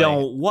hit You play,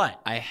 don't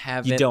what? I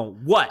haven't. You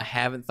don't what? I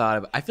haven't thought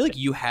of. I feel like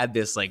you had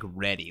this like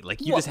ready.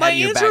 Like you Well, just my had it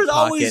in your answer back is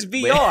always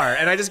pocket. VR,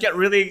 and I just get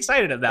really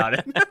excited about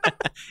it.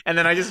 And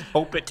then I just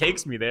hope it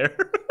takes me there.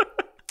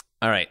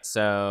 All right,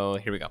 so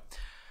here we go.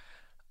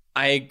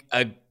 I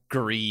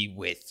agree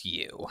with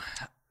you.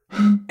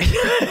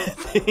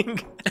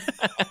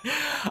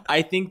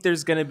 I think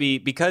there's going to be,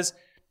 because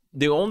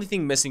the only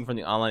thing missing from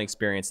the online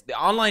experience, the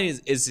online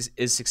is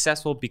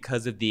successful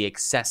because of the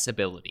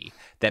accessibility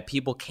that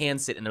people can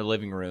sit in their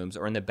living rooms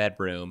or in the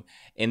bedroom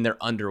in their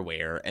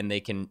underwear, and they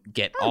can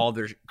get all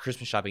their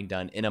Christmas shopping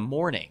done in a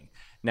morning.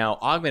 Now,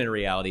 augmented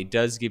reality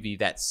does give you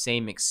that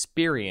same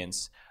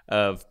experience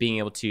of being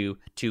able to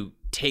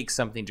take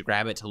something, to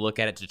grab it, to look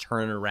at it, to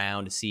turn it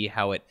around, to see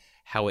how it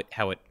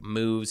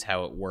moves,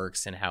 how it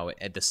works, and how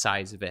it, the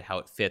size of it, how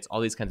it fits, all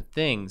these kinds of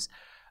things.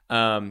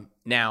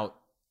 Now,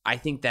 I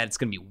think that it's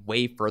going to be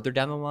way further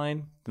down the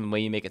line than the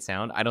way you make it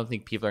sound. I don't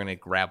think people are going to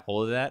grab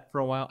hold of that for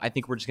a while. I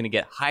think we're just going to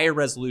get higher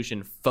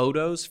resolution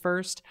photos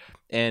first,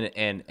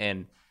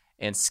 and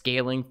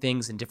scaling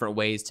things in different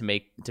ways to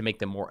make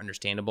them more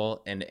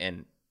understandable,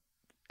 and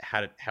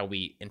how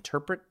we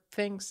interpret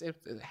things,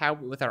 how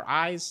with our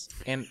eyes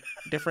and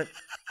different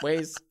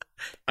ways.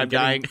 I'm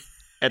dying.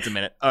 That's a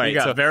minute. All right, You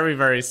got so very,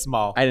 very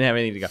small. I didn't have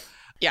anything to go.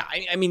 Yeah,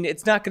 I mean,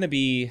 it's not going to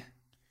be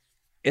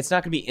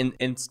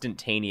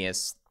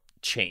instantaneous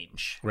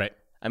change. Right.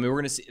 I mean, we're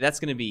going to see that's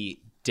going to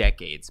be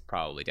decades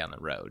probably down the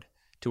road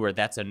to where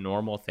that's a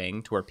normal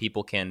thing, to where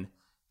people can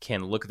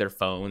look at their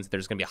phones.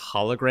 There's going to be a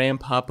hologram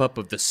pop up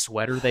of the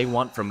sweater they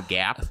want from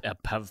Gap.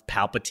 Of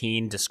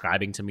Palpatine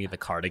describing to me the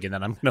cardigan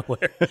that I'm going to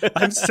wear.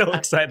 I'm so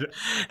excited.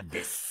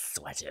 This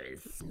sweater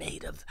is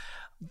made of...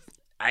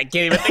 I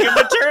can't even think of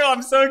material.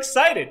 I'm so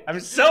excited.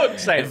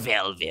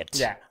 Velvet.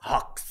 Yeah.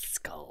 Hawk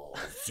skulls,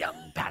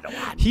 young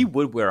Padawan. He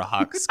would wear a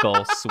Hawk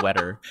Skull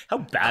sweater. How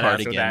badass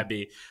Cardigan. would that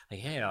be?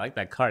 Like, hey, I like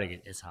that cardigan.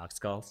 It's Hawk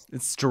Skulls.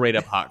 It's straight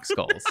up Hawk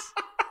Skulls.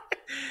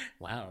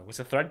 Wow. What's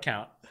the thread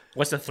count?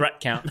 What's the threat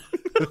count?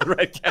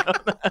 Right count.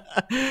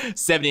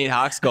 78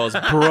 Hawk Skulls.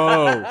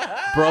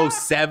 Bro,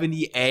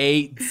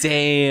 78.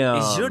 Damn.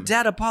 Is your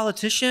dad a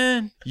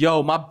politician?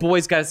 Yo, my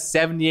boy's got a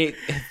 78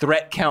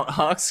 threat count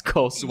Hawk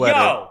Skull sweater.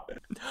 Yo!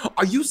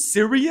 Are you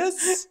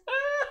serious?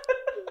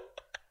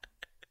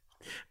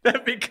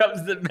 That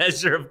becomes the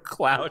measure of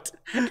clout.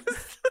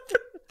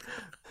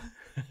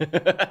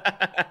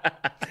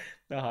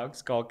 The Hawk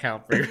Skull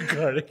count for your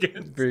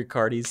cardigan. For your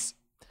cardies.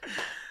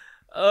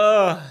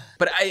 Ugh.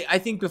 But I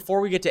think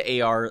before we get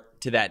to AR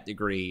to that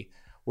degree,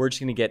 we're just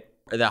going to get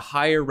the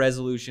higher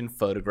resolution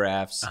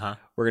photographs. Uh-huh.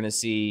 We're going to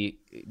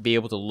be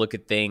able to look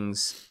at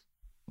things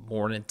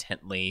more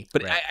intently.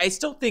 But Right. I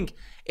still think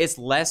it's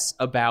less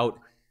about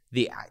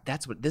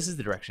this is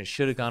the direction I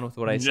should have gone with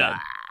what I said. Nah.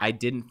 I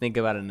didn't think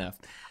about it enough.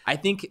 I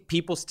think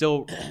people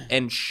still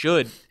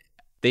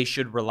they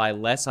should rely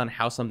less on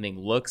how something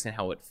looks and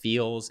how it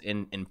feels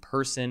in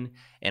person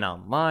and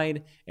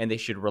online, and they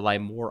should rely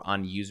more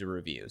on user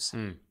reviews,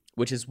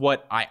 which is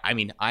what I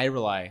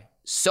rely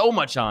so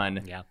much on.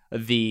 Yeah.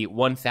 The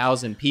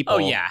 1,000 people. Oh,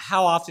 yeah.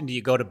 How often do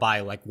you go to buy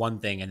like one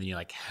thing and then you're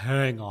like,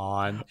 hang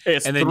on.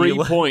 It's and then you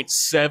look-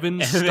 3.7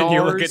 And stars. then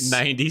you look at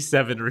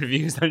 97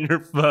 reviews on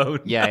your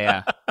phone.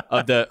 Yeah.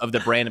 of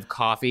the brand of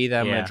coffee that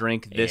I'm Yeah. gonna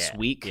drink this Yeah.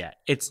 week. Yeah.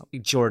 It's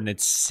Jordan,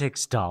 it's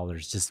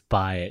 $6. Just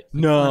buy it.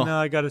 No. Oh, no,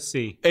 I got to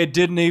see. It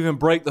didn't even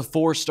break the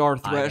 4-star I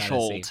gotta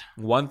threshold. see.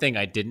 One thing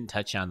I didn't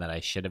touch on that I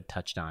should have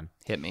touched on,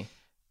 Hit me.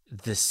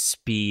 the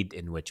speed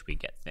in which we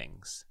get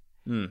things.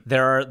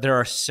 There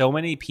are so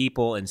many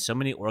people and so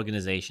many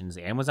organizations,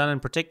 Amazon in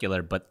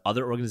particular, but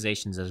other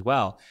organizations as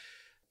well,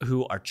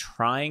 who are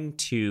trying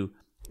to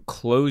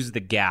close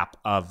the gap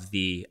of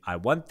the I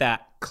want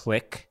that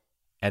click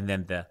and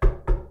then the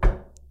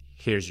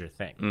here's your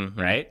thing,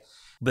 right?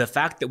 But the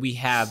fact that we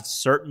have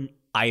certain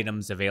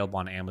items available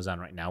on Amazon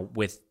right now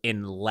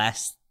within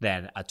less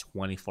than a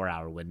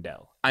 24-hour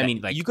window. I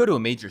mean, you go to a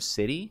major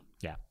city,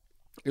 yeah.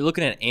 you're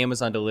looking at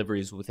Amazon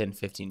deliveries within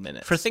 15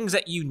 minutes. For things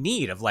that you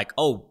need of like,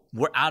 oh,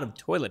 we're out of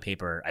toilet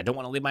paper. I don't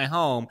want to leave my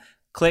home.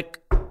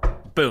 Click,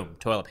 boom,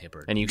 toilet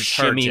paper. and you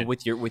Detergent. shimmy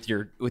with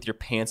your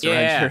pants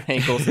around your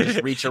ankles and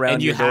just reach around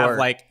and you your have door.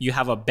 like you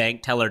have a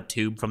bank teller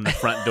tube from the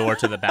front door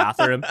to the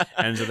bathroom,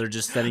 and so they're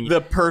just sending you the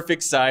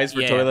perfect size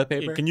for Yeah. toilet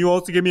paper. Can you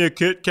also give me a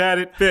Kit Kat?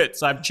 It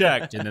fits. I've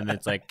checked. And then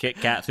it's like Kit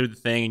Kat through the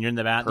thing, and you're in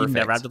the bathroom. You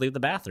never Perfect. have to leave the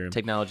bathroom.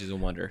 Technology is a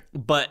wonder.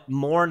 But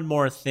more and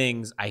more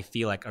things I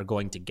feel like are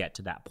going to get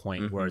to that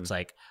point where it's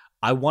like,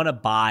 I want to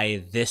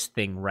buy this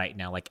thing right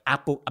now. Like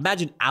Apple,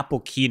 imagine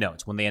Apple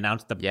keynotes when they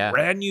announced the Yeah.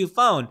 brand new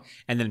phone,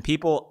 and then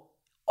people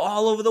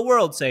all over the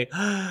world say,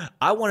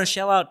 I want to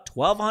shell out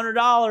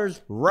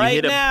 $1,200 right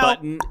you hit now. a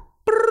button.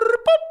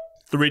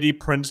 3D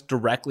prints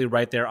directly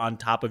right there on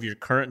top of your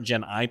current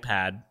gen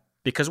iPad.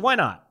 Because why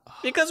not?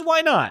 Because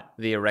why not?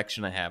 The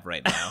erection I have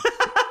right now.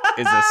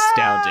 is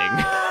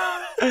astounding.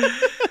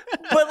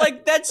 But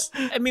like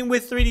I mean,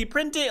 with 3D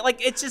printing,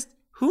 like it's just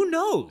who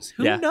knows?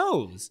 Who Yeah.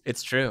 knows?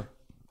 It's true.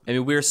 I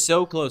mean, we're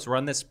so close. We're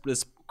on this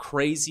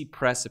crazy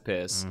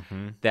precipice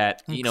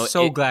that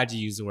So glad you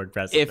used the word if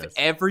precipice.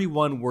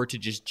 everyone were to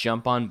just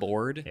jump on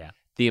board, Yeah.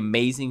 the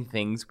amazing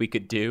things we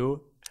could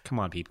do. Come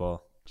on,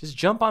 people. Just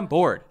jump on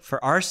board.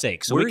 For our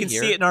sake, so We're we can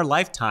here. see it in our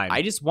lifetime.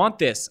 I just want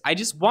this. I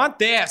just want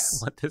this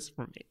want this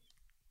for me.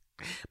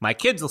 My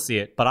kids will see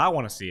it, but I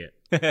want to see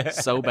it.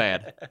 so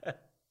bad.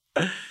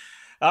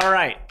 All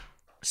right.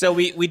 So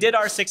we did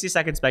our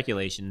 60-second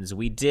speculations.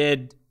 We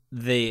did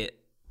the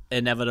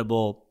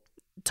inevitable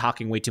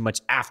talking way too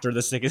much after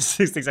the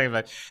 60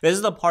 seconds. This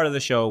is the part of the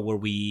show where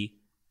we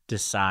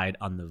decide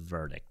on the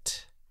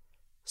verdict.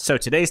 So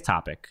today's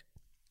topic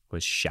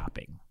was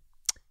shopping.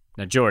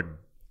 Now, Jordan,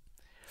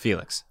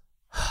 Felix.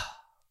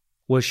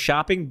 was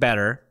shopping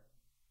better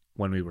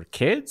when we were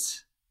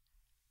kids,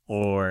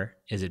 or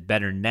is it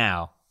better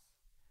now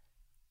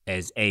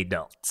as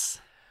adults?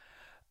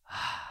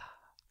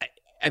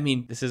 I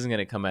mean, this isn't going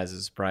to come as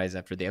a surprise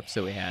after the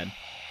episode we had.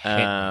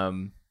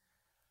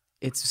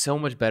 It's so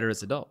much better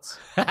as adults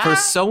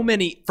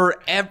for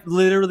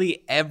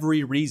literally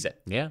every reason.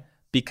 Yeah.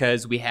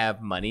 Because we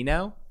have money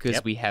now, because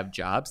Yep. we have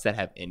jobs that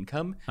have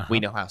income.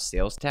 We know how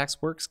sales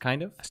tax works,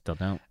 kind of. I still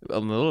don't. A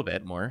little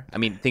bit more. I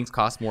mean, things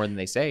cost more than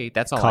they say.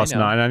 That's all Cost I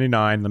know.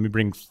 $9.99. Let me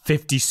bring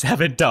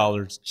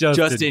 $57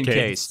 just in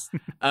case.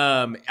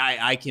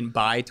 I can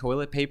buy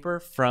toilet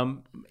paper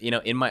from,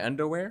 in my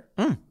underwear.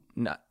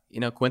 Not,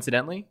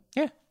 coincidentally.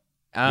 Yeah.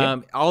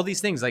 All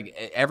these things,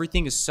 like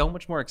everything is so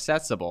much more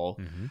accessible.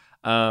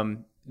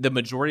 The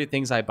majority of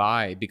things I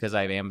buy because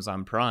I have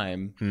Amazon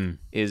Prime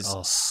is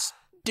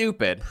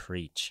stupid.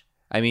 Preach.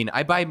 I mean,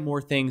 I buy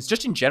more things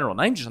just in general,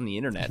 not even just on the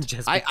internet.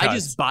 Just I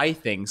because. just buy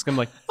things. I'm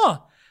like,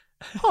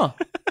 how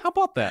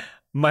about that?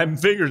 My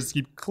fingers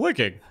keep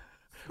clicking.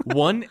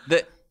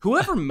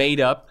 Whoever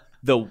made up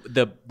the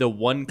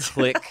one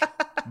click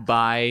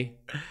buy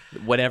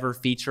whatever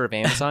feature of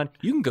Amazon,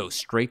 you can go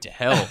straight to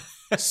hell,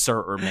 sir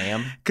or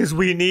ma'am. Because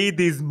we need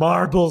these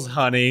marbles,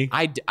 honey.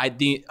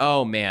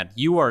 Oh man,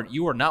 you are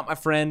not my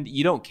friend.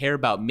 You don't care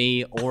about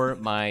me or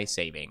my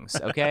savings,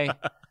 okay?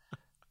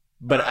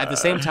 But at the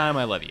same time,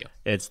 I love you.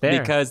 It's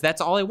there. Because that's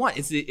all I want.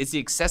 It's the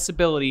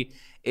accessibility.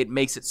 It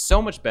makes it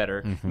so much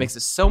better. Makes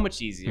it so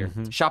much easier.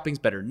 Shopping's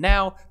better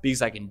now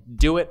because I can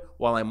do it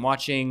while I'm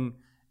watching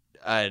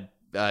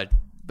Logan.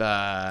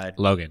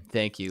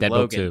 Thank you.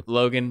 Deadpool 2.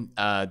 Logan,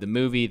 the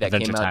movie that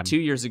Adventure came out Time. 2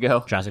 years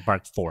ago. Jurassic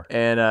Park 4.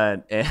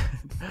 And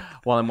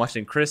while I'm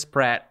watching Chris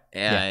Pratt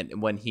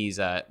and when he's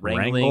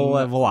wrangling Wrangle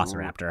a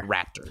velociraptor.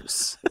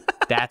 raptors.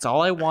 That's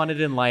all I wanted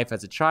in life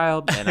as a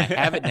child, and I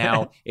have it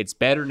now. It's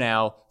better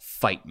now.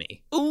 Fight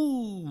me.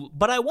 Ooh,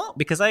 but I won't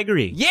because I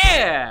agree.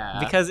 Yeah.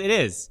 Because it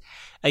is.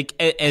 Like,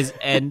 as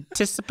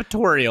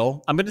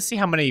anticipatorial, I'm going to see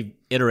how many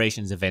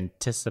iterations of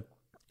anticipation.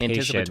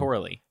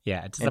 Anticipatorily.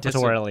 Yeah,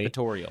 anticipatorially.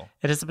 Anticipatorial.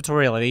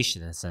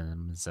 Anticipatorialization.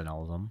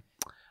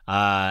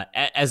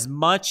 As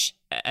much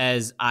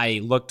as I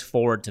looked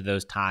forward to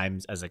those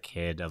times as a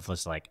kid of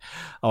just like,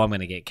 oh, I'm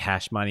going to get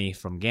cash money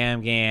from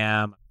Gam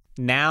Gam.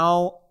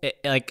 Now,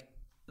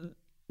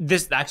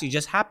 this actually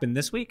just happened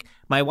this week.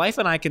 My wife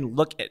and I can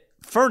look at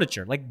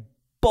furniture, like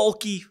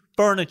bulky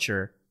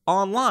furniture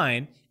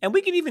online, and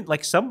we can even,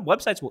 like, some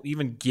websites will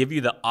even give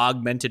you the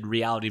augmented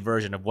reality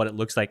version of what it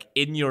looks like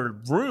in your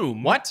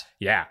room. What?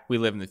 Yeah. We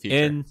live in the future.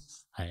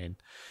 Insane.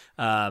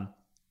 And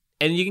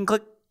you can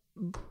click,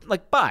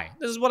 like, buy.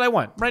 This is what I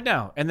want right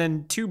now. And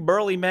then two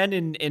burly men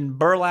in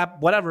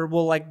burlap, whatever,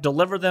 will, like,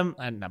 deliver them.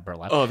 Not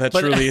burlap. Oh, that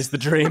truly is the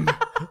dream.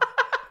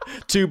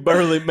 Two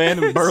burly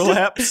men in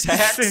burlap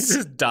sacks. This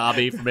is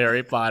Dobby from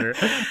Harry Potter.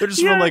 They're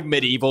just from like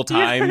medieval You're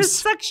times.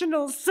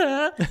 sectional,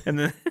 sir. And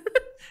then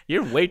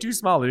you're way too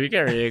small to be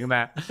carrying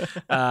that.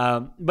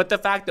 But the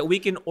fact that we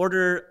can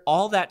order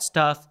all that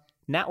stuff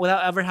now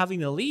without ever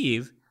having to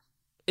leave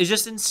is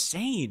just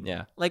insane.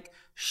 Yeah. Like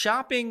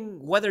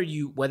shopping, whether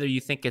you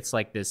think it's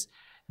like this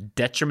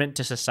detriment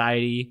to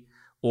society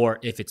or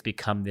if it's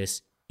become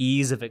this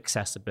ease of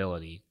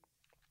accessibility,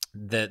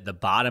 the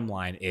bottom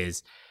line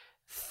is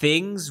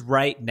things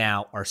right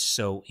now are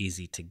so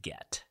easy to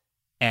get.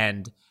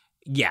 And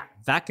yeah,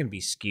 that can be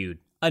skewed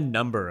a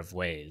number of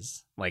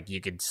ways. Like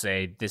you could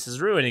say this is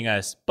ruining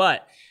us,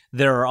 but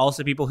there are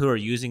also people who are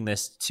using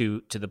this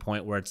to the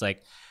point where it's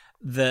like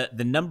the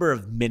number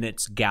of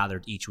minutes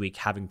gathered each week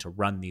having to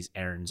run these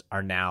errands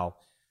are now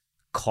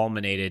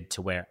culminated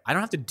to where I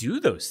don't have to do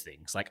those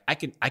things. Like I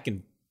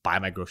can buy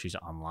my groceries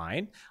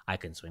online. I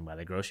can swing by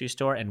the grocery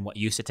store, and what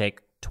used to take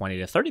 20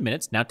 to 30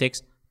 minutes now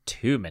takes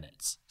 2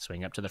 minutes.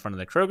 Swing up to the front of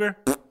the Kroger,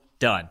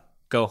 done.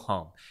 Go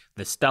home.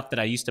 The stuff that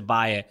I used to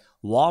buy at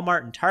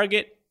Walmart and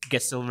Target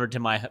gets delivered to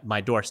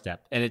my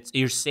doorstep. And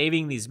you're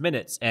saving these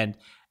minutes, and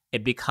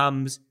it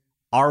becomes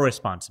our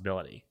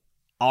responsibility.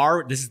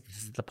 This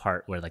is the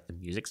part where like the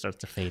music starts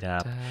to fade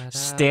up.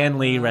 Stan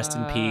Lee, rest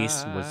in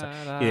peace, was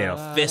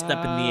fist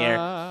up in the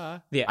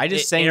air. Yeah, I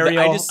just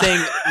Ariel.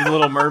 sang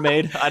Little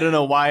Mermaid. I don't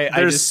know why.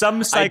 There's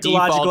some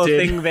psychological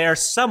defaulted. thing there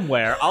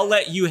somewhere. I'll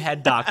let you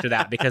head doctor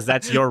that because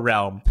that's your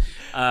realm.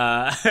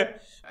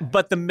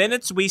 But the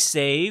minutes we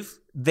save,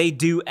 they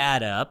do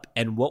add up,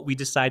 and what we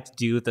decide to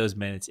do with those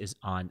minutes is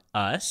on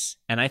us.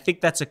 And I think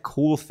that's a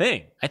cool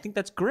thing. I think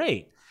that's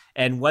great.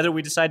 And whether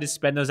we decide to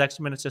spend those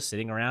extra minutes just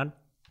sitting around,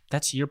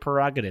 that's your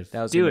prerogative.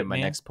 That was do gonna it, be my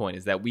man. next point,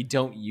 is that we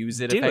don't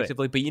use it Do it.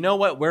 effectively. But you know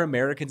what? We're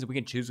Americans and we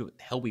can choose what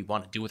the hell we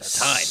want to do with our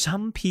time.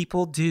 Some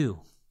people do.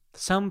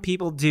 Some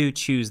people do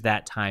choose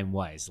that time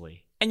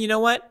wisely. And you know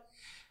what?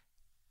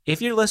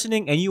 If you're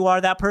listening and you are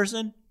that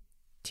person,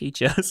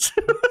 teach us.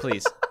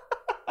 Please.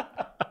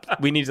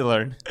 We need to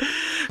learn.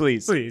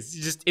 Please. Please.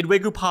 Just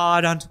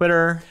InWiguPod on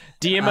Twitter.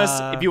 DM us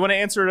if you want to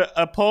answer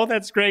a poll.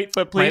 That's great,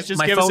 but please just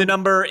my give phone us a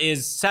number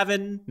is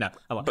 7. No,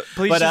 I won't. But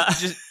please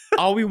just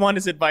all we want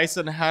is advice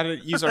on how to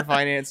use our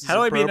finances. How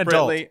do I be an adult?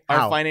 appropriately, Our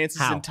How? finances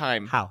How? and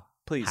time. How?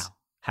 Please.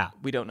 How?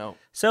 We don't know.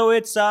 So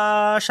it's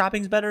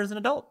shopping's better as an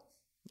adult.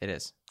 It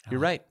is. You're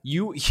right.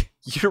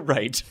 You're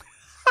right.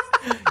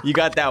 You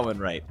got that one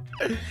right.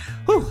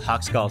 Whew,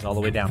 Hawk Skulls all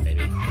the way down,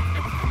 baby.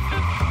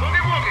 Boogie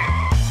woogie.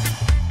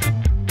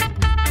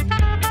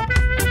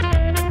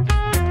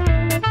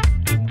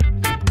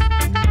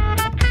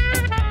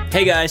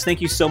 Hey guys,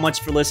 thank you so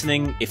much for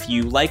listening. If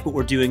you like what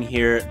we're doing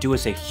here, do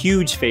us a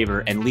huge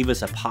favor and leave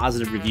us a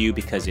positive review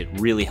because it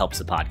really helps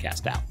the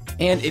podcast out.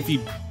 And if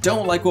you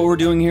don't like what we're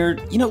doing here,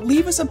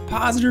 leave us a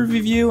positive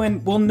review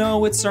and we'll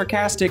know it's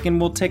sarcastic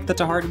and we'll take that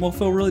to heart and we'll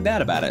feel really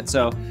bad about it.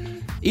 So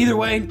either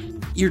way,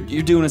 you're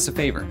doing us a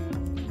favor.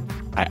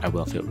 I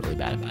will feel really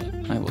bad about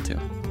it. I will too.